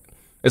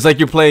 It's like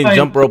you're playing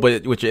jump rope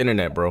with your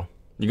internet, bro.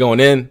 You're going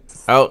in,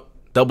 out,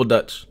 double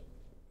dutch.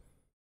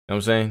 You know what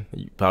I'm saying?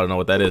 You probably know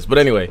what that is. But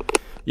anyway,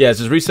 yeah,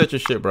 just reset your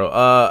shit, bro.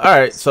 All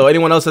right. So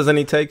anyone else has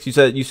any takes?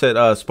 You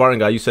said Spartan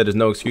guy. You said there's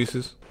no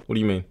excuses. What do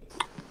you mean?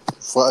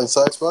 For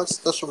Inside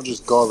Xbox, that shit was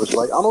just garbage.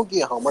 Like, I don't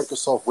get how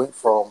Microsoft went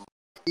from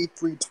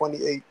E3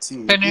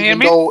 2018. Can you hear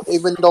me?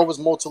 Even though it was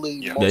multi.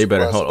 Yeah, you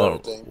better hold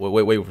on.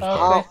 Wait.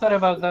 Okay, sorry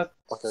about that.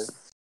 Okay.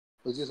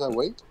 Did you say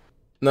wait?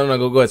 No,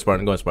 go ahead,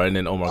 Spartan. And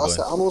then Omar, go ahead.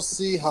 I don't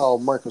see how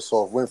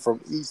Microsoft went from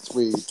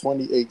E3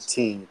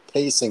 2018,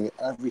 pacing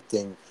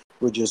everything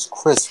with just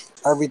crisp.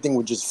 Everything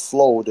would just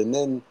flowed. And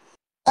then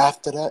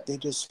after that, they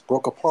just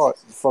broke apart.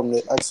 From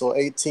the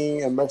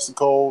XO18 in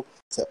Mexico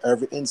to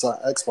every Inside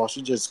Xbox.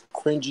 It's just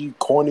cringy,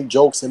 corny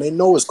jokes. And they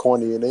know it's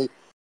corny. And they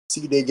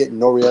see they get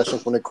no reaction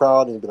from the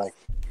crowd. And be like,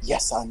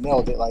 yes, I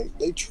nailed it. Like,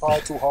 they try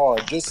too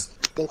hard. Just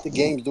let the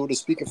games do the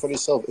speaking for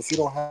themselves. If you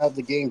don't have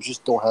the games,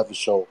 just don't have the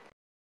show.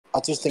 I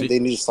just think they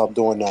need to stop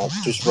doing that.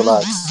 Just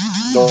relax.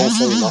 Don't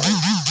say nothing.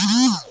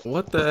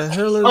 What the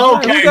hell is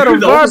that? Who got a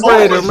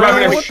vibrator,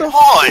 man? What the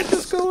fuck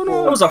is going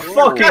on? That was a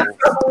fucking...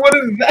 What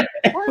is that?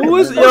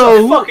 Who's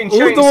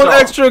doing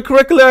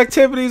extracurricular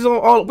activities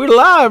on... We're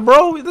live,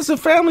 bro. This is a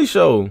family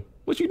show.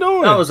 What you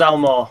doing? That was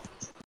Elmore.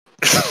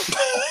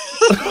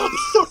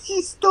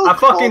 I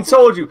fucking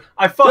told you.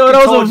 That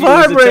was a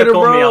vibrator,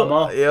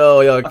 bro.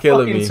 Y'all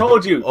killing me. I fucking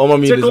told you. Omar,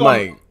 mute his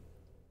mic.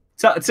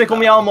 Tickle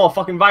me Elmore,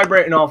 fucking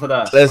vibrating off of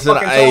that. Listen,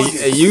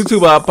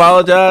 YouTube, I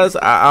apologize.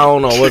 I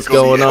don't know what's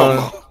going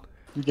on.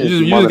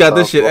 You just got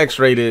this shit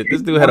X-rated.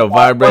 This dude had a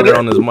vibrator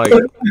on his mic.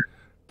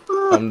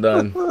 I'm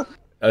done.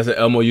 I said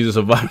Elmo uses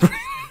a vibrator.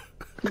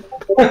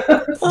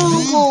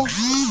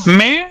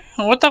 Me?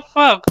 What the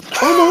fuck?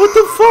 Elmo, what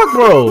the fuck,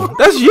 bro?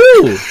 That's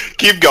you.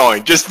 Keep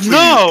going. Just please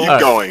keep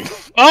going.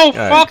 Oh,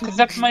 fuck.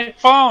 That's my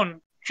phone.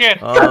 Shit.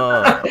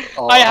 I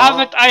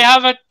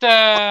have it.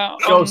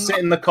 Go sit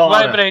in the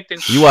corner. Vibrating.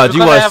 You watch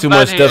too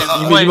much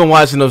stuff. You've been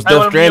watching those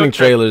Death Stranding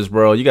trailers,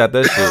 bro. You got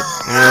that shit. You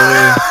know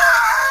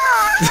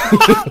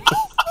what I mean?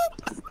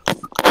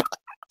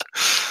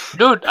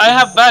 Dude, I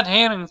have bad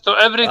hearing, so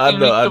everything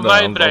needs to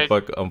vibrate.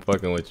 I'm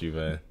fucking with you,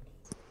 man.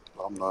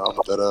 I'm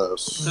dead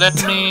ass.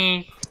 Let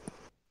me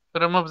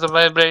remove the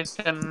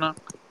vibration.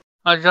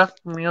 I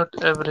just mute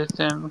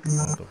everything. What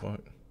the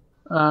fuck?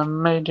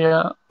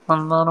 Media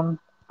alarm.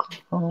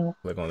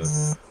 Click on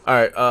this. All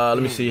right,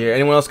 let me see here.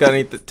 Anyone else got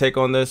any take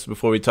on this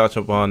before we touch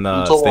up on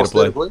State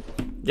of Play?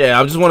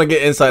 Yeah, I just want to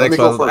get inside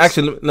Xbox.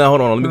 Actually, no,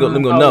 hold on. Let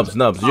me go. Nubs.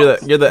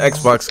 You're the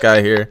Xbox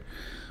guy here.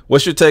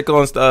 What's your take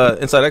on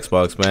Inside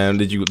Xbox, man?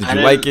 Did you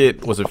like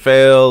it? Was it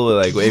fail?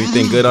 Like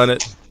anything good on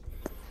it?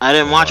 I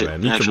didn't watch it.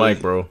 Man. Mute your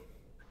mic, bro.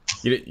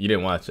 You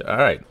didn't watch it. All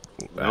right.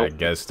 Nope. I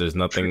guess there's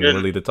nothing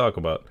really to talk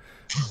about.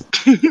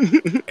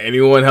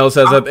 Anyone else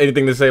has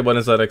anything to say about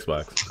Inside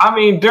Xbox? I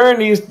mean, during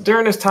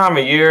this time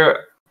of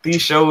year,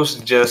 these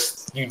shows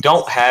you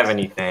don't have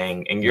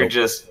anything, and you're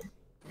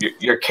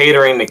you're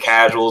catering to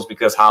casuals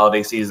because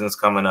holiday season's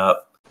coming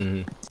up,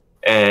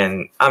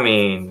 and I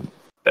mean,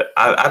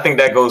 I think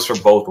that goes for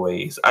both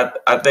ways.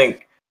 I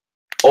think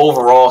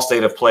overall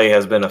State of Play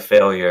has been a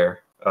failure.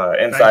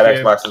 Inside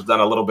Xbox has done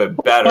a little bit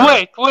better.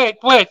 Wait.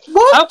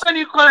 How can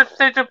you call it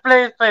State of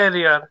Play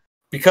failure?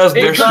 Because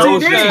their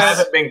shows just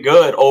haven't been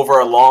good over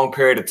a long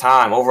period of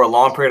time. Over a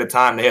long period of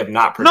time, they have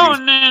not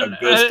produced a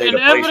good State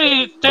of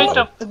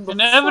Play.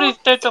 In every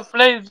State of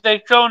Play,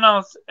 they shown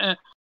us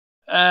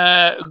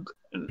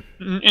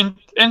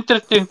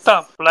interesting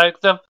stuff. Like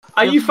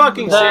Are you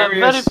fucking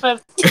serious? Very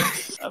first,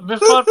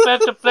 before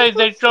State of Play,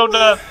 they showed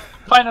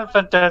Final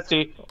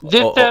Fantasy.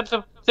 This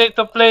State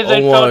of Play,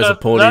 they showed us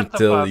opponent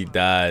till he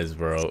dies,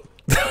 bro.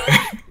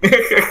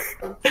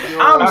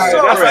 I'm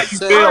sorry. That's how you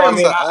feel. I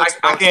mean,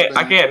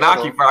 I can't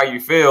knock you for how you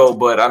feel,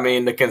 but I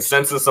mean, the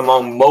consensus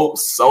among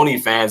most Sony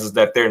fans is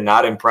that they're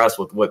not impressed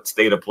with what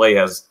State of Play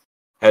has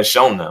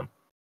shown them.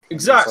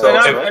 Exactly,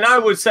 and I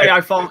would say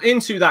I fall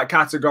into that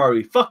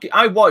category. Fuck it,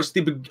 I watched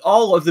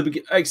all of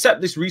the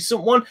except this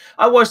recent one.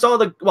 I watched all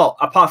the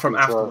apart from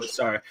afterwards.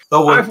 Sorry,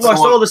 I've watched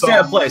all the State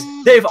of Plays.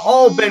 They've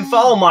all been.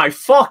 Oh my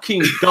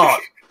fucking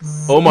god!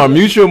 Omar,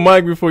 mute your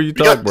mic before you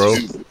talk, bro.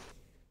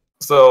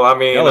 So I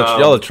mean,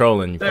 y'all are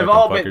trolling. They've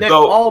all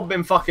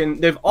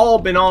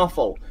been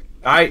awful.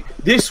 Right,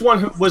 this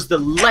one was the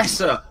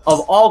lesser of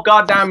all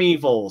goddamn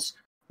evils.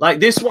 Like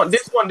this one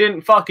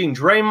didn't fucking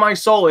drain my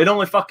soul. It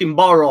only fucking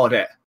borrowed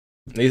it.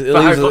 It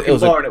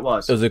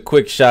was a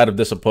quick shot of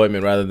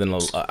disappointment rather than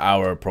an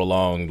hour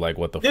prolonged. Like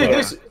what the fuck?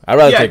 I'd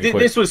rather take a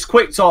quick. This was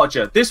quick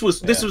torture. This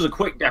was a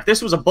quick death.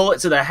 This was a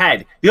bullet to the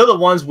head. The other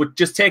ones were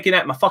just taking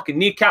at my fucking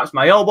kneecaps,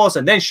 my elbows,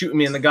 and then shooting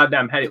me in the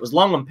goddamn head. It was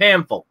long and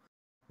painful.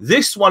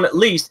 This one at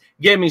least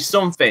gave me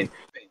something.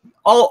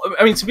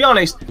 To be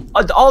honest,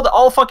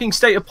 all fucking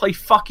State of Play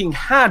fucking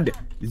had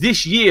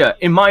this year,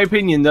 in my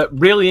opinion, that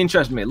really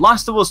interested me.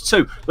 Last of Us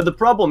 2, but the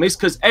problem is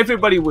because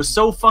everybody was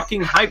so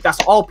fucking hyped.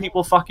 That's all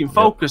people fucking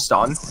focused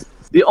on.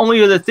 The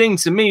only other thing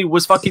to me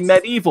was fucking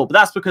Medieval, but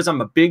that's because I'm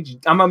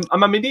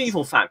a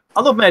Medieval fan.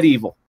 I love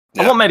Medieval.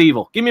 I want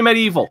Medieval. Give me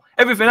Medieval.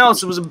 Everything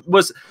else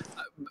was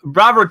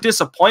rather a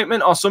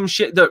disappointment or some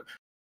shit that.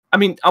 I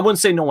mean, I wouldn't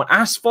say no one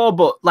asked for,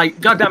 but like,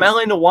 goddamn,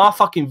 LA Noire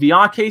fucking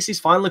VR cases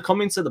finally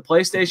coming to the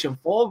PlayStation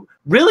 4.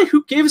 Really?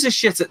 Who gives a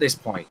shit at this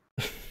point?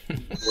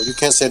 Well, you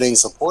can't say they ain't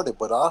supported,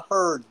 but I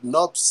heard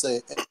Nub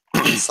say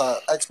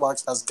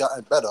Xbox has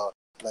gotten better.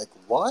 Like,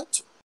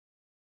 what?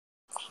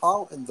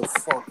 How in the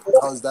fuck?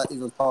 How is that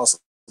even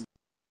possible?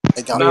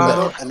 It got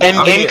better.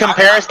 In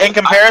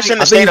comparison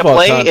to State of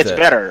Play, it's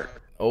better.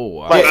 Oh,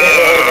 wow. Like,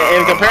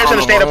 in comparison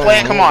to State of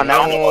Play, come on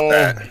now. I don't know about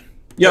that.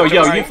 Yo,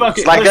 you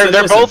fucking like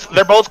they're both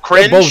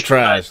cringe. They're both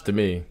trash to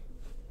me.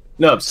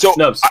 Nubs,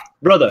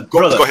 brother.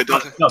 Go ahead,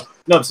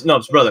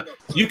 Nubs, brother.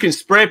 You can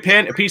spray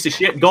paint a piece of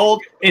shit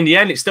gold. In the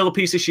end, it's still a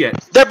piece of shit.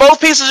 They're both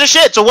pieces of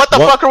shit. So what the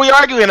fuck are we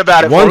arguing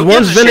about it?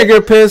 One's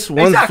vinegar piss.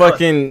 One's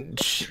fucking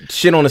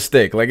shit on a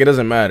stick. Like it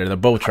doesn't matter. They're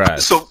both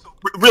trash. So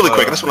really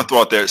quick, I just want to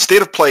throw out there.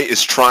 State of Play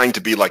is trying to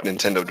be like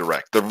Nintendo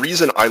Direct. The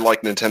reason I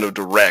like Nintendo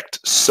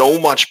Direct so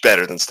much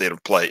better than State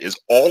of Play is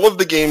all of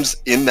the games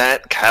in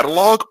that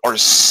catalog are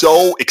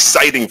so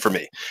exciting for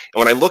me. And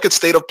when I look at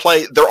State of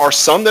Play, there are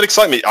some that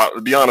excite me. To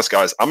be honest,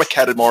 guys, I'm a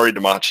Katamari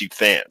Damacy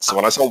fan. So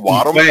when I saw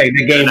Wadham, I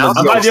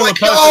was like,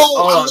 yo,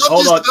 I love this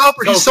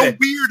developer. He's so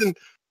weird. And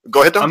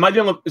go ahead, Don. Am I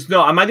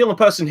the only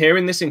person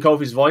hearing this in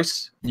Kofi's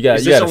voice? You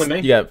got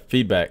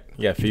feedback.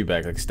 You got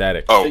feedback, like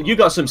static. Oh, you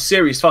got some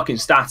serious fucking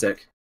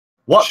static.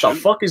 What the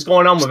fuck is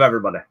going on with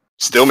everybody?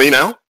 Still me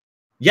now?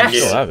 Yes.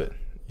 You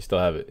still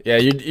have it. Yeah,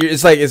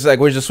 it's like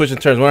we're just switching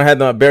turns. When I had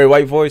the Barry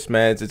White voice,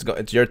 man,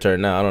 it's your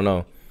turn now. I don't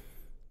know.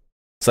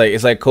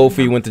 It's like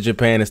Kofi went to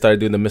Japan and started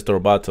doing the Mr.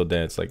 Roboto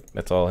dance. Like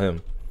that's all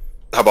him.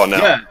 How about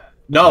now? Yeah.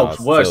 No, it's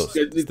worse.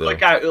 Still.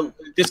 Like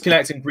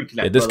disconnect and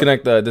reconnect.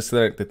 Yeah,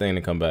 disconnect the thing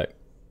and come back.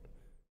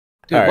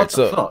 Dude, all right, what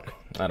the fuck?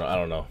 I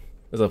don't know.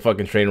 It's a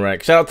fucking train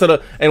wreck. Shout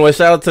out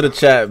to the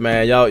chat,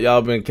 man.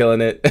 Y'all been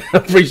killing it.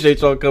 Appreciate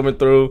y'all coming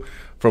through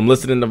from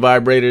listening to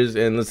Vibrators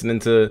and listening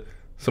to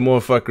some more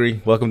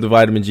fuckery. Welcome to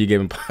Vitamin G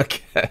Gaming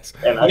Podcast.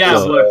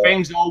 Where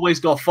things always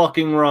go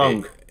fucking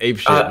wrong. Ape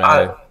shit,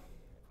 man.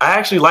 I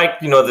actually like,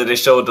 that they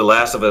showed the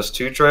Last of Us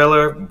 2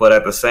 trailer, but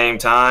at the same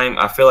time,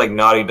 I feel like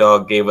Naughty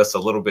Dog gave us a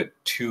little bit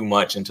too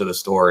much into the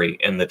story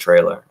in the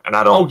trailer, and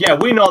I don't. Oh yeah,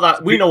 we know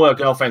that. We know our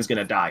girlfriend's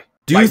gonna die.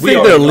 Do you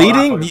think they're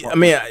leading? I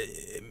mean,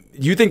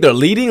 you think they're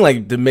leading,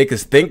 like, to make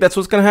us think that's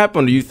what's gonna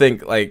happen? Or do you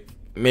think, like,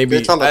 maybe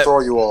they're trying to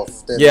throw you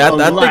off? I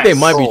think they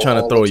might be trying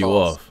to throw you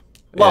off.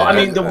 Well, I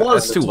mean, there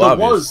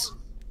was.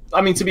 I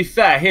mean, to be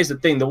fair, here's the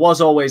thing: there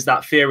was always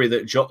that theory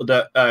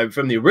that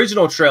from the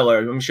original trailer.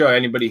 I'm sure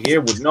anybody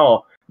here would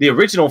know. The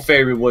original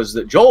theory was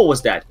that Joel was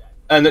dead,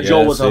 and that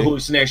Joel was a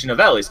hallucination of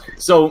Ellie's.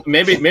 So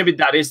maybe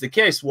that is the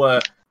case where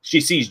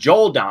she sees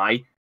Joel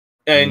die,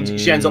 and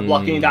she ends up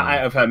blocking that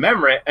out of her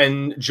memory,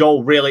 and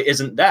Joel really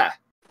isn't there.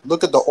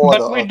 Look at the order.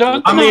 But we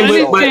don't know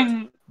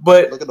anything.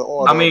 But look at the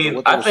order. I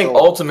mean, I think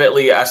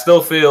ultimately, I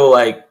still feel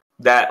like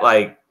that,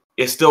 like,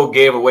 it still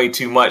gave away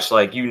too much.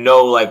 Like,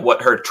 like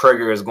what her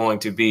trigger is going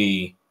to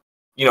be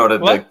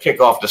to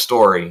kick off the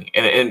story.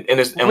 And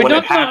when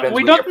it happens,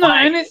 we don't know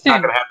anything. It's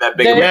not gonna have that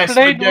big. They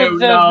played with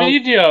the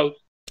videos.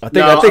 I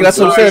think that's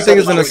what I'm saying. I think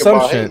it's an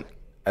assumption.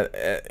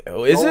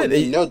 Is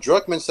it? No,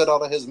 Druckmann said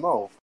out of his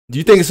mouth. Do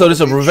you think so? This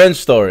is a revenge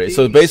story.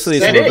 So basically,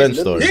 it's a revenge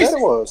story. It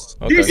was.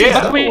 Okay.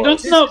 Yeah. But we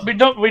don't know.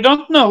 We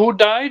don't know who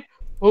died,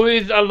 who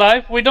is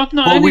alive. We don't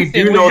know anything. We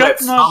do know that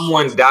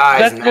someone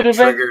dies, and that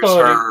triggers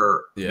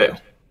her. Yeah.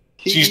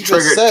 She's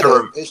triggered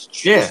to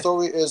the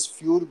story is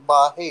fueled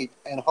by hate,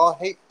 and her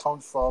hate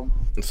comes from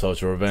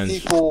social revenge.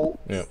 People,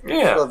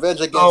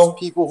 revenge against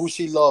people who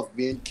she loved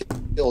being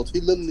killed. He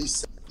literally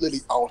said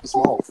out his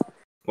mouth.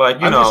 Like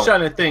I'm just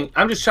trying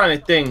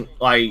to think.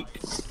 Like,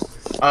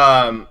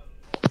 oh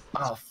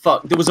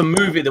fuck! There was a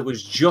movie that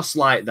was just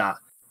like that.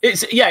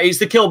 It's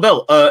the Kill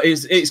Bill.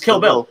 It's Kill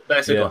Bill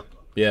basically.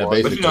 Yeah,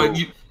 basically.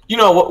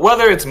 But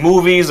whether it's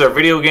movies or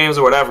video games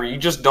or whatever, you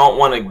just don't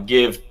want to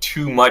give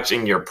too much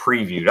in your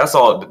preview. That's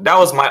all. That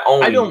was my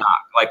only knock.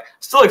 Like,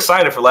 still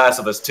excited for Last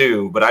of Us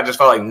 2, but I just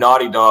felt like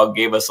Naughty Dog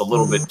gave us a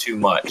little bit too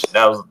much.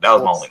 That was my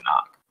only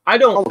knock. I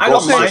don't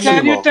mind.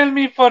 Can you tell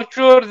me for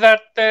sure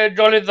that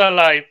Joel is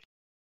alive?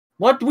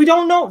 What? We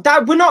don't know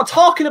that. We're not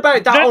talking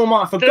about that,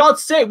 Omar. For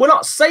God's sake, we're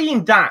not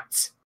saying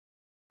that.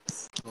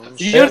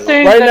 You're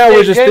saying right that now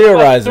we're just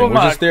theorizing. We're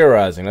just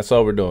theorizing. That's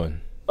all we're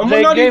doing. And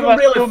we're not even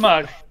really too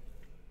much.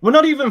 We're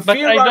not even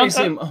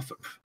theorizing.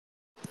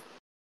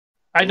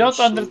 I don't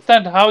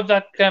understand how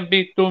that can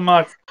be too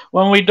much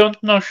when we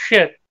don't know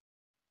shit.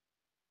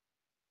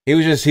 He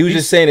was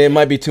just saying it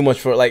might be too much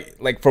for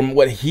like from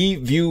what he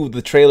viewed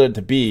the trailer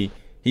to be.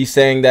 He's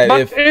saying that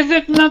but is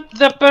it not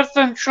the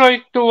person's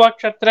choice to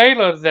watch a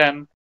trailer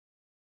then?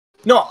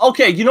 No,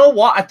 okay, you know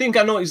what? I think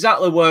I know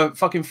exactly where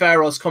fucking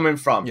Pharaoh's coming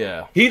from.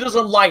 Yeah. He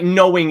doesn't like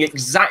knowing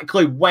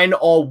exactly when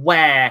or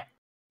where.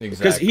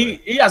 Because he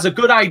has a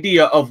good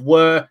idea of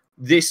where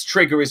this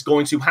trigger is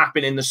going to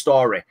happen in the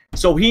story.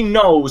 So he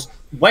knows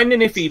when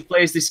and if he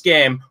plays this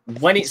game,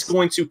 when it's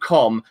going to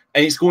come,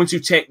 and it's going to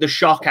take the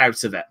shock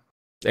out of it.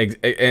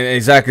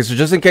 Exactly. So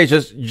just in case,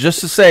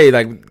 just to say,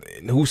 like,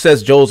 who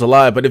says Joel's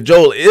alive? But if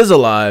Joel is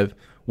alive,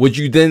 would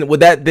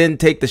that then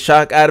take the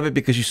shock out of it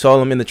because you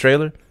saw him in the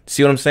trailer?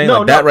 See what I'm saying?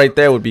 No, that right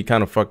there would be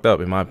kind of fucked up,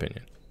 in my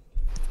opinion.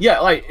 Yeah,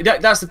 like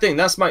that's the thing.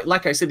 That's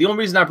like I said, the only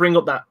reason I brought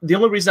up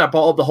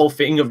the whole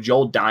thing of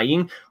Joel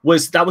dying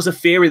was that was a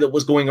theory that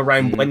was going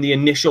around when the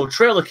initial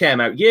trailer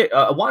came out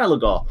a while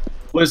ago.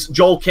 Was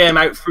Joel came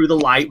out through the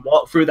light,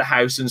 walked through the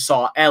house, and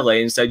saw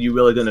Ellie and said, "You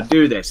really going to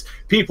do this?"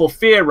 People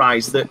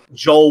theorized that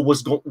Joel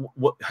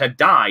had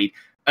died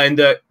and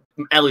that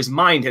Ellie's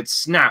mind had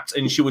snapped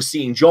and she was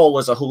seeing Joel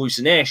as a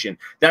hallucination.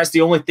 That's the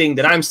only thing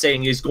that I'm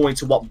saying is going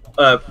to what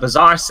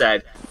Bazaar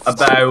said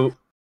about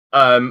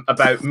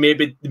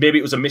maybe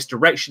it was a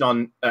misdirection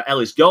on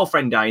Ellie's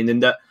girlfriend dying,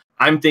 and that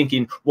I'm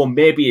thinking, well,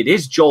 maybe it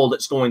is Joel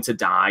that's going to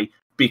die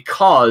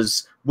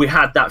because we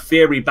had that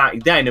theory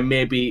back then, and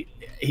maybe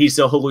he's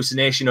a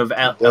hallucination of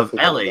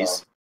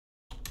Ellie's.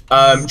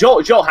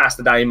 Joel has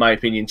to die, in my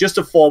opinion, just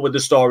to forward the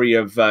story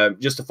of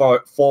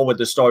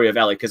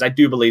Ellie, because I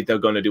do believe they're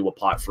going to do a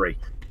part 3.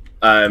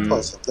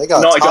 They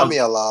got Tommy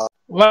alive.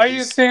 Why do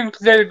you think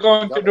they're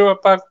going to do a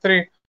part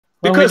 3?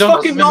 Because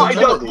fucking Naughty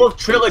Dog love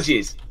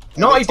trilogies.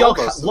 Naughty Dog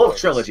love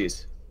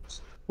trilogies.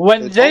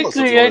 When they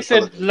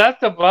created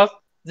Last of Us,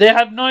 they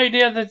had no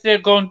idea that they're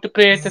going to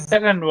create a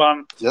second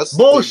one. Yes,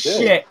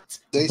 bullshit.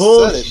 They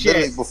said it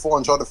literally before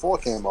Uncharted 4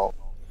 came out.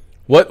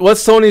 What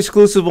Sony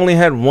exclusive only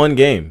had one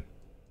game?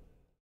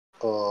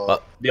 The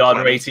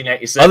Order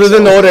 1886. Other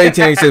than the Order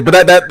 1886,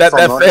 but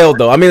that failed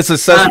though. I mean, it's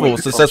successful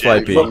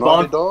IP.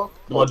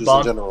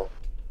 Bloodborne.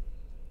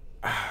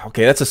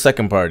 Okay, that's a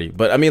second party,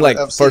 but I mean, like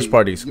FC, first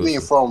party exclusive. You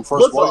mean from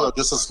first party or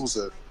just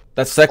exclusive?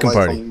 That's second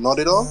party. From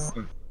Naughty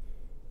Dog?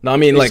 No, I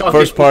mean like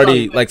first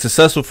party, like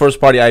successful first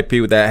party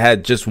IP that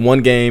had just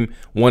one game,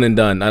 one and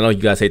done. I know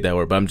you guys hate that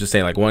word, but I'm just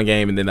saying like one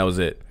game and then that was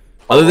it.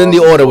 Other than the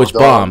Order, which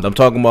bombed, I'm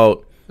talking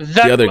about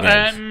the other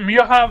games.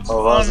 You have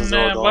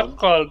what's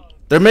called?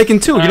 They're making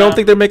 2. You don't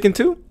think they're making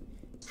 2?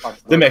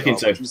 They're making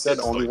 2. You said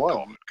only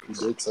 1. You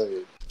did say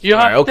it. You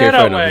have okay,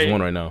 fair enough. There's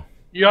one right now.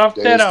 You have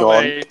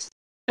Tearaway.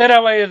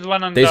 Tearaway is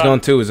one and Days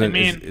Gone 2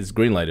 is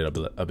green lighted,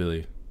 I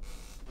believe.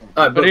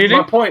 But really?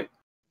 My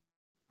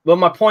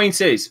point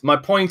is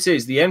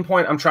the end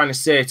point I'm trying to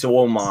say to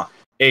Omar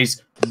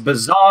is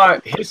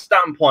Bazaar. His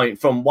standpoint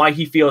from why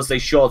he feels they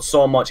showed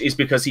so much is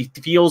because he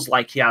feels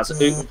like he has,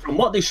 from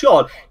what they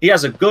showed, he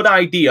has a good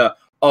idea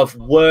of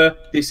where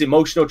this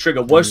emotional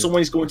trigger, where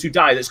someone is going to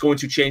die, that's going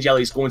to change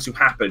Ellie, is going to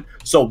happen.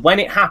 So when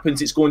it happens,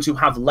 it's going to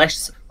have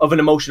less of an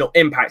emotional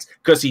impact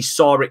because he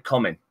saw it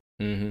coming,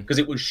 because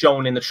it was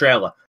shown in the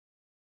trailer.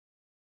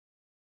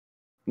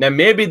 Now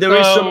maybe there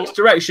is some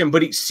misdirection,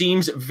 but it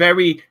seems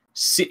very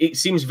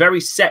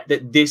set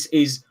that this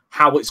is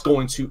how it's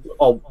going to,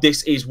 or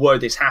this is where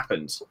this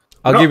happens.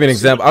 I'll give you an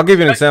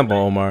example,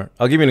 Omar.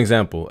 I'll give you an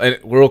example. And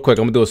real quick,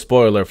 I'm gonna do a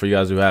spoiler for you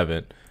guys who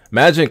haven't.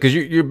 Imagine, because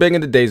you're big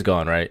into Days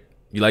Gone, right?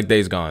 You like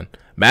Days Gone.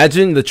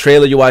 Imagine the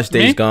trailer, you watch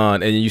Days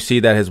Gone, and you see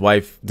that his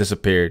wife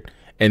disappeared,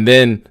 and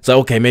then so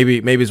okay,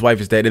 maybe his wife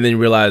is dead, and then you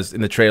realize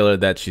in the trailer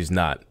that she's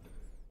not.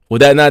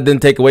 Would that not then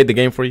take away the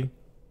game for you?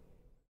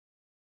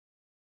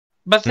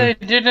 But they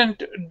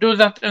didn't do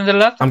that in the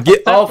last. I'm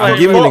giving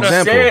an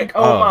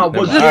example.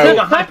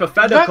 A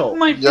hypothetical.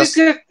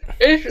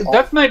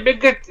 That's my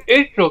biggest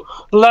issue.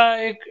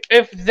 Like,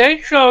 if they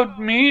showed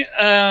me,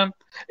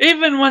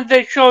 even when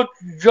they showed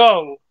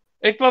Joel,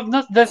 it was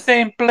not the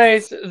same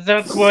place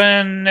that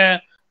when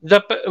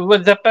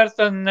the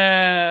person.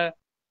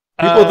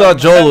 People thought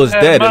Joel was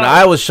dead, and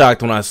I was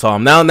shocked when I saw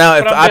him. Now,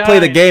 if I play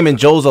the game and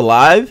Joel's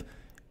alive.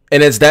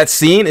 And it's that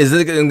scene. Is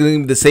it going to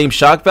be the same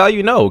shock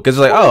value? No, because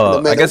it's like,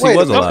 oh, I guess he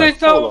was alive. Okay,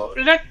 so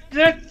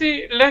let's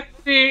see.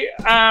 We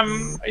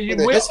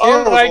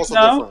all right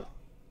now. Different.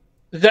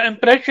 The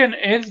impression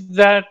is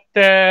that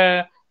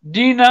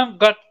Dina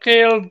got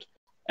killed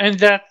in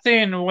that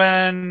scene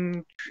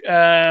when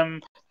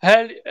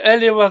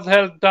Ellie was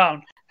held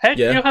down.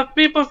 You have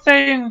people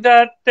saying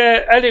that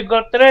Ellie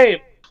got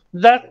raped.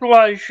 That's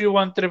why she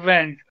wants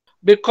revenge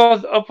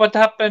because of what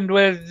happened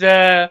with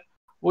her.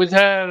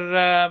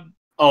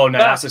 Oh no,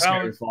 that's a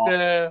scary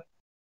thought.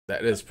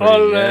 That is pretty.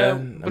 I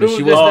mean,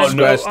 she was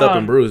scratched up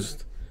and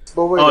bruised.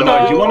 But wait, do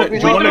you want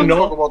to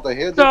know about the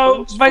head?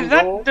 So by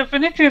that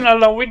definition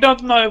alone, we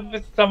don't know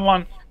if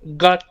someone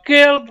got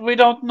killed. We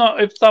don't know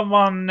if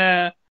someone.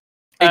 It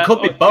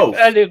could be both.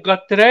 Ellie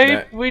got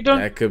raped. We don't.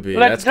 That could be.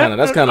 That's kind of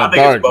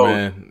dark,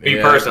 man.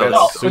 Me personally,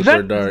 that's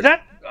super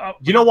dark.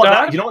 You know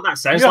what that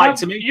sounds like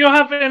to me? You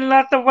have in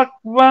lot of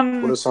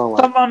when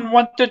someone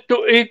wanted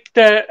to eat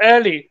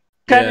Ellie.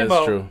 Yeah,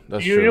 that's true.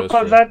 That's true. You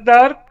call that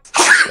dark?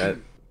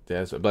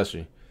 That's bless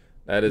you.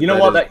 That is. You know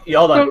what? You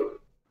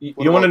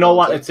want to know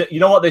what? You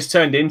know what this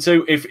turned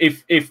into?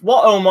 If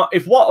what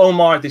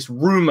Omar this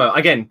rumor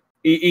again?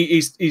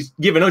 He's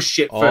giving us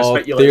shit for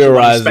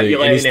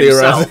speculating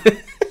himself.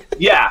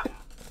 Yeah,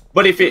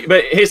 but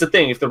here's the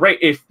thing: if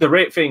the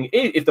rape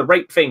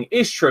thing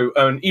is true,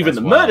 and even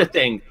the murder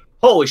thing,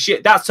 holy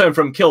shit, that's turned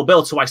from Kill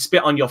Bill to I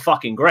spit on your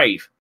fucking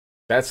grave.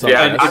 That's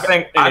I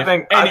think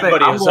anybody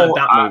has heard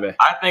that movie.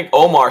 I think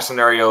Omar's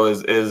scenario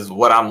is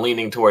what I'm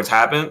leaning towards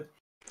happened.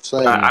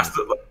 I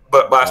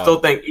still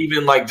think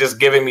even like just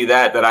giving me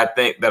that I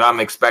think that I'm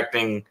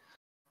expecting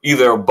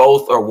either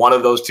both or one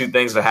of those two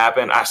things to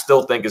happen. I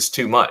still think it's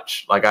too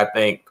much. Like I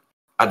think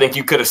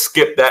you could have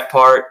skipped that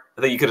part.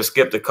 I think you could have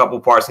skipped a couple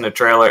parts in the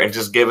trailer and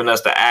just given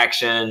us the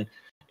action,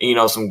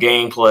 some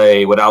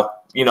gameplay without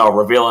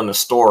revealing the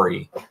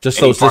story. Just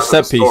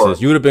set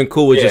pieces. You would have been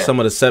cool with just some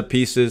of the set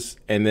pieces,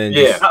 and then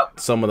just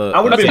some of the.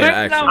 I would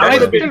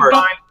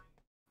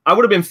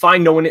have been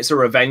fine knowing it's a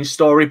revenge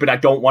story, but I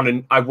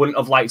wouldn't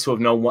have liked to have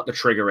known what the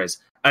trigger is,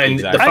 and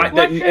the fact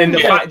that it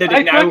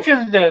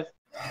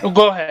now.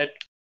 Go ahead.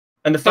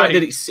 And the fact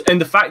that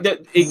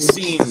it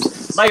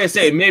seems, like I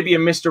say, maybe a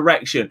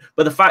misdirection,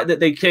 but the fact that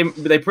they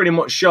pretty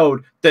much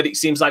showed that it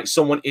seems like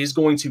someone is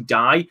going to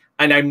die,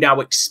 and I'm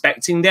now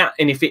expecting that.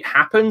 And if it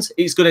happens,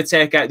 it's going to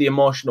take out the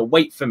emotional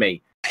weight for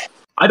me.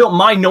 I don't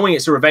mind knowing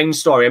it's a revenge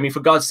story. I mean, for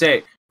God's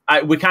sake,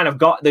 we kind of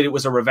got that it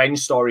was a revenge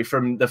story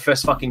from the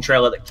first fucking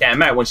trailer that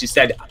came out when she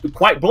said,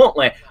 quite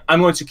bluntly, I'm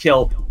going to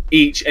kill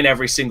each and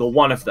every single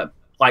one of them.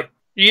 Like,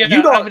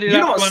 you don't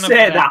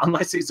say that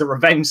unless it's a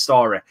revenge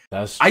story.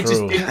 That's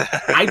true.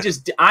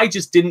 I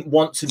just didn't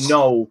want to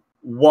know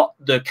what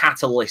the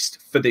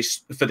catalyst for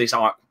this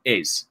arc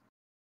is,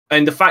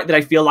 and the fact that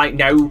I feel like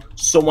now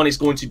someone is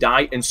going to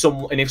die, and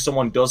if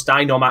someone does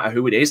die, no matter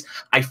who it is,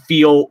 I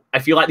feel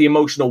like the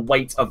emotional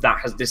weight of that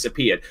has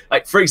disappeared.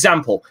 Like for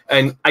example,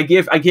 and I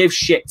gave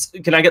shit.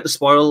 Can I get the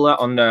spoiler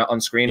on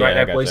screen right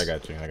now, please? I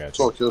got you.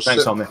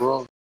 Thanks, Tommy.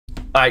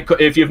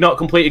 If you've not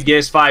completed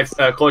Gears 5,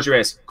 close your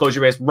ears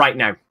right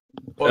now.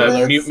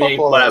 Mute me,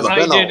 whatever.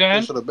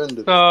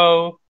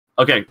 So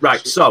okay,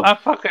 right. So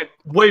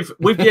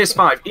with Gears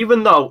 5,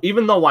 even though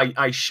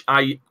I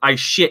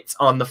shit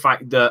on the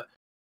fact that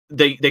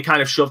they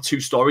kind of shoved two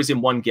stories in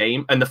one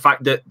game, and the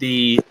fact that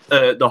the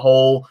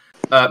whole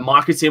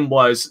marketing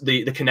was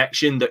the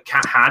connection that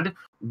Kat had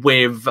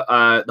with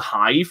the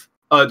Hive,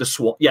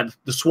 the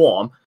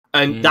Swarm,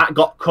 and that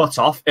got cut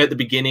off at the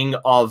beginning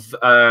of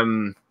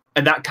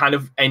and that kind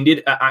of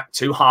ended at Act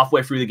 2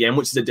 halfway through the game,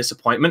 which is a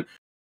disappointment.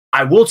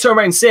 I will turn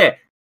around and say,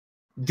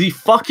 the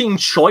fucking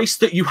choice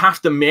that you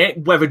have to make,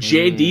 whether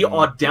JD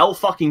or Dell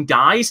fucking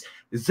dies,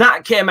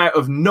 that came out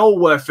of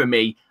nowhere for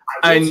me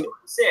and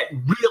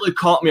really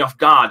caught me off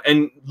guard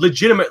and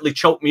legitimately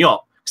choked me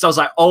up. Because I was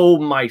like, oh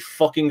my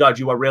fucking God,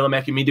 you are really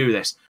making me do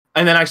this.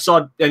 And then I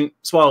saw, and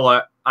spoiler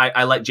alert,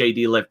 I let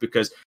JD live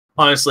because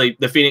honestly,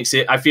 the Phoenix,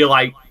 I feel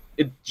like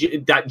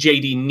that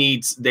JD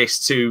needs this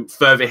to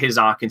further his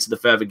arc into the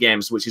further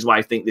games, which is why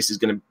I think this is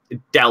going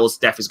to Dell's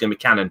death is going to be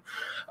canon.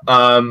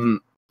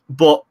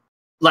 But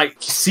like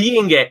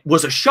seeing it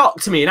was a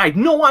shock to me, and I had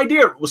no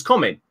idea it was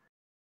coming.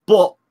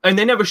 And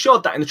they never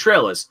showed that in the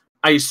trailers.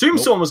 I assumed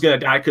someone was going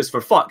to die because,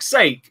 for fuck's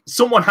sake,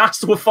 someone has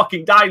to have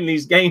fucking died in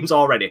these games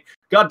already.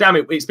 God damn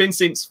it! It's been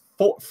since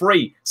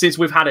 3 since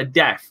we've had a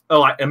death, or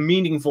like a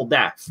meaningful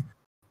death.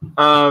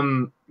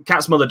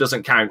 Cat's mother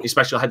doesn't count,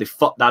 especially how they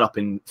fucked that up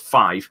in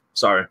 5.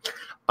 Sorry.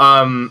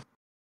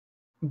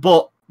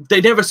 But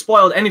they never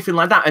spoiled anything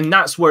like that, and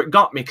that's where it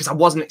got me, because I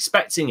wasn't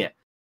expecting it.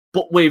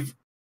 But with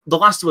The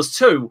Last of Us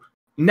 2,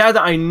 now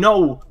that I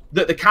know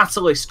that the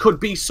catalyst could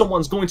be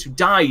someone's going to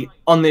die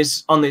on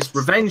this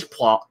revenge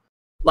plot,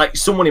 like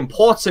someone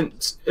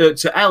important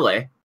to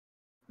Ellie,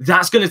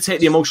 that's going to take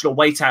the emotional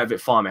weight out of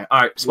it for me.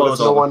 All right, spoilers.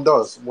 What if no one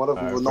does? What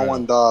if no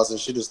one dies and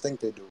she just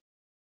think they do?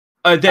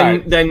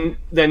 Then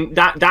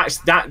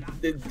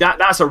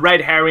that's a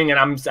red herring, and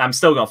I'm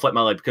still gonna flip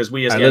my lid, because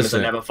we as gamers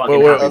are never fucking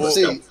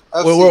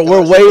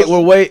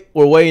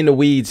we're way in the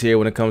weeds here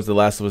when it comes to The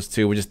Last of Us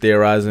 2. We're just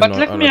theorizing on a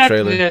trailer. But let me ask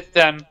you this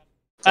then: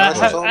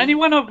 has any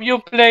one of you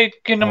played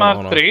Kingdom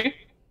Hearts 3?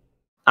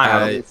 I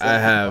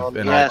have,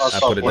 and I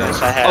put it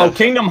down. Oh,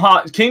 Kingdom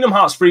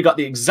Hearts 3 got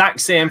the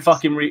exact same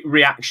fucking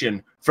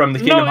reaction from the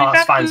Kingdom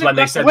Hearts fans when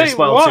they said they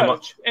spoiled too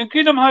much. In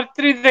Kingdom Hearts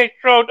 3, they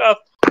showed us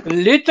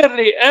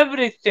literally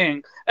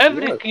everything,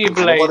 every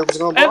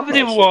keyblade,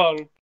 every wall.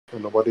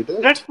 Nobody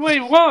did. That's way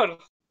worse.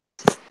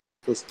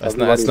 That's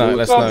not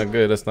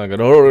good. That's not good.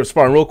 Oh,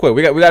 Spartan, real quick,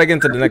 we got to get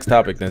into the next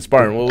topic then.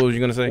 Spartan, what was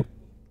you gonna say?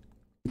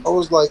 I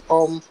was like,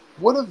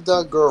 what if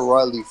that girl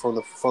Riley from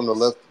the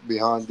Left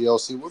Behind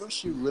DLC? What if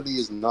she really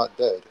is not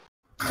dead?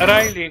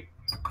 Riley,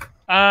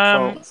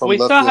 from we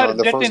saw her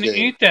getting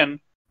eaten.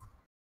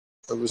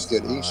 It was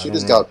getting. She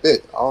just got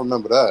bit. I don't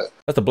remember that.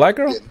 That's the black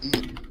girl.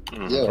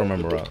 Yeah, I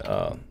remember.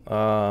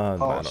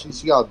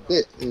 She got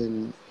bit,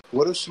 and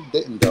what if she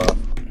didn't die?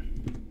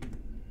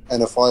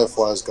 And the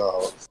Fireflies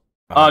got her.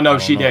 Oh no,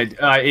 she did.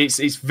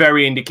 It's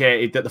very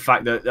indicated that the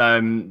fact that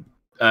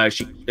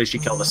she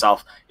killed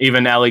herself.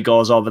 Even Ellie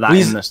goes over that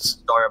in the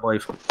story, I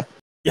believe.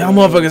 Yeah,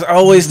 motherfuckers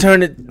always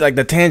turn it like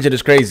the tangent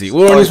is crazy.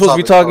 We're only supposed to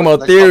be talking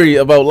about theory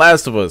about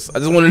Last of Us. I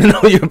just wanted to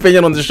know your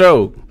opinion on the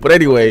show. But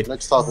anyway,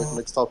 next topic.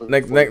 Next topic,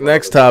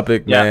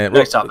 man.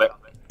 Next topic.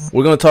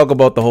 We're gonna talk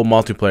about the whole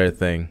multiplayer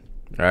thing.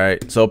 All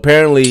right. So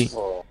apparently,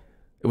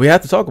 we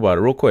have to talk about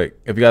it real quick.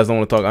 If you guys don't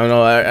want to talk, I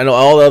know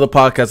all the other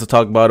podcasts have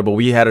talked about it, but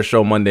we had a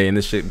show Monday, and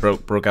this shit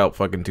broke out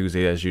fucking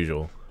Tuesday as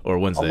usual, or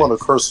Wednesday. I'm gonna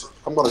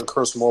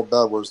curse more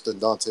bad words than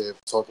Dante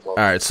if talk about. All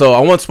right. So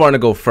I want Spartan to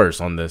go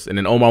first on this, and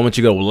then Omar, I want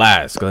you to go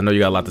last because I know you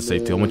got a lot to say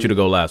too. I want you to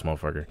go last,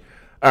 motherfucker.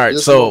 All right.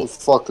 This so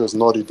motherfuckers,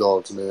 Naughty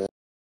Dogs, man.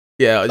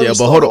 Yeah, but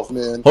hold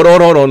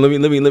on.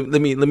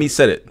 Let me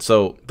set it.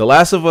 So The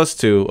Last of Us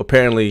 2,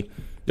 apparently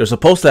they're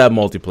supposed to have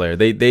multiplayer.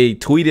 They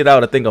tweeted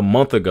out, I think a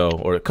month ago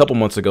or a couple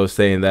months ago,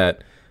 saying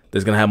that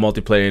there's gonna have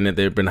multiplayer in it.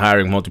 They've been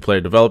hiring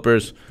multiplayer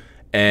developers,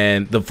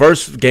 and the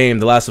first game,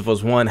 The Last of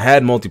Us 1,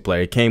 had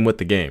multiplayer. It came with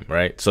the game,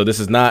 right? So this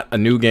is not a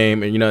new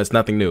game, and it's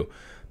nothing new.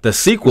 The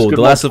sequel, The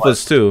Last of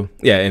Us 2,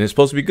 yeah, and it's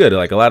supposed to be good.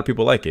 Like a lot of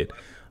people like it.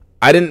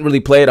 I didn't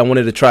really play it. I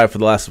wanted to try it for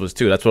The Last of Us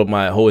 2. That's what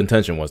my whole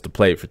intention was, to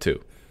play it for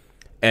 2.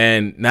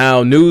 And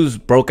now news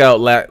broke out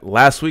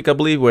last week, I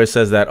believe, where it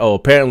says that,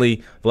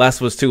 apparently The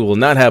Last of Us 2 will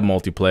not have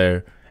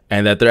multiplayer,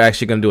 and that they're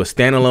actually going to do a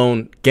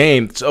standalone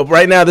game. So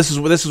right now, this is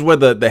where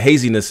the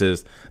haziness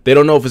is. They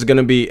don't know if it's going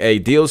to be a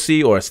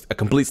DLC or a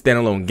complete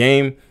standalone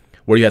game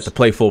where you have to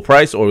play full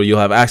price or you'll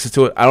have access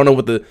to it. I don't know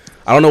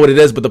what it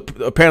is, but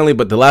apparently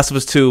The Last of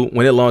Us 2,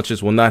 when it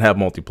launches, will not have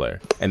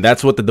multiplayer, and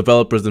that's what the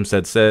developers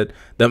themselves said.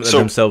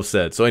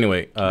 So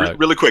anyway,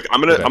 really quick,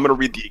 I'm gonna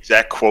read the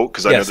exact quote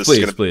because I know this is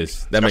gonna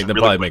please. That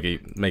probably make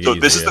it so easier.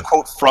 This is the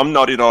quote from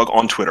Naughty Dog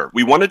on Twitter.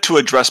 "We wanted to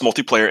address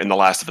multiplayer in The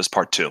Last of Us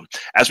Part 2.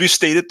 As we've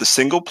stated, the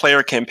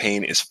single-player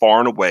campaign is far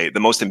and away the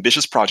most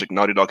ambitious project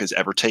Naughty Dog has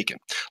ever taken.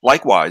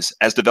 Likewise,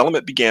 as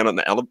development began on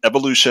the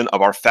evolution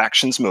of our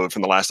factions mode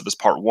from The Last of Us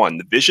Part 1,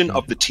 the vision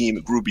of the team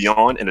grew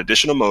beyond an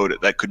additional mode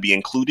that could be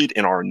included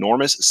in our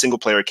enormous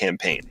single-player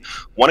campaign.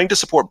 Wanting to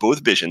support both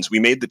visions, we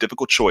made the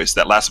difficult choice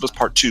that Last of Us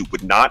Part 2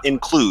 would not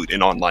include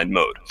an online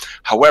mode.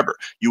 However,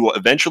 you will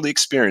eventually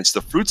experience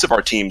the fruits of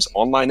our team's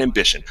online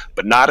ambition,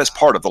 but not as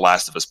part of The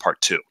Last of Us Part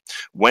 2.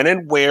 When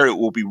and where it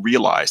will be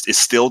realized is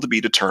still to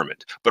be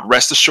determined, but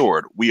rest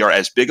assured, we are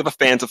as big of a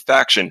fans of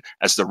faction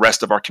as the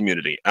rest of our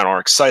community and are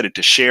excited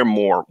to share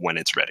more when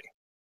it's ready."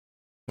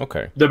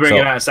 Okay. They're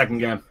bringing out a second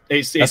game.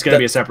 It's going to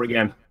be a separate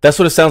game. That's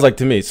what it sounds like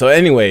to me. So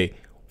anyway,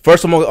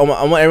 first I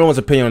want everyone's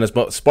opinion on this,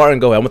 but Spartan,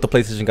 go ahead. I want the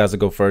PlayStation guys to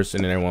go first,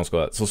 and then everyone's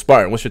go out. So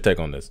Spartan, what's your take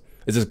on this?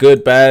 Is this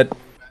good, bad?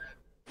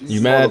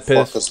 You mad,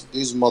 pissed?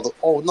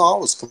 Oh no, I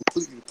was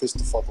completely pissed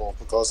the fuck off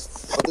because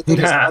the thing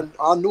is,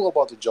 I knew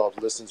about the job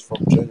listings from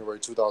January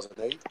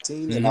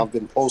 2018, and I've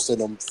been posting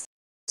them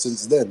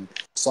since then.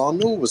 So I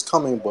knew it was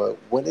coming, but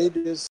when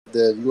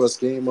the US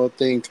Gamer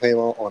thing came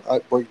out on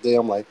Outbreak Day,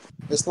 I'm like,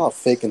 it's not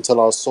fake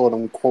until I saw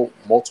them quote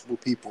multiple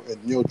people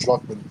and Neil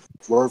Druckmann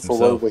word for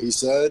word what he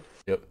said.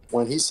 Yep.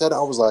 When he said it,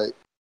 I was like,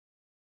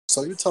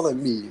 so you're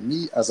telling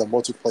me as a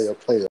multiplayer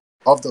player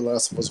of The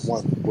Last of Us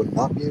 1 would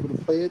not be able to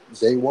play it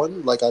day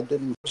one like I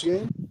did in the first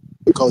game?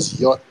 Because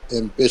your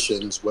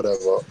ambitions,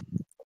 whatever,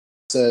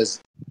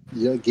 says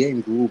your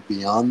game grew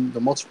beyond the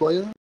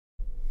multiplayer?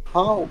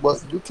 How?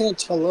 But you can't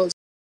tell us.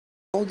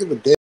 I don't give a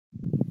damn.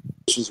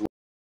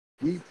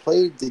 We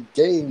played the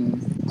game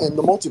and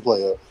the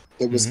multiplayer.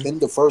 It was in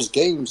the first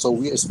game, so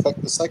we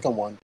expect the second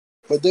one.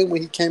 But then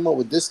when he came up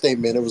with this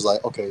statement, it was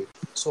like, okay,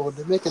 so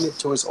they're making it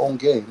to his own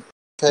game.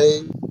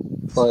 Okay,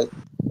 but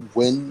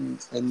when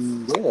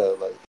and where?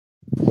 Like,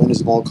 when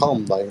is it going to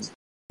come? Like,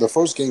 the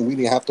first game, we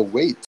didn't have to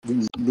wait.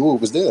 We knew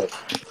it was there.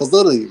 Because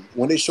literally,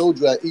 when they showed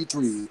you at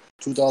E3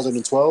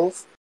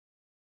 2012,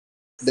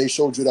 they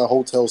showed you that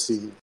hotel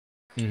scene.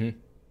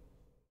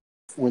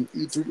 When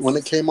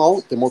it came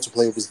out, the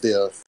multiplayer was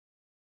there.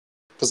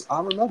 Because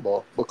I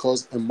remember,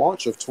 because in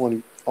March of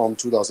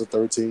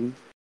 2013,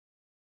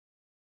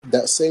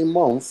 that same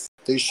month,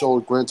 they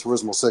showed Gran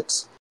Turismo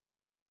 6.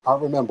 I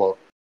remember.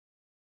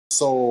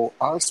 So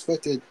I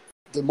expected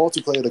the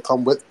multiplayer to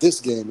come with this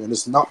game, and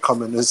it's not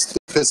coming. It's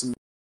pissing me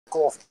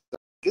off. I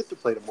get to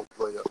play the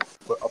multiplayer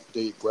with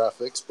updated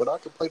graphics, but I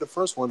can play the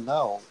first one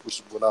now, which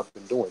is what I've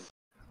been doing.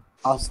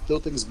 I still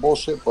think it's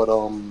bullshit, but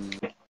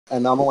and I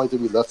don't like to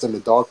be left in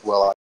the dark.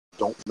 Well, I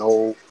don't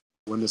know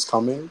when it's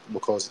coming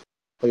because I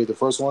played the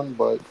first one,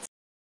 but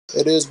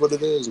it is what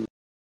it is.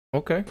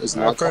 Okay, it's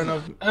not fair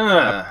enough.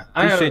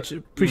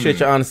 Appreciate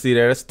your honesty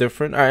there. That's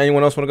different. All right,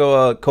 anyone else want to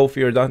go,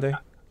 Kofi or Dante?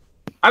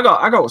 I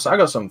got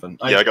something.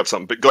 I got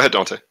something. But go ahead,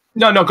 Dante.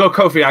 No, go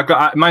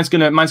Kofi. Mine's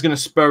gonna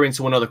spur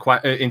into another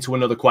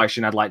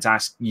question I'd like to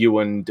ask you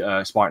and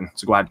Spartan.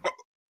 So go ahead.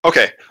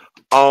 Okay.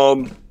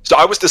 So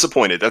I was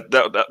disappointed.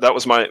 That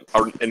was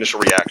our initial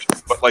reaction.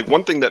 But like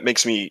one thing that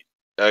makes me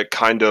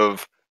kind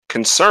of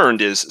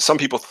concerned is some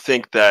people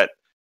think that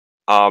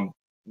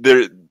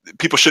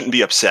people shouldn't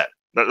be upset.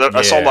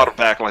 I saw a lot of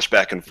backlash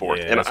back and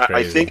forth, and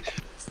I think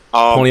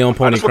I just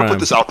want to put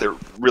this out there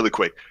really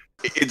quick.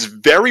 It's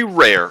very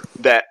rare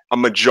that a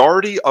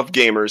majority of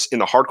gamers in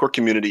the hardcore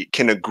community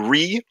can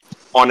agree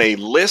on a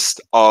list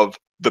of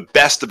the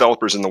best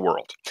developers in the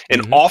world.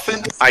 And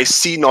often I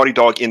see Naughty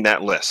Dog in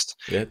that list.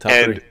 Yeah, top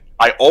and 3.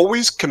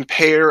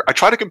 I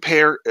try to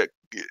compare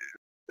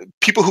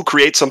people who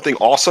create something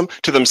awesome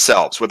to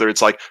themselves, whether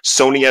it's like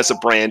Sony as a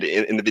brand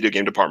in the video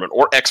game department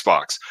or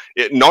Xbox.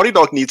 Naughty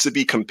Dog needs to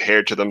be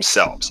compared to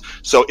themselves.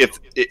 So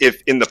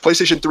if in the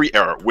PlayStation 3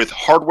 era, with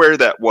hardware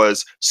that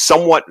was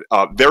somewhat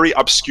very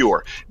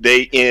obscure,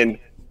 they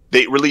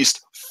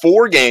released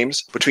 4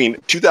 games between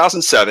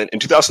 2007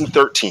 and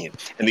 2013,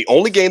 and the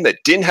only game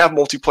that didn't have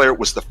multiplayer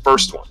was the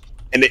first one.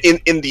 And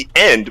in the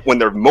end, when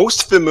they're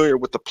most familiar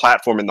with the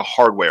platform and the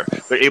hardware,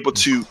 they're able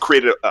to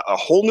create a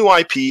whole new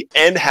IP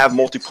and have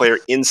multiplayer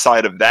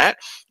inside of that.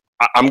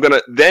 I'm going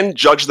to then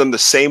judge them the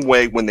same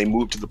way when they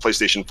moved to the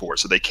PlayStation 4.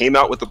 So they came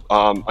out with the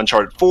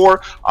Uncharted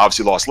 4,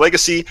 obviously Lost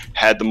Legacy,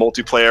 had the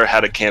multiplayer,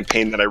 had a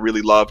campaign that I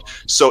really loved.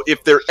 So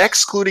if they're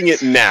excluding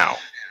it now,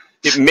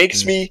 it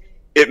makes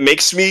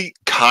me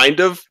kind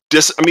of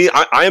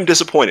I am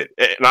disappointed.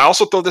 And I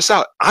also throw this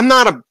out. I'm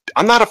not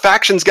a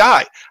factions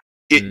guy.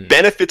 It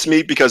benefits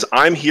me because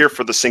I'm here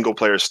for the single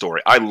player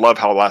story. I love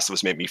how Last of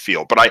Us made me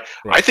feel, but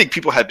I think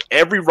people have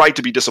every right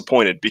to be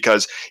disappointed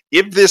because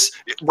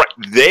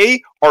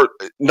Naughty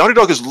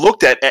Dog is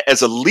looked at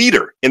as a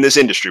leader in this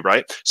industry,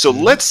 right? So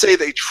let's say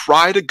they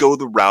try to go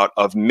the route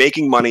of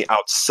making money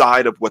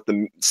outside of what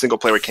the single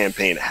player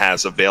campaign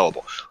has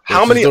available.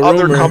 How many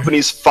other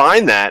companies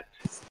find that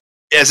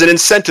as an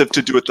incentive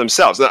to do it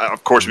themselves?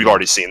 Of course, we've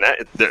already seen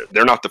that.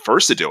 They're not the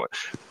first to do it,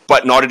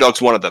 but Naughty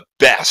Dog's one of the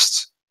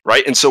best.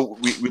 Right, and so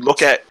we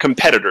look at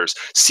competitors.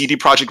 CD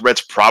Projekt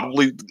Red's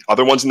probably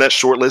other ones in that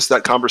short list,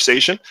 that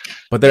conversation.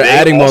 But they're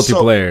adding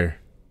multiplayer.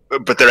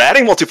 But they're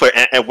adding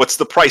multiplayer, and what's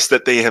the price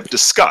that they have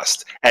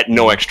discussed at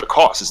no extra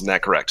cost? Isn't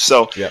that correct?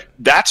 So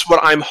that's what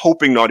I'm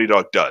hoping Naughty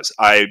Dog does.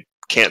 I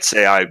can't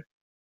say I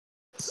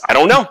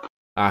don't know.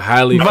 I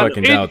highly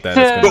fucking doubt that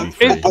it's going to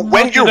be free. But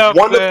when you're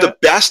one of the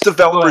best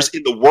developers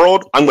in the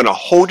world, I'm going to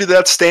hold you to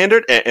that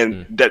standard,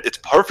 and that it's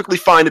perfectly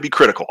fine to be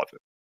critical of it.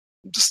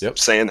 I'm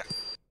just saying that.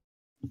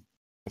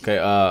 Okay,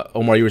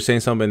 Omar, you were saying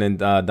something, and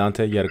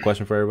Dante, you had a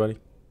question for everybody?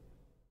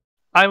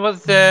 I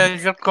was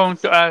just going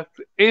to ask,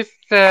 is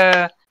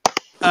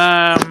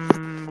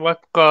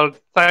what's called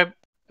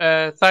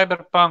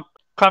Cyberpunk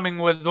coming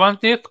with 1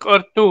 disc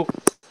or 2?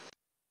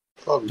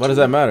 What does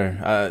that matter?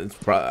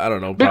 I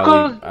don't know.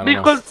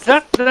 Because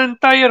that's the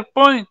entire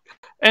point.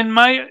 In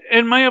my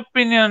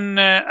opinion,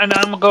 and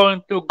I'm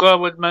going to go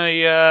with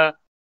my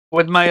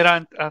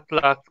rant at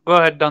last. Go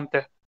ahead,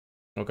 Dante.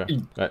 Okay,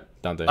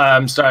 Dante.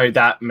 I'm sorry,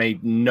 that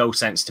made no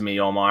sense to me,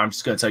 Omar. I'm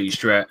just going to tell you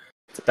straight.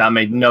 That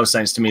made no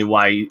sense to me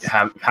why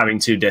having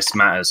 2 discs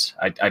matters.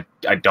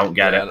 I don't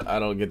get it. I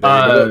don't get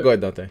that. Go ahead,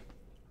 Dante.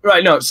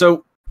 Right, no,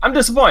 so I'm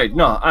disappointed.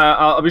 No,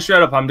 I'll be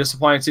straight up. I'm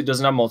disappointed it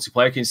doesn't have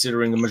multiplayer,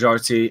 considering the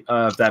majority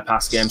of their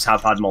past games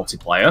have had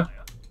multiplayer.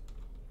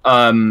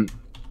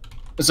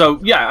 So,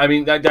 yeah, I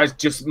mean, that's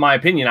just my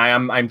opinion.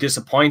 I'm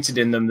disappointed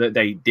in them that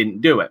they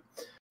didn't do it.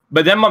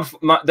 But then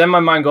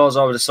my mind goes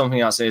over to something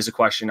else. There's a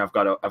question I've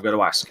got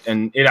to ask,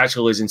 and it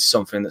actually leads into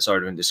something that's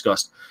already been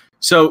discussed.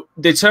 So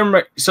they turn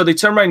around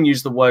and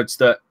use the words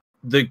that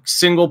the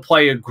single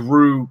player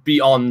grew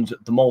beyond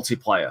the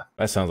multiplayer.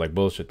 That sounds like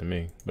bullshit to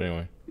me. But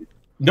anyway,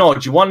 no.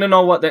 Do you want to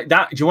know what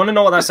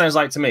that sounds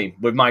like to me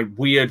with my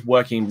weird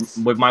working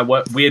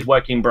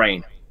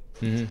brain?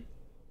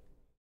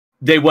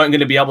 they weren't going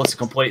to be able to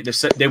complete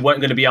this. They weren't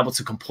going to be able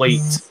to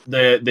complete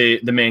the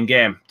main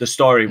game, the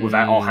story,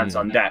 without all hands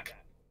on deck.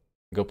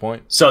 Good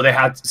point. So they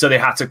had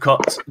to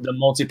cut the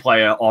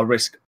multiplayer or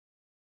risk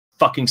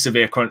fucking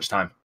severe crunch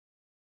time.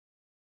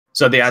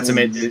 So they had to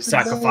make the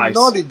sacrifice.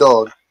 Naughty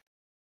Dog.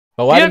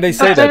 But why didn't they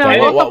say that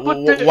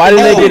though? Why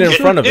didn't they get in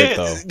front of it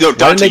though? No,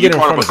 Dante, you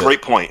brought up a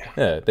great point.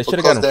 Yeah, they should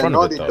have got in front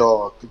of it though.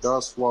 Dog.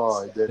 That's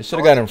why. They should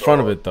have got in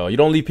front of it though. You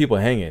don't leave people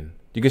hanging.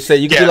 You could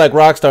be like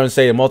Rockstar and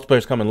say the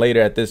multiplayer's coming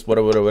later at this,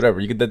 whatever.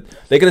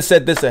 They could have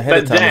said this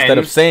ahead of time instead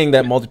of saying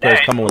that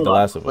multiplayer's coming with The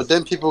Last of Us. But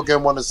then people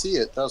can want to see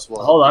it. That's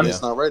why. Hold on,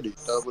 it's not ready.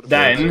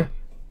 Then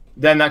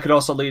that could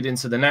also lead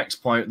into the next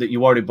point that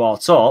you already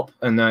brought up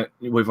and that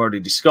we've already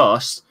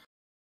discussed.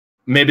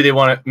 Maybe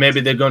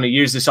they're going to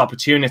use this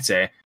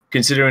opportunity,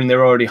 considering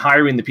they're already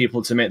hiring the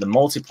people to make the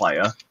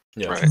multiplayer.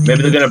 Yeah. Right.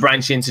 Maybe they're going to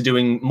branch into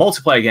doing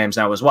multiplayer games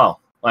now as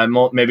well, like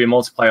maybe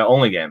multiplayer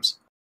only games.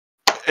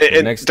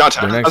 And Dante,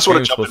 I just want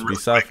to jump in real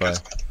quick.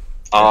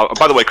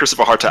 By the way,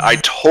 Christopher Harta, I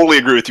totally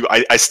agree with you.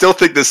 I still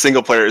think this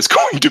single player is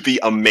going to be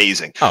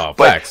amazing. Oh,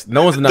 facts.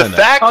 No one's denying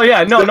that.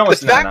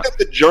 The fact that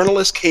the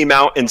journalist came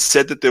out and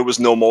said that there was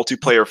no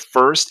multiplayer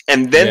first,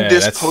 and then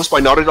this post by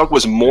Naughty Dog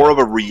was more of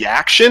a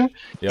reaction,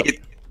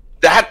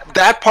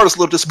 that part is a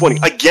little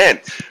disappointing.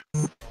 Again,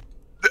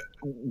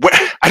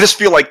 I just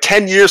feel like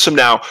 10 years from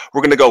now, we're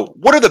going to go,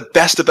 what are the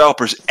best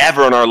developers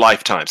ever in our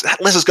lifetimes?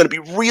 That list is going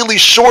to be really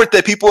short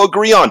that people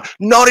agree on.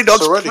 Naughty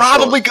Dog's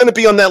probably going to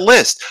be on that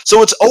list.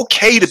 So it's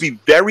okay to be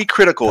very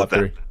critical of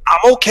them.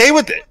 I'm okay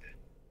with it.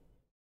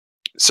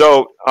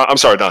 So, I'm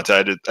sorry, Dante.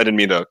 I didn't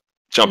mean to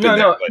jump in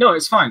there. No,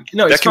 it's fine.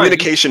 No, it's that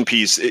communication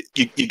piece,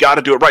 you got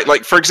to do it right.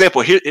 Like, for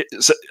example, here,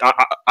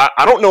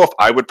 I don't know if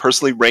I would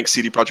personally rank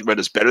CD Projekt Red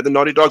as better than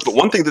Naughty Dog, but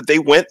one thing that they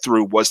went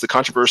through was the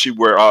controversy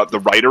where the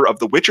writer of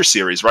the Witcher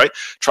series, right,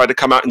 tried to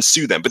come out and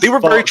sue them. But they were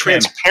very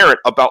transparent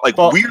about like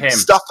weird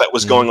stuff that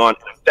was going on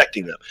and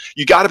affecting them.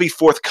 You got to be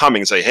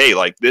forthcoming and say, hey,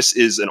 like, this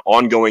is an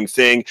ongoing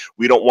thing.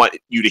 We don't want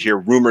you to hear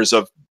rumors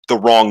of the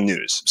wrong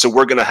news. So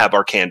we're going to have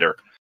our candor.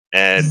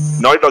 And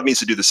Naughty Dog needs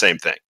to do the same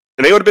thing.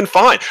 And they would have been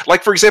fine.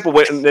 Like, for example,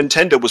 when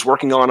Nintendo was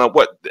working on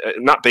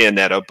not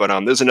Bayonetta, but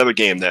there's another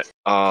game that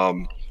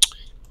no,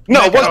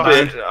 it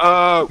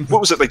wasn't. What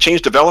was it? Like,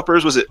 changed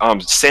developers? Was it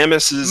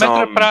Samus's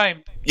Metroid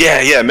Prime?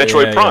 Yeah,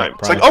 Metroid Prime.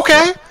 It's like,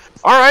 okay,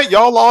 all right,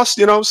 y'all lost,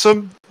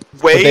 some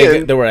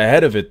way. They were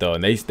ahead of it though,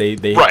 and they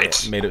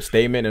made a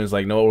statement and it was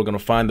like, no, we're gonna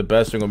find the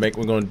best. We're gonna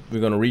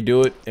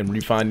redo it and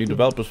refine new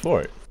developers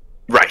for it.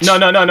 Right. No.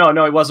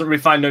 It wasn't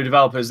refine new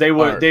developers. They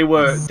were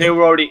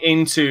already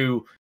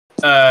into.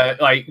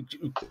 I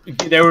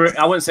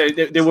wouldn't say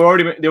they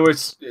were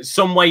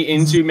some way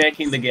into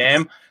making the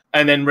game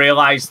and then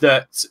realized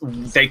that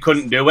they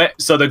couldn't do it,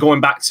 so they're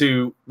going back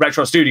to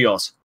Retro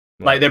Studios.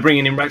 Like, they're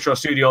bringing in Retro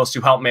Studios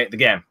to help make the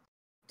game.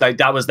 Like,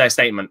 that was their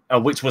statement,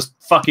 which was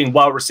fucking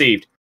well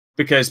received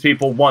because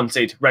people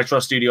wanted Retro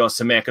Studios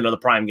to make another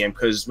Prime game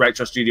because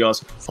Retro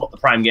Studios put the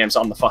Prime games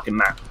on the fucking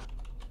map.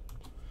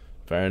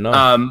 Fair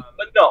enough.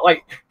 But no,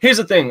 like, here's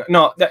the thing.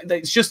 No,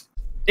 it's just,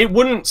 it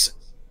wouldn't.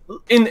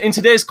 In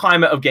today's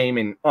climate of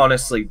gaming,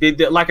 honestly,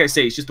 like I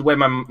say, it's just the way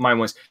my mind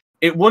was.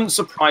 It wouldn't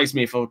surprise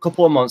me if a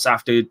couple of months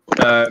after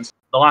The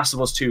Last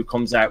of Us 2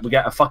 comes out, we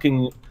get a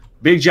fucking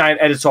big giant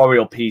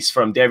editorial piece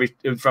from David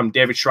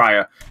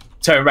Schreier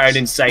turn around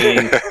and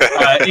saying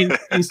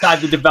inside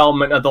the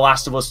development of The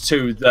Last of Us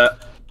 2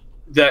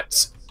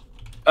 that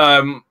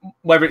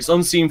whether it's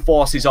unseen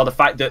forces or the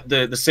fact that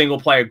the single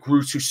player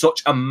grew to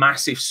such a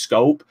massive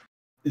scope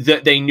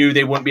that they knew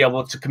they wouldn't be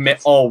able to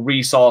commit all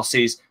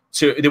resources.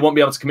 They won't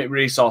be able to commit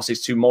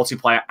resources to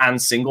multiplayer and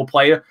single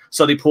player,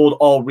 so they pulled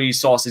all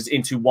resources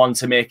into one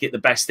to make it the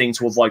best thing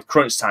to avoid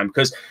crunch time.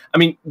 Because, I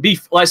mean,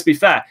 let's be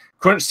fair,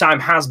 crunch time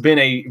has been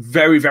a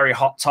very, very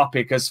hot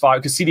topic as far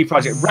because CD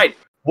Projekt Red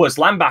was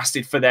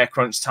lambasted for their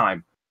crunch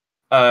time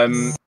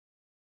when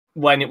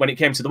it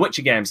came to the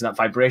Witcher games, and that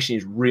vibration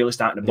is really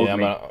starting to bug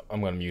me.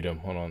 I'm gonna mute him.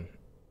 Hold on.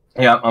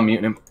 Yeah, I'm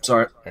muting him.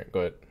 Sorry. All right, go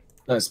ahead.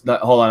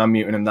 Hold on, I'm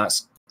muting him.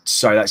 That's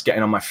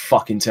getting on my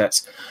fucking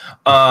tits.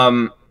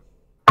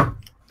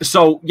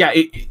 So, yeah,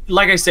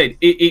 like I said,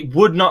 it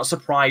would not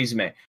surprise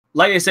me.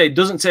 Like I said, it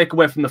doesn't take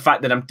away from the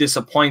fact that I'm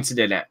disappointed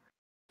in it.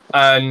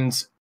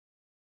 And,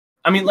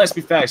 I mean, let's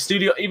be fair.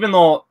 Even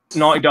though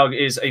Naughty Dog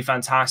is a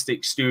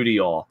fantastic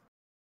studio,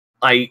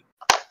 I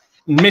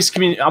wouldn't say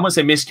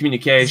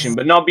miscommunication,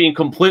 but not being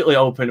completely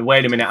open.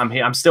 Wait a minute,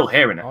 I'm still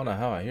hearing it. I don't know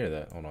how I hear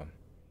that. Hold on.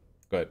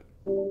 Go ahead.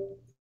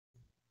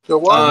 So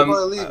why am I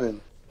leaving?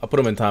 I put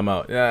him in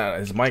timeout. Yeah,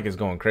 his mic is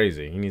going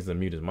crazy. He needs to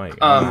mute his mic.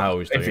 I don't know how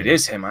if it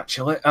is him,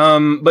 actually.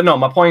 But no,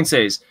 my point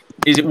is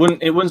it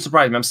wouldn't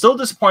surprise me. I'm still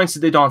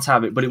disappointed they don't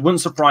have it, but it wouldn't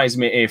surprise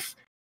me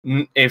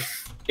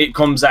if it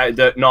comes out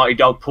that Naughty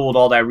Dog pulled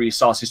all their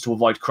resources to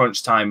avoid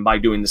crunch time by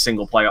doing the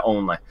single player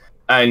only,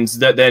 and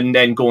that they're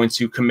then going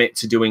to commit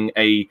to doing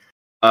a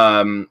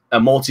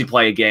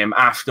multiplayer game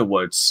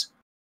afterwards.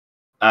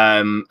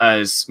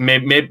 As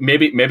maybe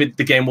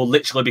the game will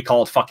literally be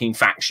called fucking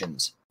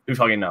Factions. Who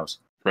fucking knows?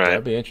 Right.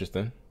 That'd be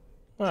interesting.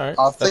 All right.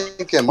 I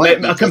think it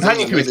might be a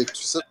companion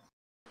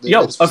They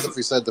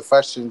specifically said the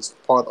fashion's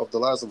part of The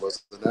Last of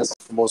Us, and that's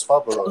the most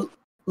popular.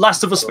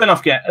 Last of Us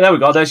spin-off game. There we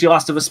go. There's your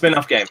Last of Us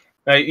spin-off game.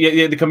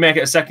 Yeah, they can make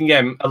it a second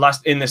game in the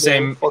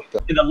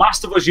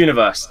Last of Us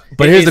universe.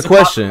 But here's the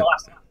question.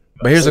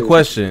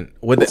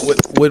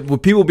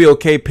 Would people be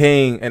okay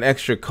paying an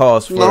extra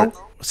cost for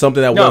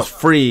something that was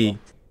free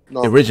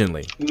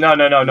originally?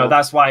 No.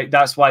 That's why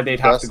they'd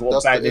have to go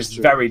about this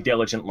very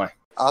diligently.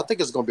 I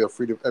think it's gonna be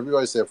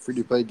everybody say a free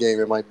to play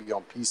game. It might be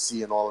on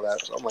PC and all of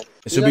that. So I'm like,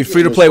 it should be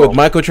free to play with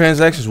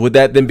microtransactions. Would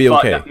that then be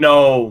okay?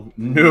 No.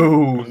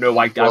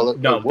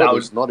 That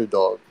was Naughty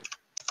Dog.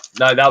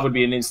 No, that would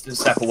be an instant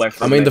step away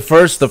from. I mean, the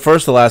first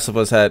The Last of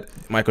Us had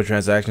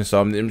microtransactions, so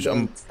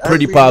I'm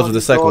pretty positive the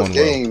second one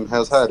game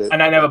has had it.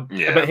 And I never.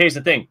 Yeah. But here's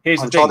the thing.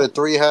 Uncharted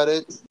 3 had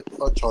it.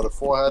 Uncharted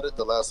 4 had it.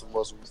 The Last of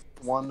Us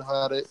 1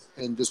 had it,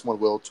 and this one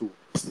will too.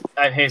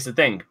 And here's the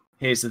thing.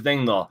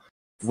 Though,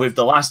 with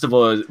The Last of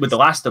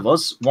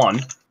Us 1,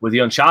 with the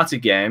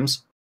Uncharted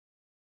games,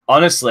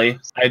 honestly,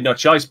 I had no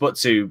choice but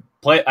to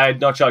get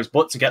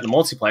the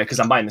multiplayer because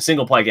I'm buying the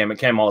single player game. It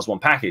came all as one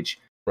package.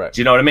 Right.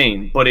 Do you know what I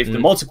mean? But if the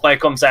multiplayer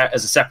comes out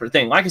as a separate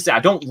thing, like I said, I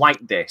don't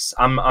like this.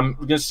 I'm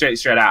going to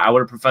straight out. I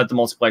would have preferred the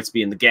multiplayer to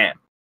be in the game.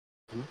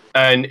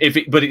 And if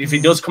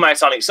it does come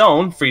out on its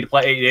own, free to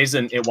play, it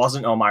isn't. It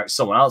wasn't. Oh my, it's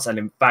someone else. And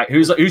in fact,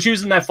 who's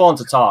using their phone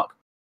to talk?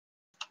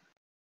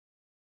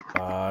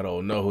 I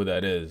don't know who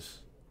that is.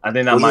 I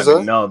think that might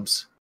be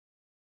Nubs.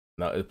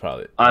 No, it's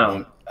probably. I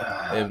don't.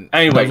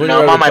 Anyway,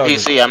 no, I'm on my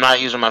PC. I'm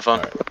not using my phone.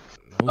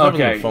 Right.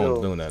 Okay.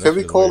 Can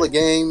we call the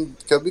game?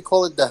 Can we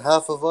call it The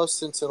Half of Us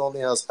since it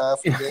only has half?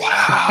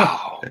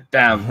 Wow.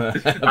 Damn.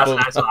 That's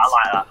nice. I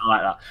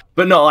like that.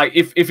 But no, like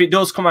if it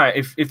does come out,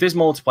 if this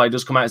multiplayer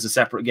does come out as a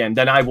separate game,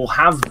 then I will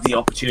have the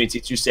opportunity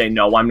to say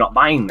no, I'm not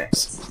buying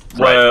this.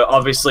 Right. Where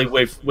obviously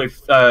with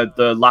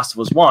the Last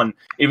of Us 1,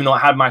 even though I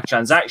had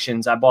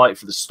microtransactions, I bought it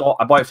for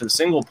the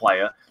single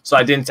player, so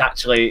I didn't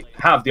actually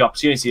have the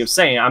opportunity of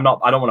saying I don't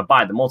want to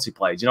buy the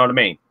multiplayer. Do you know what I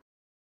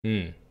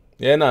mean?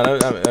 Yeah, no,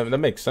 that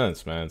makes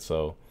sense, man.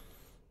 So,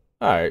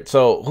 all right.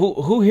 So,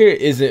 who here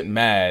isn't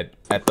mad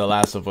at The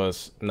Last of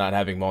Us not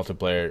having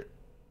multiplayer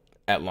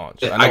at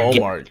launch? I know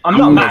Omar. I'm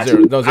not mad.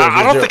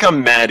 I don't think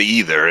I'm mad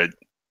either.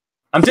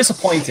 I'm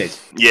disappointed.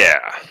 Yeah.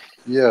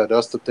 Yeah,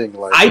 that's the thing.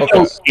 Like, I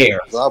don't care.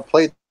 I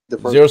played the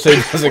first. Zero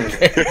says he doesn't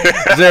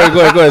care. Zero, go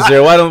ahead,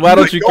 Zero. Why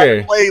don't you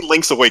care? Play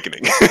Link's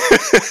Awakening.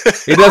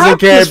 He doesn't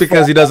care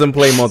because he doesn't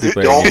play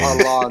multiplayer.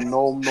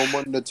 No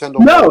more Nintendo.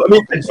 No, I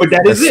mean, but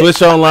that is it.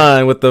 Switch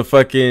Online with the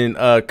fucking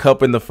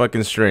cup and the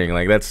fucking string.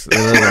 Like that's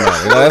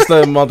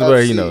the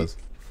multiplayer he knows.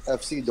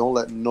 FC, don't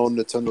let no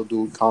Nintendo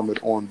dude comment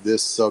on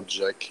this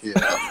subject here.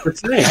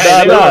 They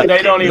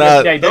don't even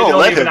have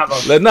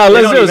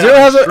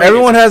a...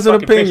 Everyone has an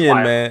opinion,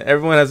 man.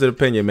 Everyone has an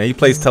opinion, man. He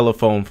plays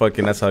telephone,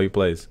 fucking, that's how he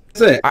plays.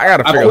 That's it. I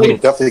gotta figure out who...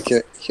 Definitely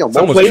can't.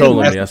 Someone's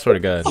trolling me, I swear to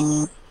God.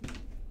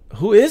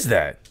 Who is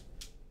that?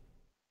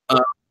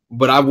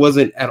 But I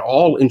wasn't at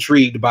all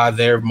intrigued by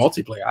their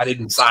multiplayer. I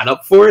didn't sign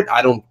up for it.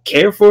 I don't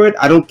care for it.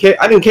 I didn't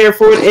care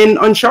for it in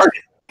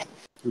Uncharted.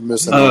 You're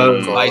missing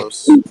out,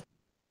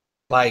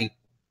 like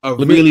a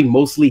really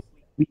mostly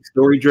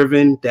story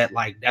driven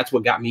that's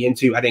what got me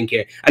into. I didn't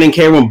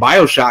care when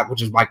BioShock,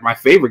 which is like my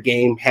favorite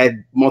game,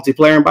 had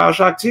multiplayer in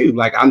BioShock 2.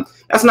 Like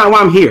that's not why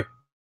I'm here.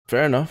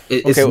 Fair enough.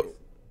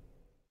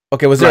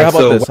 Okay, well, Zero,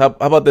 how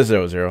about this,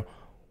 Zero?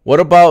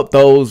 What about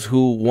those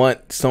who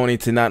want Sony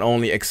to not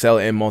only excel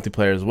in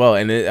multiplayer as well?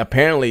 And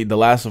apparently The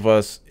Last of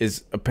Us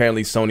is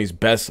apparently Sony's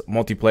best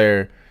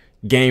multiplayer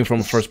game from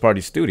a first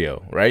party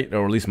studio, right?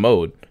 Or at least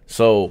mode.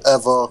 So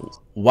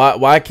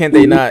why can't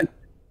they not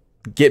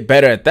get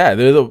better at that?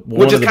 They're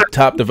one of the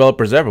top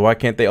developers ever. Why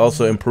can't they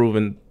also improve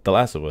in The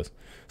Last of Us?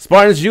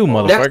 Spartan's you,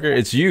 motherfucker.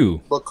 It's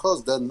you.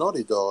 Because they're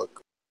Naughty Dog.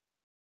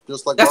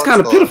 Just like that's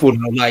kind of pitiful,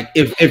 though. Like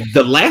if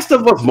The Last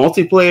of Us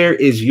multiplayer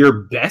is your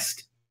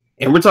best,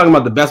 and we're talking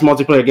about the best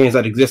multiplayer games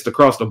that exist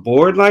across the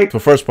board, like for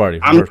first party.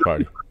 I'm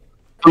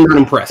not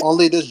impressed.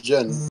 Only this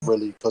gen,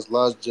 really, because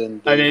last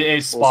gen it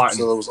is Spartan.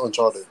 So it was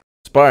Uncharted.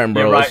 Spartan,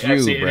 bro. Right,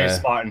 it's you, it is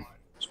Spartan.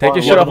 Take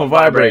your shit off and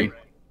vibrate.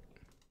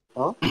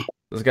 Huh?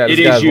 This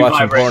guy's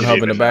watching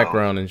Pornhub in the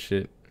background and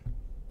shit.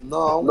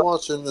 No, I'm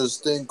watching this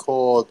thing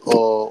called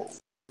what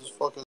the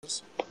fuck is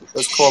this?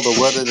 It's called A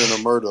Wedding and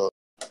a Murder.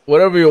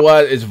 Whatever you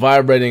watch is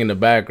vibrating in the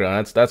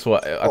background. That's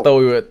what I thought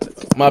we were.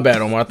 My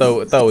bad, Omar. I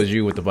thought it was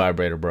you with the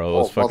vibrator, bro. It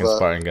was fucking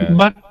Spartan guy.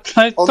 But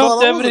I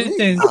thought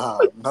everything. No,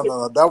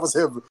 that was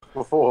him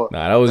before.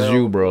 Nah, that was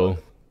you, bro.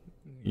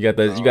 You got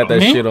that. You got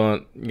that shit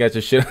on. You got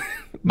your shit.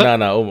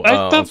 No.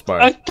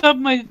 Spartan. I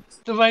thought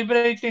the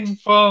vibrating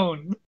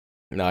phone.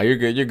 No, you're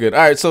good. You're good. All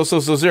right. So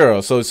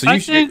Zero. So I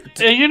think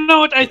you know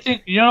what I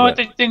think. You know what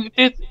I think.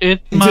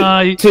 It's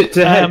my to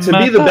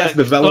be the best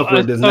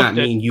developer does not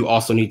mean you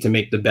also need to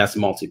make the best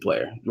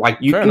multiplayer. Like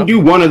you can do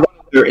one or the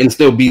other and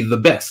still be the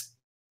best.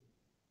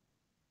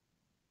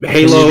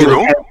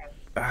 Halo.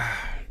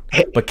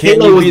 But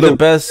can you be the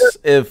best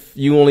if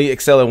you only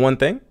excel at one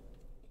thing?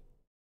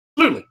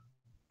 Absolutely.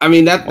 I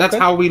mean that's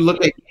how we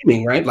look at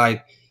gaming, right?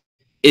 Like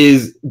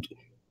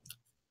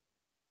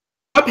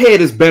Cuphead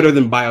is better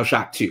than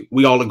Bioshock 2.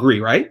 We all agree,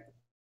 right?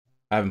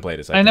 I haven't played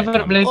this. I never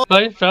played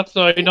Bioshock,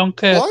 so I don't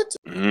care. What?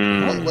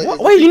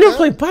 Wait, you never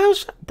played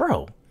Bioshock,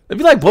 bro? If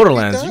you like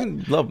Borderlands, you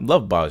can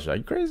love Bioshock.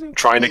 You crazy?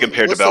 Trying to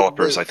compare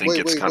developers, I think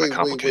it's kind of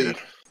complicated.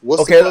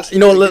 Okay, you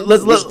know,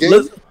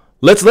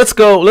 let's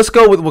go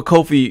with what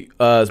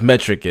Kofi's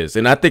metric is,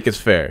 and I think it's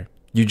fair.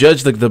 You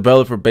judge the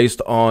developer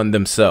based on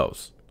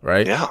themselves,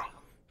 right? Yeah.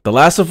 The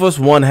Last of Us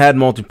 1 had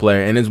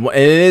multiplayer, and it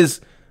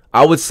is.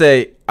 I would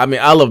say, I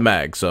mean, I love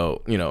Mag,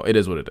 so you know, it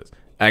is what it is.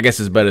 I guess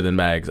it's better than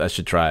Mags. I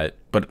should try it,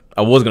 but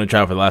I was gonna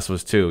try it for The Last of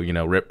Us 2. You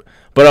know, rip.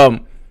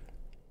 But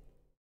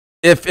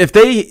if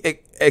they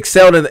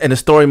excelled in a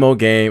story mode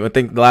game, I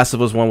think The Last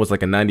of Us 1 was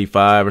like a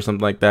 95 or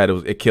something like that.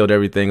 It killed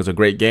everything. It was a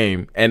great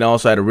game, and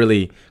also had a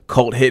really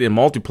cult hit in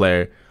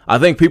multiplayer. I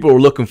think people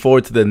were looking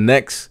forward to the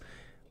next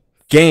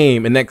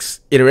game and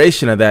next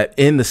iteration of that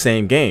in the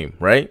same game,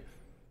 right?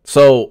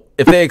 So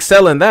if they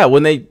excel in that,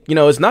 when they, you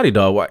know, it's Naughty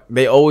Dog,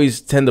 they always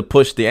tend to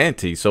push the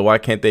ante. So why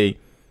can't they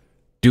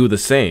do the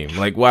same?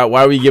 Like, why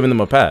are we giving them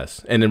a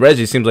pass? And then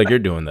Reggie, seems like you're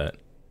doing that.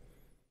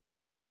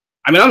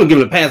 I mean, I'm gonna give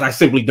it a pass.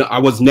 I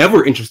was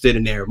never interested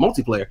in their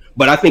multiplayer,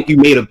 but I think you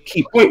made a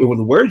key point with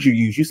the words you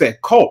used. You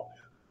said cult.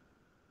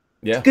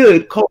 Yeah.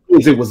 Good. Cult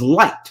means it was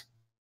light.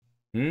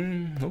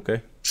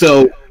 Okay.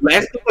 So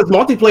Last of Us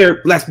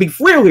multiplayer, let's be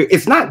real here,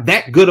 it's not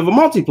that good of a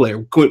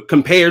multiplayer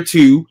compared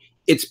to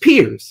its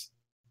peers.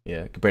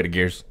 Yeah, compared to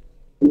Gears.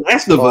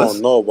 Last of Us. I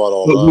don't know about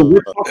all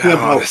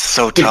that. It's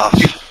so tough.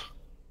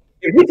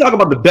 If we talk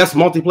about the best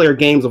multiplayer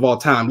games of all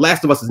time,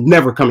 Last of Us is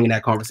never coming in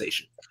that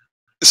conversation.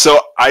 So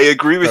I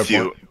agree with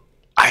you.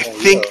 I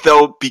think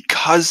though,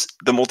 because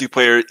the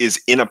multiplayer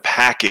is in a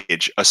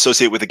package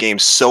associated with the game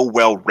so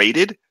well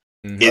rated,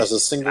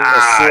 it's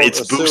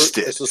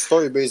boosted. It's a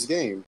story-based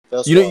game.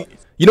 That's you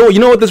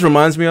know what this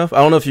reminds me of? I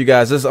don't know if you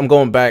guys. I'm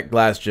going back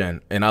last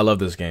gen, and I love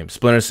this game,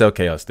 Splinter Cell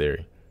Chaos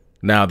Theory.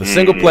 Now the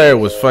single player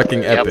was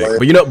fucking epic,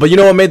 but you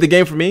know what made the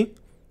game for me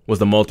was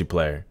the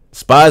multiplayer.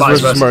 Spies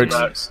vs.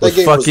 Mercs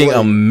was fucking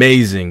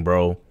amazing,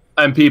 bro.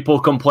 And people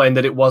complained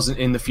that it wasn't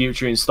in the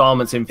future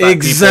installments. In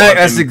fact,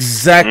 that's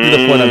exactly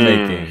the point I'm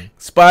making.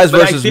 Spies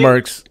vs.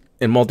 Mercs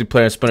in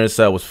multiplayer and Splinter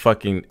Cell was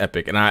fucking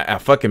epic, and I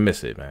fucking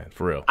miss it, man,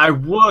 for real. I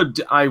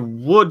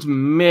would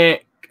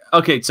make.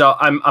 Okay, so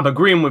I'm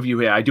agreeing with you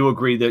here. I do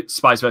agree that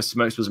Spies vs.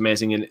 Mercs was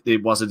amazing, and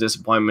it was a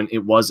disappointment.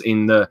 It wasn't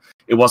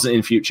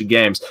in future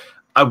games.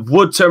 I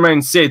would turn around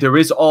and say there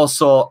is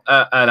also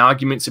an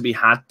argument to be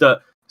had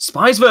that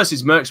Spies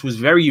vs. Mercs was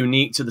very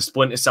unique to the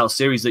Splinter Cell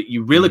series, that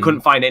you really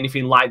couldn't find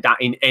anything like that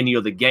in any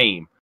other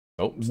game.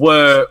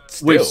 With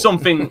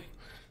something,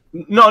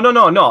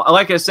 no.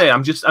 Like I say,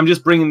 I'm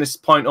just bringing this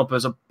point up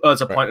as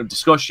a point of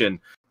discussion.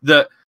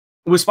 That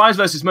with Spies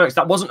vs. Mercs,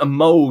 that wasn't a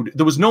mode.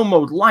 There was no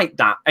mode like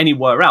that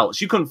anywhere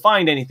else. You couldn't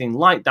find anything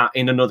like that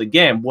in another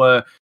game.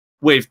 Where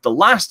with The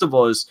Last of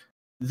Us,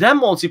 their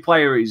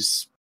multiplayer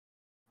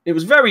it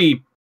was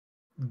very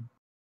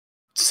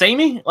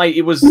samey. Like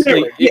it was,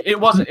 it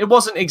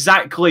wasn't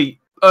exactly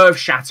earth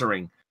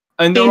shattering.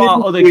 And there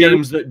are other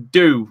games that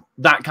do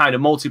that kind of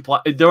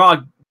multiplayer.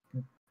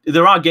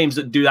 There are games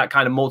that do that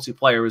kind of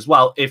multiplayer as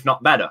well, if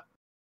not better.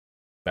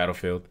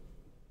 Battlefield.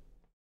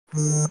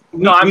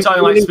 No, I'm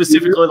talking like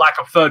specifically like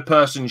a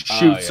third-person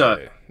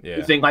shooter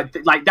thing, like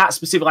that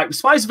specific. Like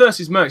Spies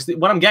vs. Mercs.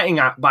 What I'm getting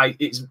at by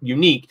it's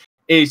unique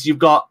is you've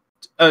got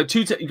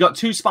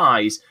two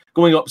spies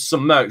going up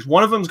some mercs.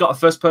 One of them's got a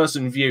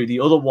first-person view. The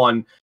other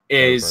one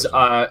is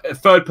a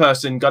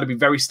third-person. Got to be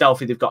very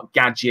stealthy. They've got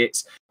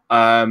gadgets.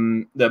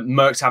 The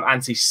mercs have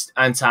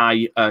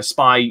anti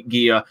spy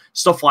gear,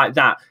 stuff like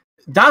that.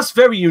 That's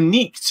very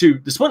unique to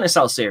the Splinter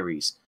Cell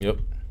series. Yep.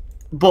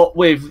 But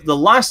with The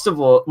Last of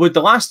Us,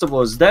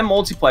 their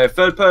multiplayer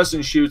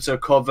third-person shooter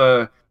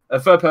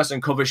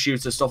third-person cover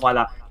shooter, stuff like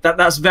that.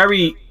 That's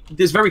very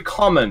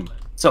common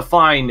to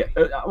find.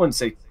 I wouldn't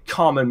say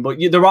common, but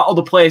there are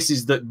other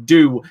places that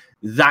do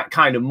that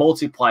kind of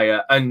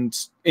multiplayer, and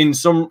in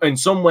some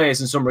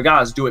ways, in some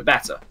regards, do it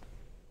better.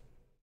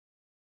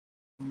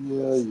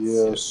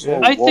 Yeah.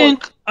 So I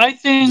think.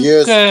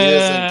 Yes,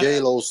 and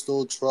Halo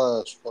still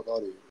trash. Fuck out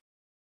of here.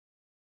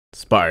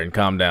 Spartan,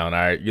 calm down. All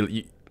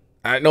right,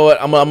 I know what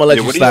I'm gonna let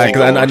you slide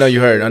because I know you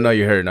heard.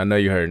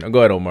 Go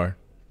ahead, Omar.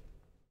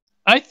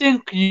 I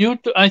think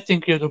YouTube.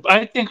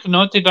 I think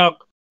Naughty Dog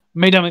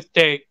made a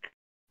mistake,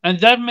 and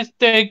that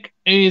mistake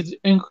is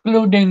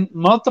including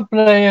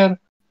multiplayer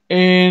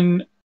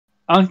in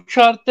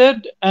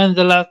Uncharted and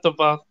The Last of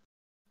Us.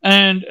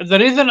 And the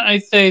reason I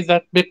say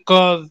that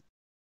because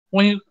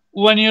when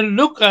you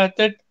look at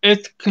it,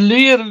 it's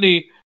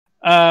clearly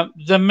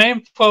the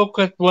main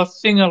focus was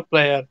single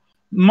player.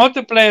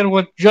 Multiplayer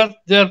was just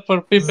there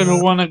for people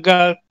who want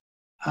to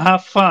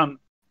have fun.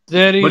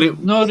 There is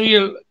no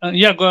real.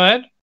 Go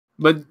ahead.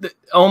 But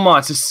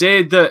Omar, to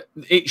say that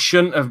it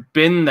shouldn't have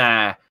been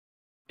there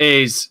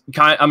is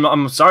kind.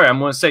 I'm sorry. I'm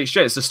going to say it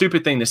straight. It's a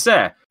stupid thing to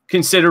say,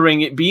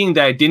 considering it being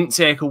there didn't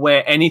take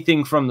away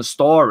anything from the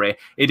story.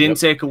 It didn't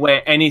take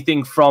away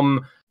anything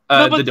from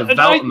the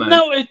development.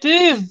 No, it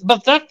is.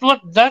 But that's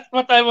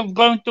what I was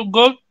going to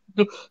go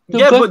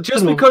yeah, but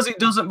just because it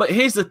doesn't. But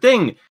here's the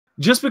thing: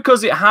 just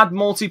because it had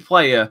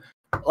multiplayer,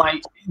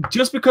 like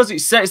just because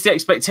it sets the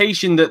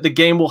expectation that the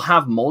game will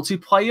have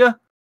multiplayer,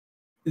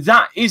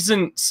 that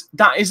isn't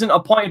a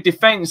point of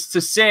defense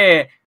to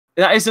say.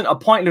 That isn't a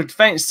point of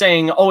defense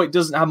saying, "Oh, it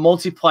doesn't have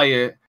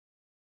multiplayer."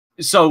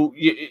 So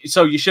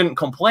you shouldn't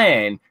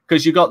complain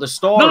because you got the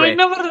story.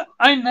 No,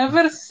 I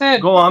never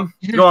said. Go on.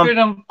 You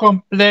shouldn't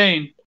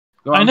complain.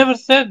 I never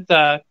said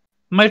that.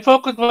 My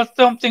focus was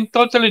something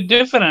totally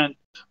different.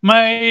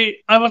 I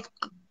was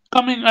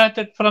coming at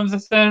it from the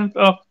sense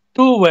of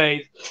two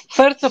ways.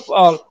 First of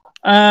all,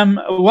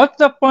 what's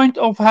the point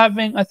of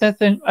having a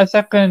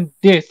second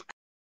disc?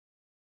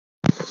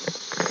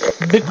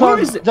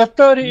 Because the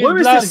story where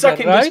is larger, the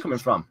second right? disc coming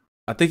from?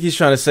 I think he's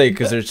trying to say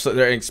because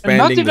they're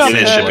expanding the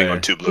It is shipping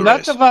on 2 Blu-rays.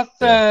 Last of Us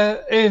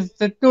is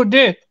the 2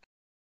 disc.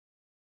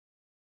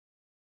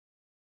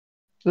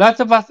 Last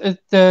of Us is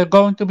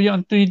going to be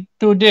on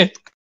 2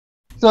 disc.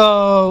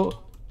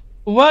 So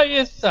why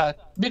is that?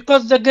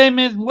 Because the game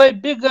is way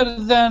bigger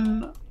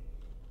than.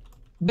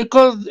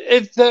 Because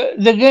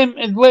the game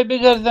is way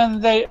bigger than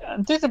they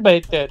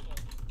anticipated.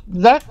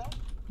 That's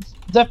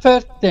the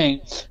first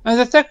thing. And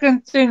the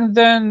second thing,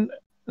 then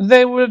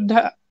they would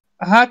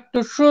had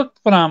to shoot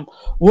from.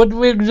 Would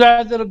we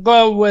rather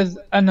go with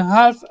an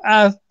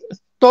half-assed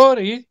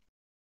story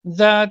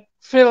that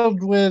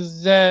filled with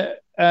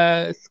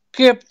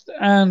skips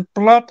and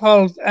plot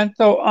holes and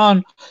so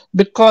on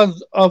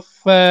because of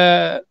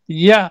the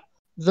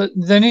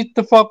need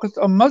to focus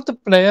on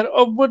multiplayer,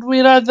 or would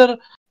we rather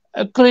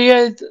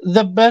create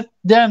the best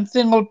damn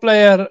single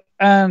player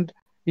and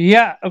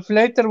if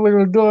later we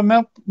will do a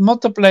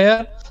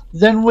multiplayer,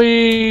 then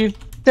we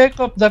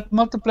take up that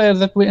multiplayer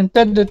that we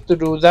intended to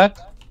do that,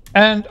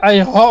 and I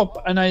hope,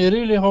 and I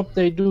really hope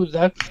they do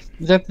that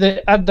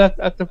they add that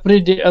as a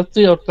free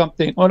DLC or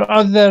something, or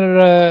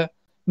other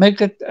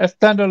make it a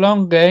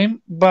standalone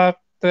game, but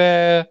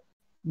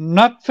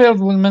not filled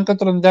with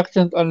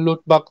microtransactions and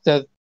loot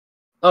boxes.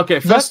 Okay,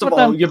 first of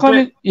all,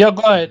 go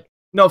ahead.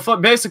 No,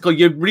 basically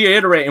you're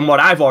reiterating what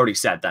I've already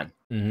said.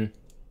 Then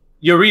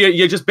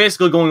you're just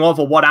basically going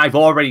over what I've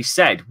already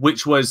said,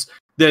 which was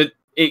that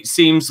it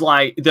seems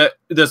like that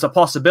there's a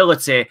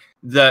possibility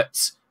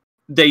that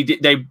the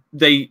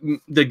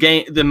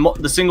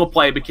single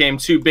player became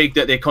too big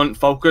that they couldn't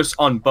focus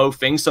on both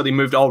things, so they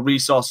moved all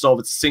resources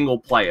over to single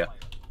player.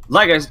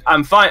 Like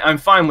I'm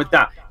fine with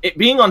that. It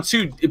being on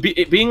 2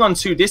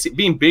 discs, it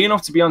being big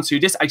enough to be on 2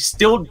 discs, I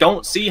still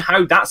don't see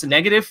how that's a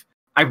negative.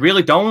 I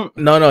really don't.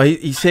 No,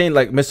 he's saying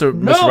like Mr.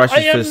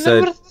 Righteous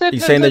said.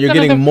 He's saying that you're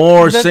getting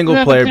more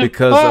single player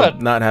because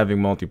of not having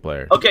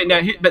multiplayer. Okay,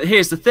 now but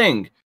here's the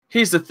thing.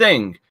 Here's the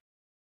thing.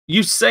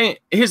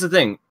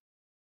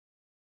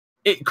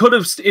 It could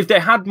have, if they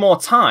had more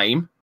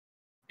time,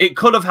 it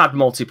could have had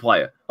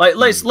multiplayer. Like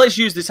let's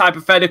use this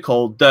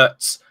hypothetical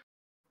that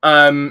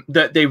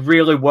they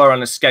really were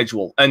on a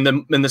schedule, and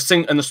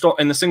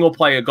the single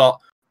player got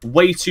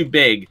way too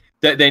big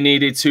that they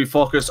needed to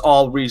focus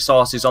all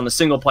resources on the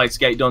single player to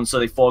get it done, so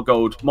they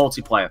foregoed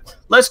multiplayer.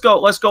 Let's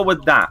go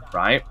with that,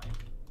 right?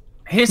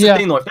 Here's the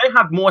thing though, if they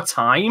had more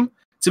time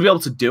to be able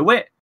to do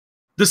it,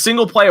 the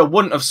single player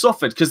wouldn't have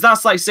suffered, because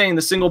that's like saying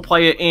the single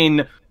player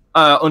in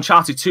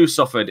Uncharted 2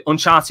 suffered,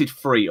 Uncharted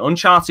 3,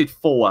 Uncharted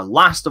 4,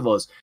 Last of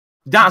Us.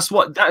 That's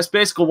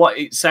basically what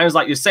it sounds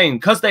like you're saying,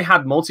 because they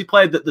had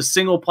multiplayer that the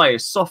single player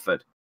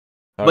suffered.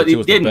 But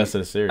it didn't. The best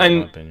of the series, in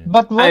my opinion.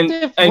 But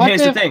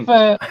here's the thing.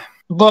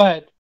 Go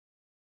ahead.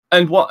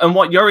 And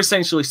what you're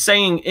essentially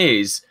saying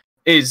is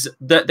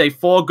that they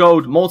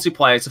foregoed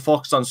multiplayer to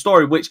focus on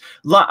story, which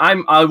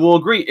I will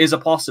agree is a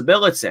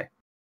possibility.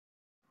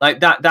 Like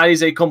that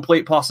is a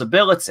complete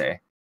possibility.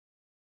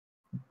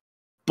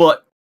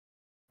 But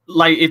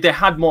like if they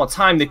had more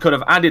time, they could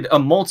have added a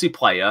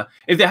multiplayer.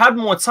 If they had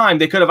more time,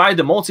 they could have added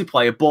a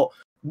multiplayer. But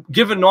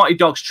given Naughty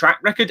Dog's track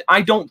record,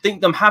 I don't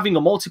think them having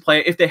a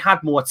multiplayer, if they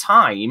had more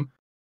time,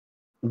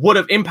 would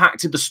have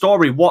impacted the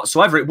story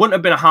whatsoever. It wouldn't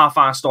have been a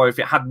half-hour story if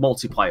it had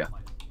multiplayer.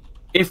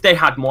 If they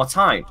had more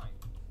time.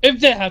 If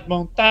they had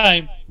more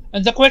time.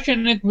 And the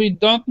question is, we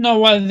don't know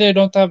why they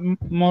don't have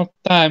more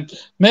time.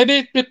 Maybe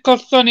it's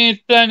because Sony is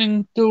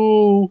planning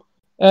to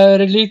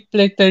release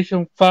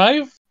PlayStation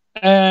 5,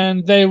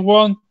 and they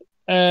want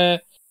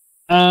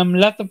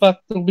Last of Us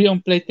to be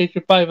on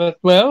PlayStation 5 as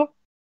well.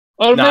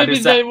 Or maybe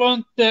they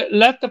want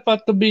Last of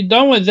Us to be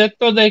done with it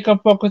so they can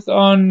focus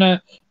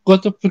on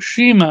Ghost of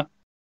Tsushima.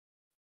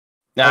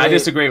 No, I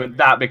disagree with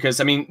that, because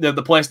I mean the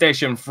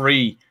PlayStation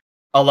 3,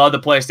 a lot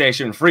of the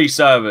PlayStation 3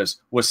 servers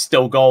were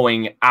still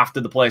going after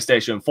the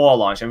PlayStation 4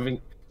 launch. I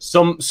think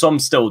some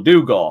still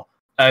do go,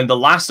 and The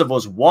Last of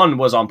Us 1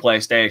 was on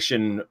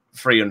PlayStation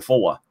 3 and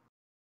 4.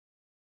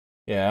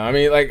 Yeah, I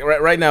mean, like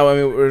right now, I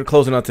mean, we're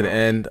closing out to the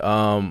end.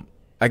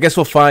 I guess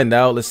we'll find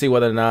out. Let's see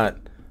whether or not.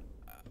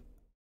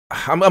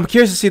 I'm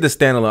curious to see the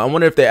standalone. I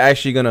wonder if they're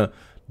actually gonna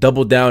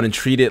double down and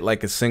treat it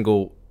like a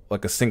single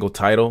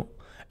title.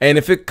 And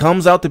if it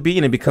comes out to be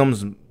and it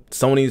becomes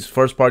Sony's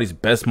first party's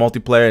best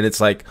multiplayer, and it's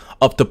like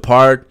up to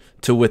par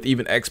to with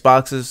even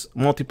Xbox's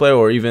multiplayer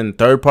or even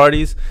third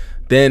parties,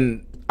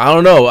 then I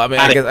don't know. I mean,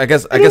 I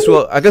guess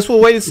we'll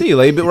wait and see.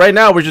 Like, but right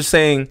now, we're just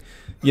saying,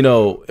 you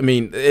know, I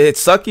mean,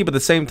 it's sucky, but at the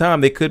same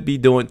time, they could be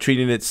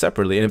treating it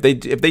separately. And if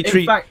they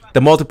treat the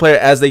multiplayer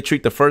as they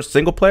treat the first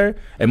single player,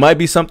 it might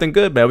be something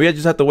good, man. We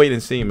just have to wait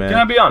and see, man. Can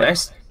I be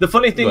honest? The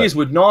funny thing is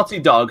with Naughty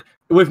Dog,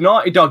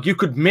 you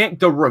could make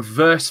the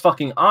reverse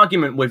fucking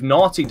argument with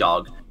Naughty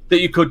Dog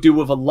that you could do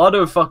with a lot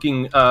of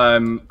fucking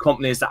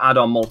companies that add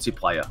on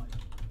multiplayer.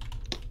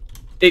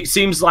 It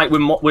seems like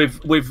with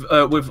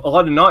a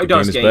lot of Naughty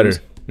Dog's games.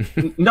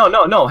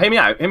 No. Hear me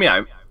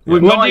out.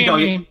 With Naughty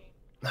Dog,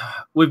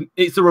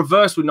 it's the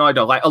reverse with Naughty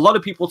Dog. Like, a lot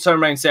of people turn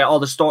around and say, "Oh,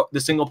 the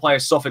single player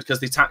suffered because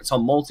they tacked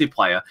on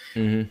multiplayer."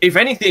 If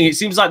anything, it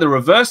seems like the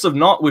reverse of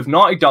with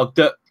Naughty Dog,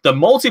 that the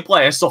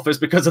multiplayer suffers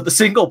because of the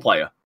single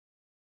player.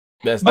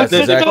 But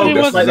the story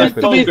was meant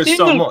to be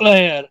single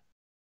player.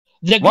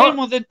 The game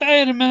was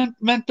entirely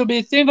meant to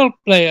be single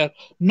player.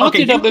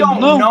 Naughty Dog is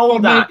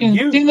known for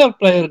making single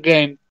player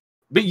game.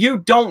 But you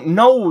don't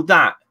know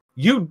that.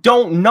 You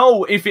don't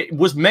know if it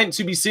was meant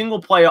to be single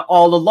player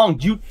all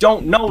along. You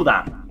don't know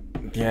that.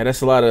 Yeah,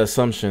 that's a lot of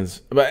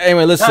assumptions. But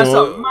anyway, listen. That's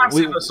a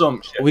massive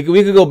assumption. We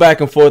could go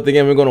back and forth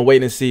again. We're going to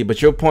wait and see.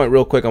 But your point,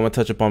 real quick, I'm going to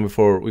touch upon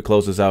before we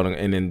close this out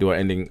and then do our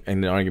ending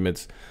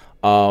arguments.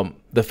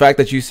 The fact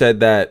that you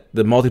said that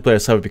the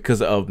multiplayer suffered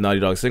because of Naughty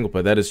Dog single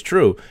player, that is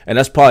true. And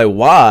that's probably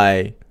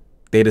why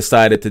they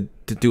decided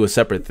to do a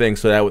separate thing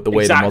so that the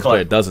way the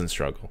multiplayer doesn't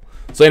struggle.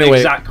 So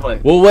anyway,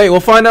 we'll wait. We'll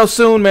find out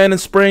soon, man, in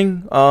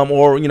spring.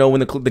 Or, you know,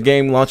 when the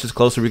game launches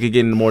closer, we could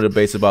get into more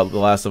debates about The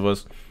Last of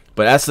Us.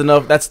 But that's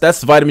enough.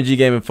 That's Vitamin G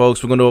Gaming,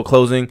 folks. We're going to do a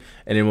closing,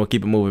 and then we'll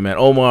keep it moving, man.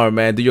 Omar,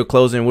 man, do your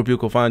closing. Where people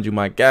can find you,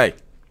 my guy.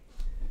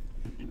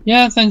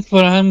 Yeah, thanks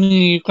for having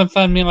me. You can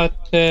find me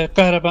at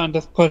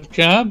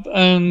Karaba_Jab.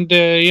 And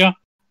yeah,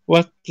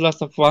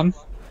 lots of fun.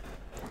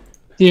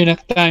 See you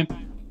next time.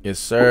 Yes,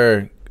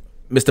 sir.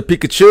 Mr.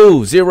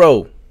 Pikachu,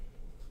 Zero.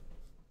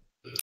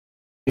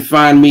 You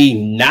find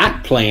me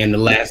not playing The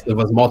Last of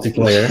Us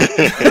multiplayer.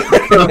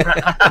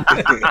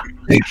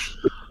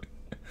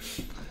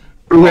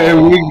 Where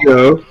we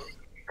go,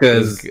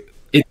 because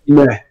it's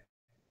meh.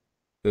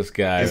 This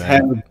guy,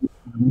 man.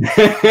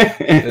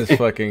 This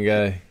fucking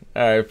guy.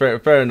 All right,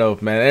 fair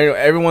enough, man.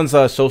 Everyone's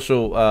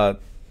social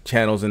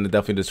channels in the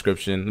definitely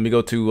description. Let me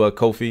go to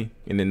Kofi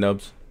and then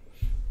Nubs.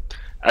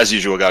 As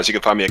usual, guys, you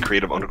can find me at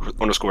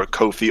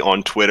creative_Kofi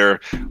on Twitter.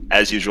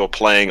 As usual,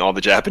 playing all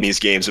the Japanese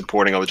games,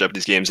 importing all the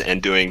Japanese games,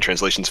 and doing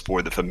translations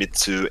for the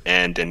Famitsu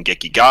and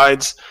Dengeki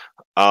guides.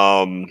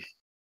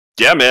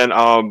 Yeah,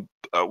 man.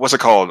 What's it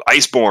called?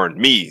 Iceborne,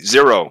 me,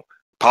 Zero,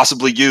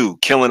 possibly you,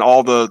 killing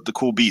all the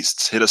cool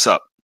beasts. Hit us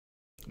up.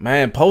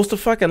 Man, post a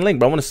fucking link,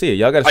 bro. I want to see it.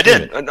 Y'all got to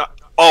stream it.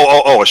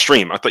 A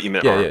stream. I thought you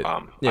meant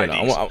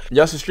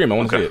y'all should stream. I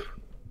want to see it.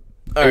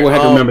 All right, we'll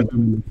have to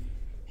remember.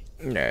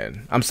 Yeah,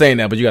 I'm saying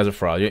that, but you guys are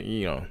fraud.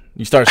 You know,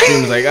 you start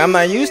streaming like, I'm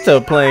not used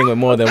to playing with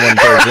more than one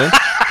person.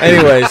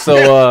 Anyway,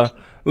 so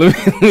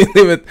let me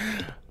leave it.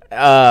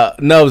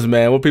 Nubs,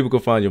 man, where people can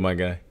find you, my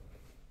guy?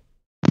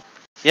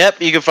 Yep,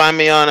 you can find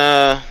me on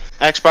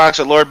Xbox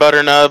at Lord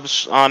Butter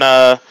Nubs, on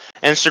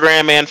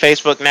Instagram and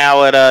Facebook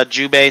now at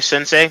Jubei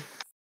Sensei,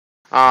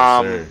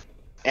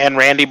 and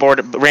Randy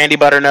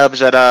Butter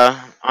Nubs at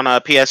on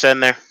PSN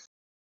there.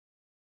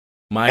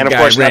 And of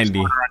course,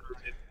 Randy.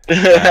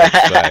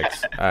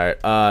 Facts. All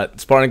right.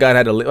 Spartan Guy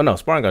had to. Oh no,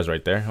 Spartan Guy's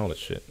right there. Holy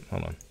shit.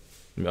 Hold on.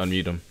 Let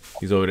me unmute him.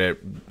 He's over there.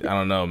 I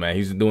don't know, man.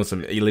 He's doing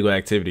some illegal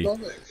activity.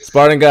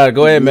 Spartan Guy,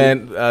 go ahead,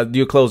 man. Do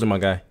your closing, my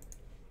guy.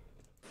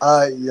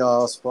 Alright,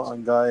 y'all.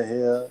 Spartan Guy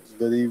here.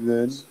 Good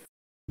evening.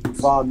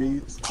 Find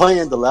me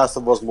playing The Last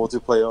of Us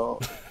multiplayer,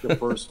 the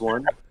first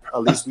one.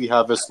 At least we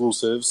have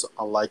exclusives,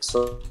 unlike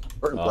certain.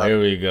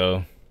 Here we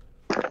go.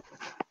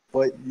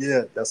 But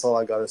yeah, that's all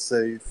I gotta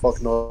say.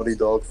 Fuck Naughty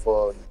Dog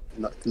for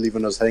not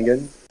leaving us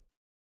hanging.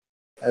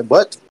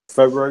 But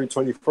February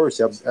 21st,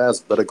 you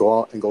guys better go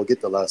out and go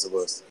get The Last of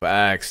Us.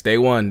 Facts. Day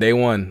one. You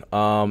know,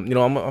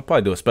 I'll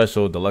probably do a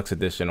special deluxe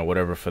edition or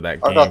whatever for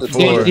that game. I got the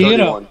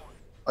 231.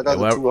 I got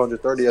the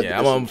 230. Yeah,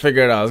 I'm gonna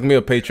figure it out. It's gonna be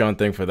a Patreon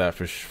thing for that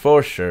for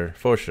sure.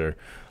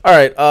 All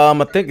right.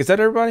 I think is that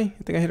everybody?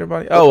 I think I hit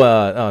everybody.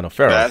 Oh no,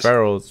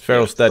 Farrell's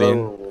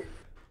studying.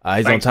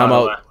 He's on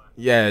timeout.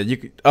 Yeah, you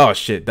could. Oh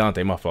shit,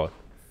 Dante, my fault.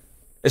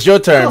 It's your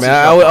turn, man.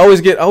 I always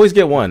get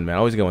one, man. I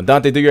always get one.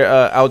 Dante, do your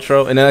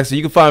outro, and then actually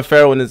you can find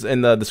Farrell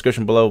in the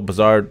description below.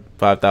 Bazaar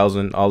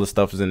 5000, all the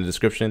stuff is in the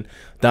description.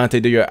 Dante,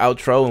 do your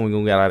outro, and we're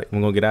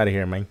gonna get out of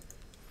here, man.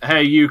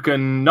 Hey, you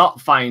can not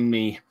find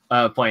me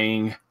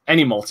playing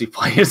any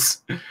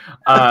multiplayers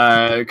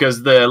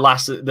because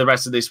the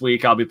rest of this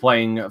week I'll be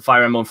playing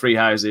Fire Emblem Three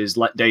Houses,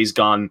 Days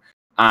Gone,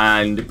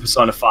 and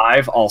Persona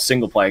 5, all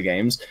single player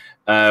games.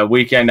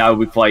 Weekend I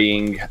will be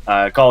playing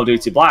Call of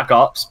Duty Black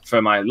Ops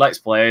for my Let's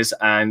Plays,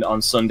 and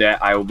on Sunday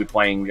I will be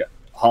playing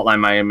Hotline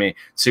Miami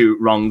 2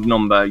 Wrong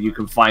Number. You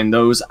can find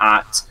those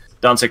at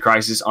Dante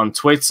Crisis on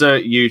Twitter,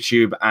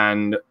 YouTube,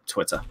 and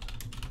Twitter.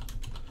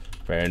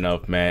 Fair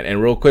enough, man.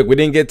 And real quick, we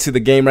didn't get to the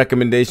game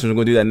recommendations. We're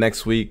going to do that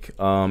next week,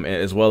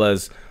 as well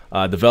as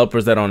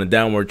developers that are on a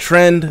downward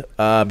trend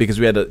because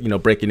we had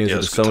breaking news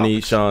with the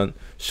Sony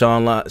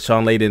Sean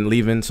Layden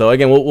leaving. So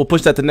again, we'll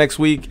push that to next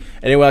week.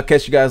 Anyway, I'll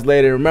catch you guys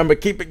later. Remember,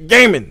 keep it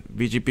gaming.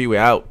 VGP, we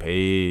out.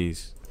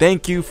 Peace.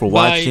 Thank you for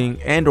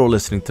watching and or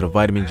listening to the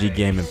Vitamin G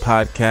Gaming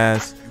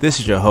Podcast. This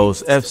is your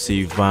host,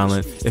 FC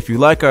Violent. If you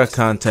like our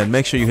content,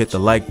 make sure you hit the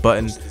like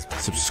button,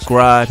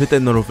 subscribe, hit that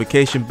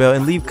notification bell,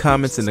 and leave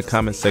comments in the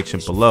comment section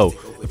below.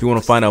 If you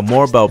want to find out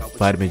more about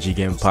Vitamin G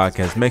Gaming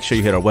Podcast, make sure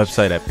you hit our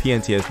website at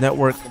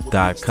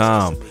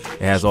pntsnetwork.com.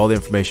 It has all the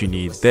information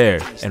you need there.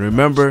 And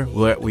remember,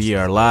 we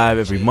are live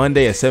every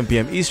Monday at 7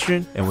 p.m.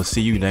 Eastern, and we'll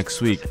see you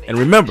next week. And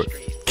remember,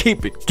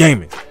 keep it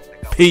gaming.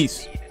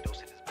 Peace.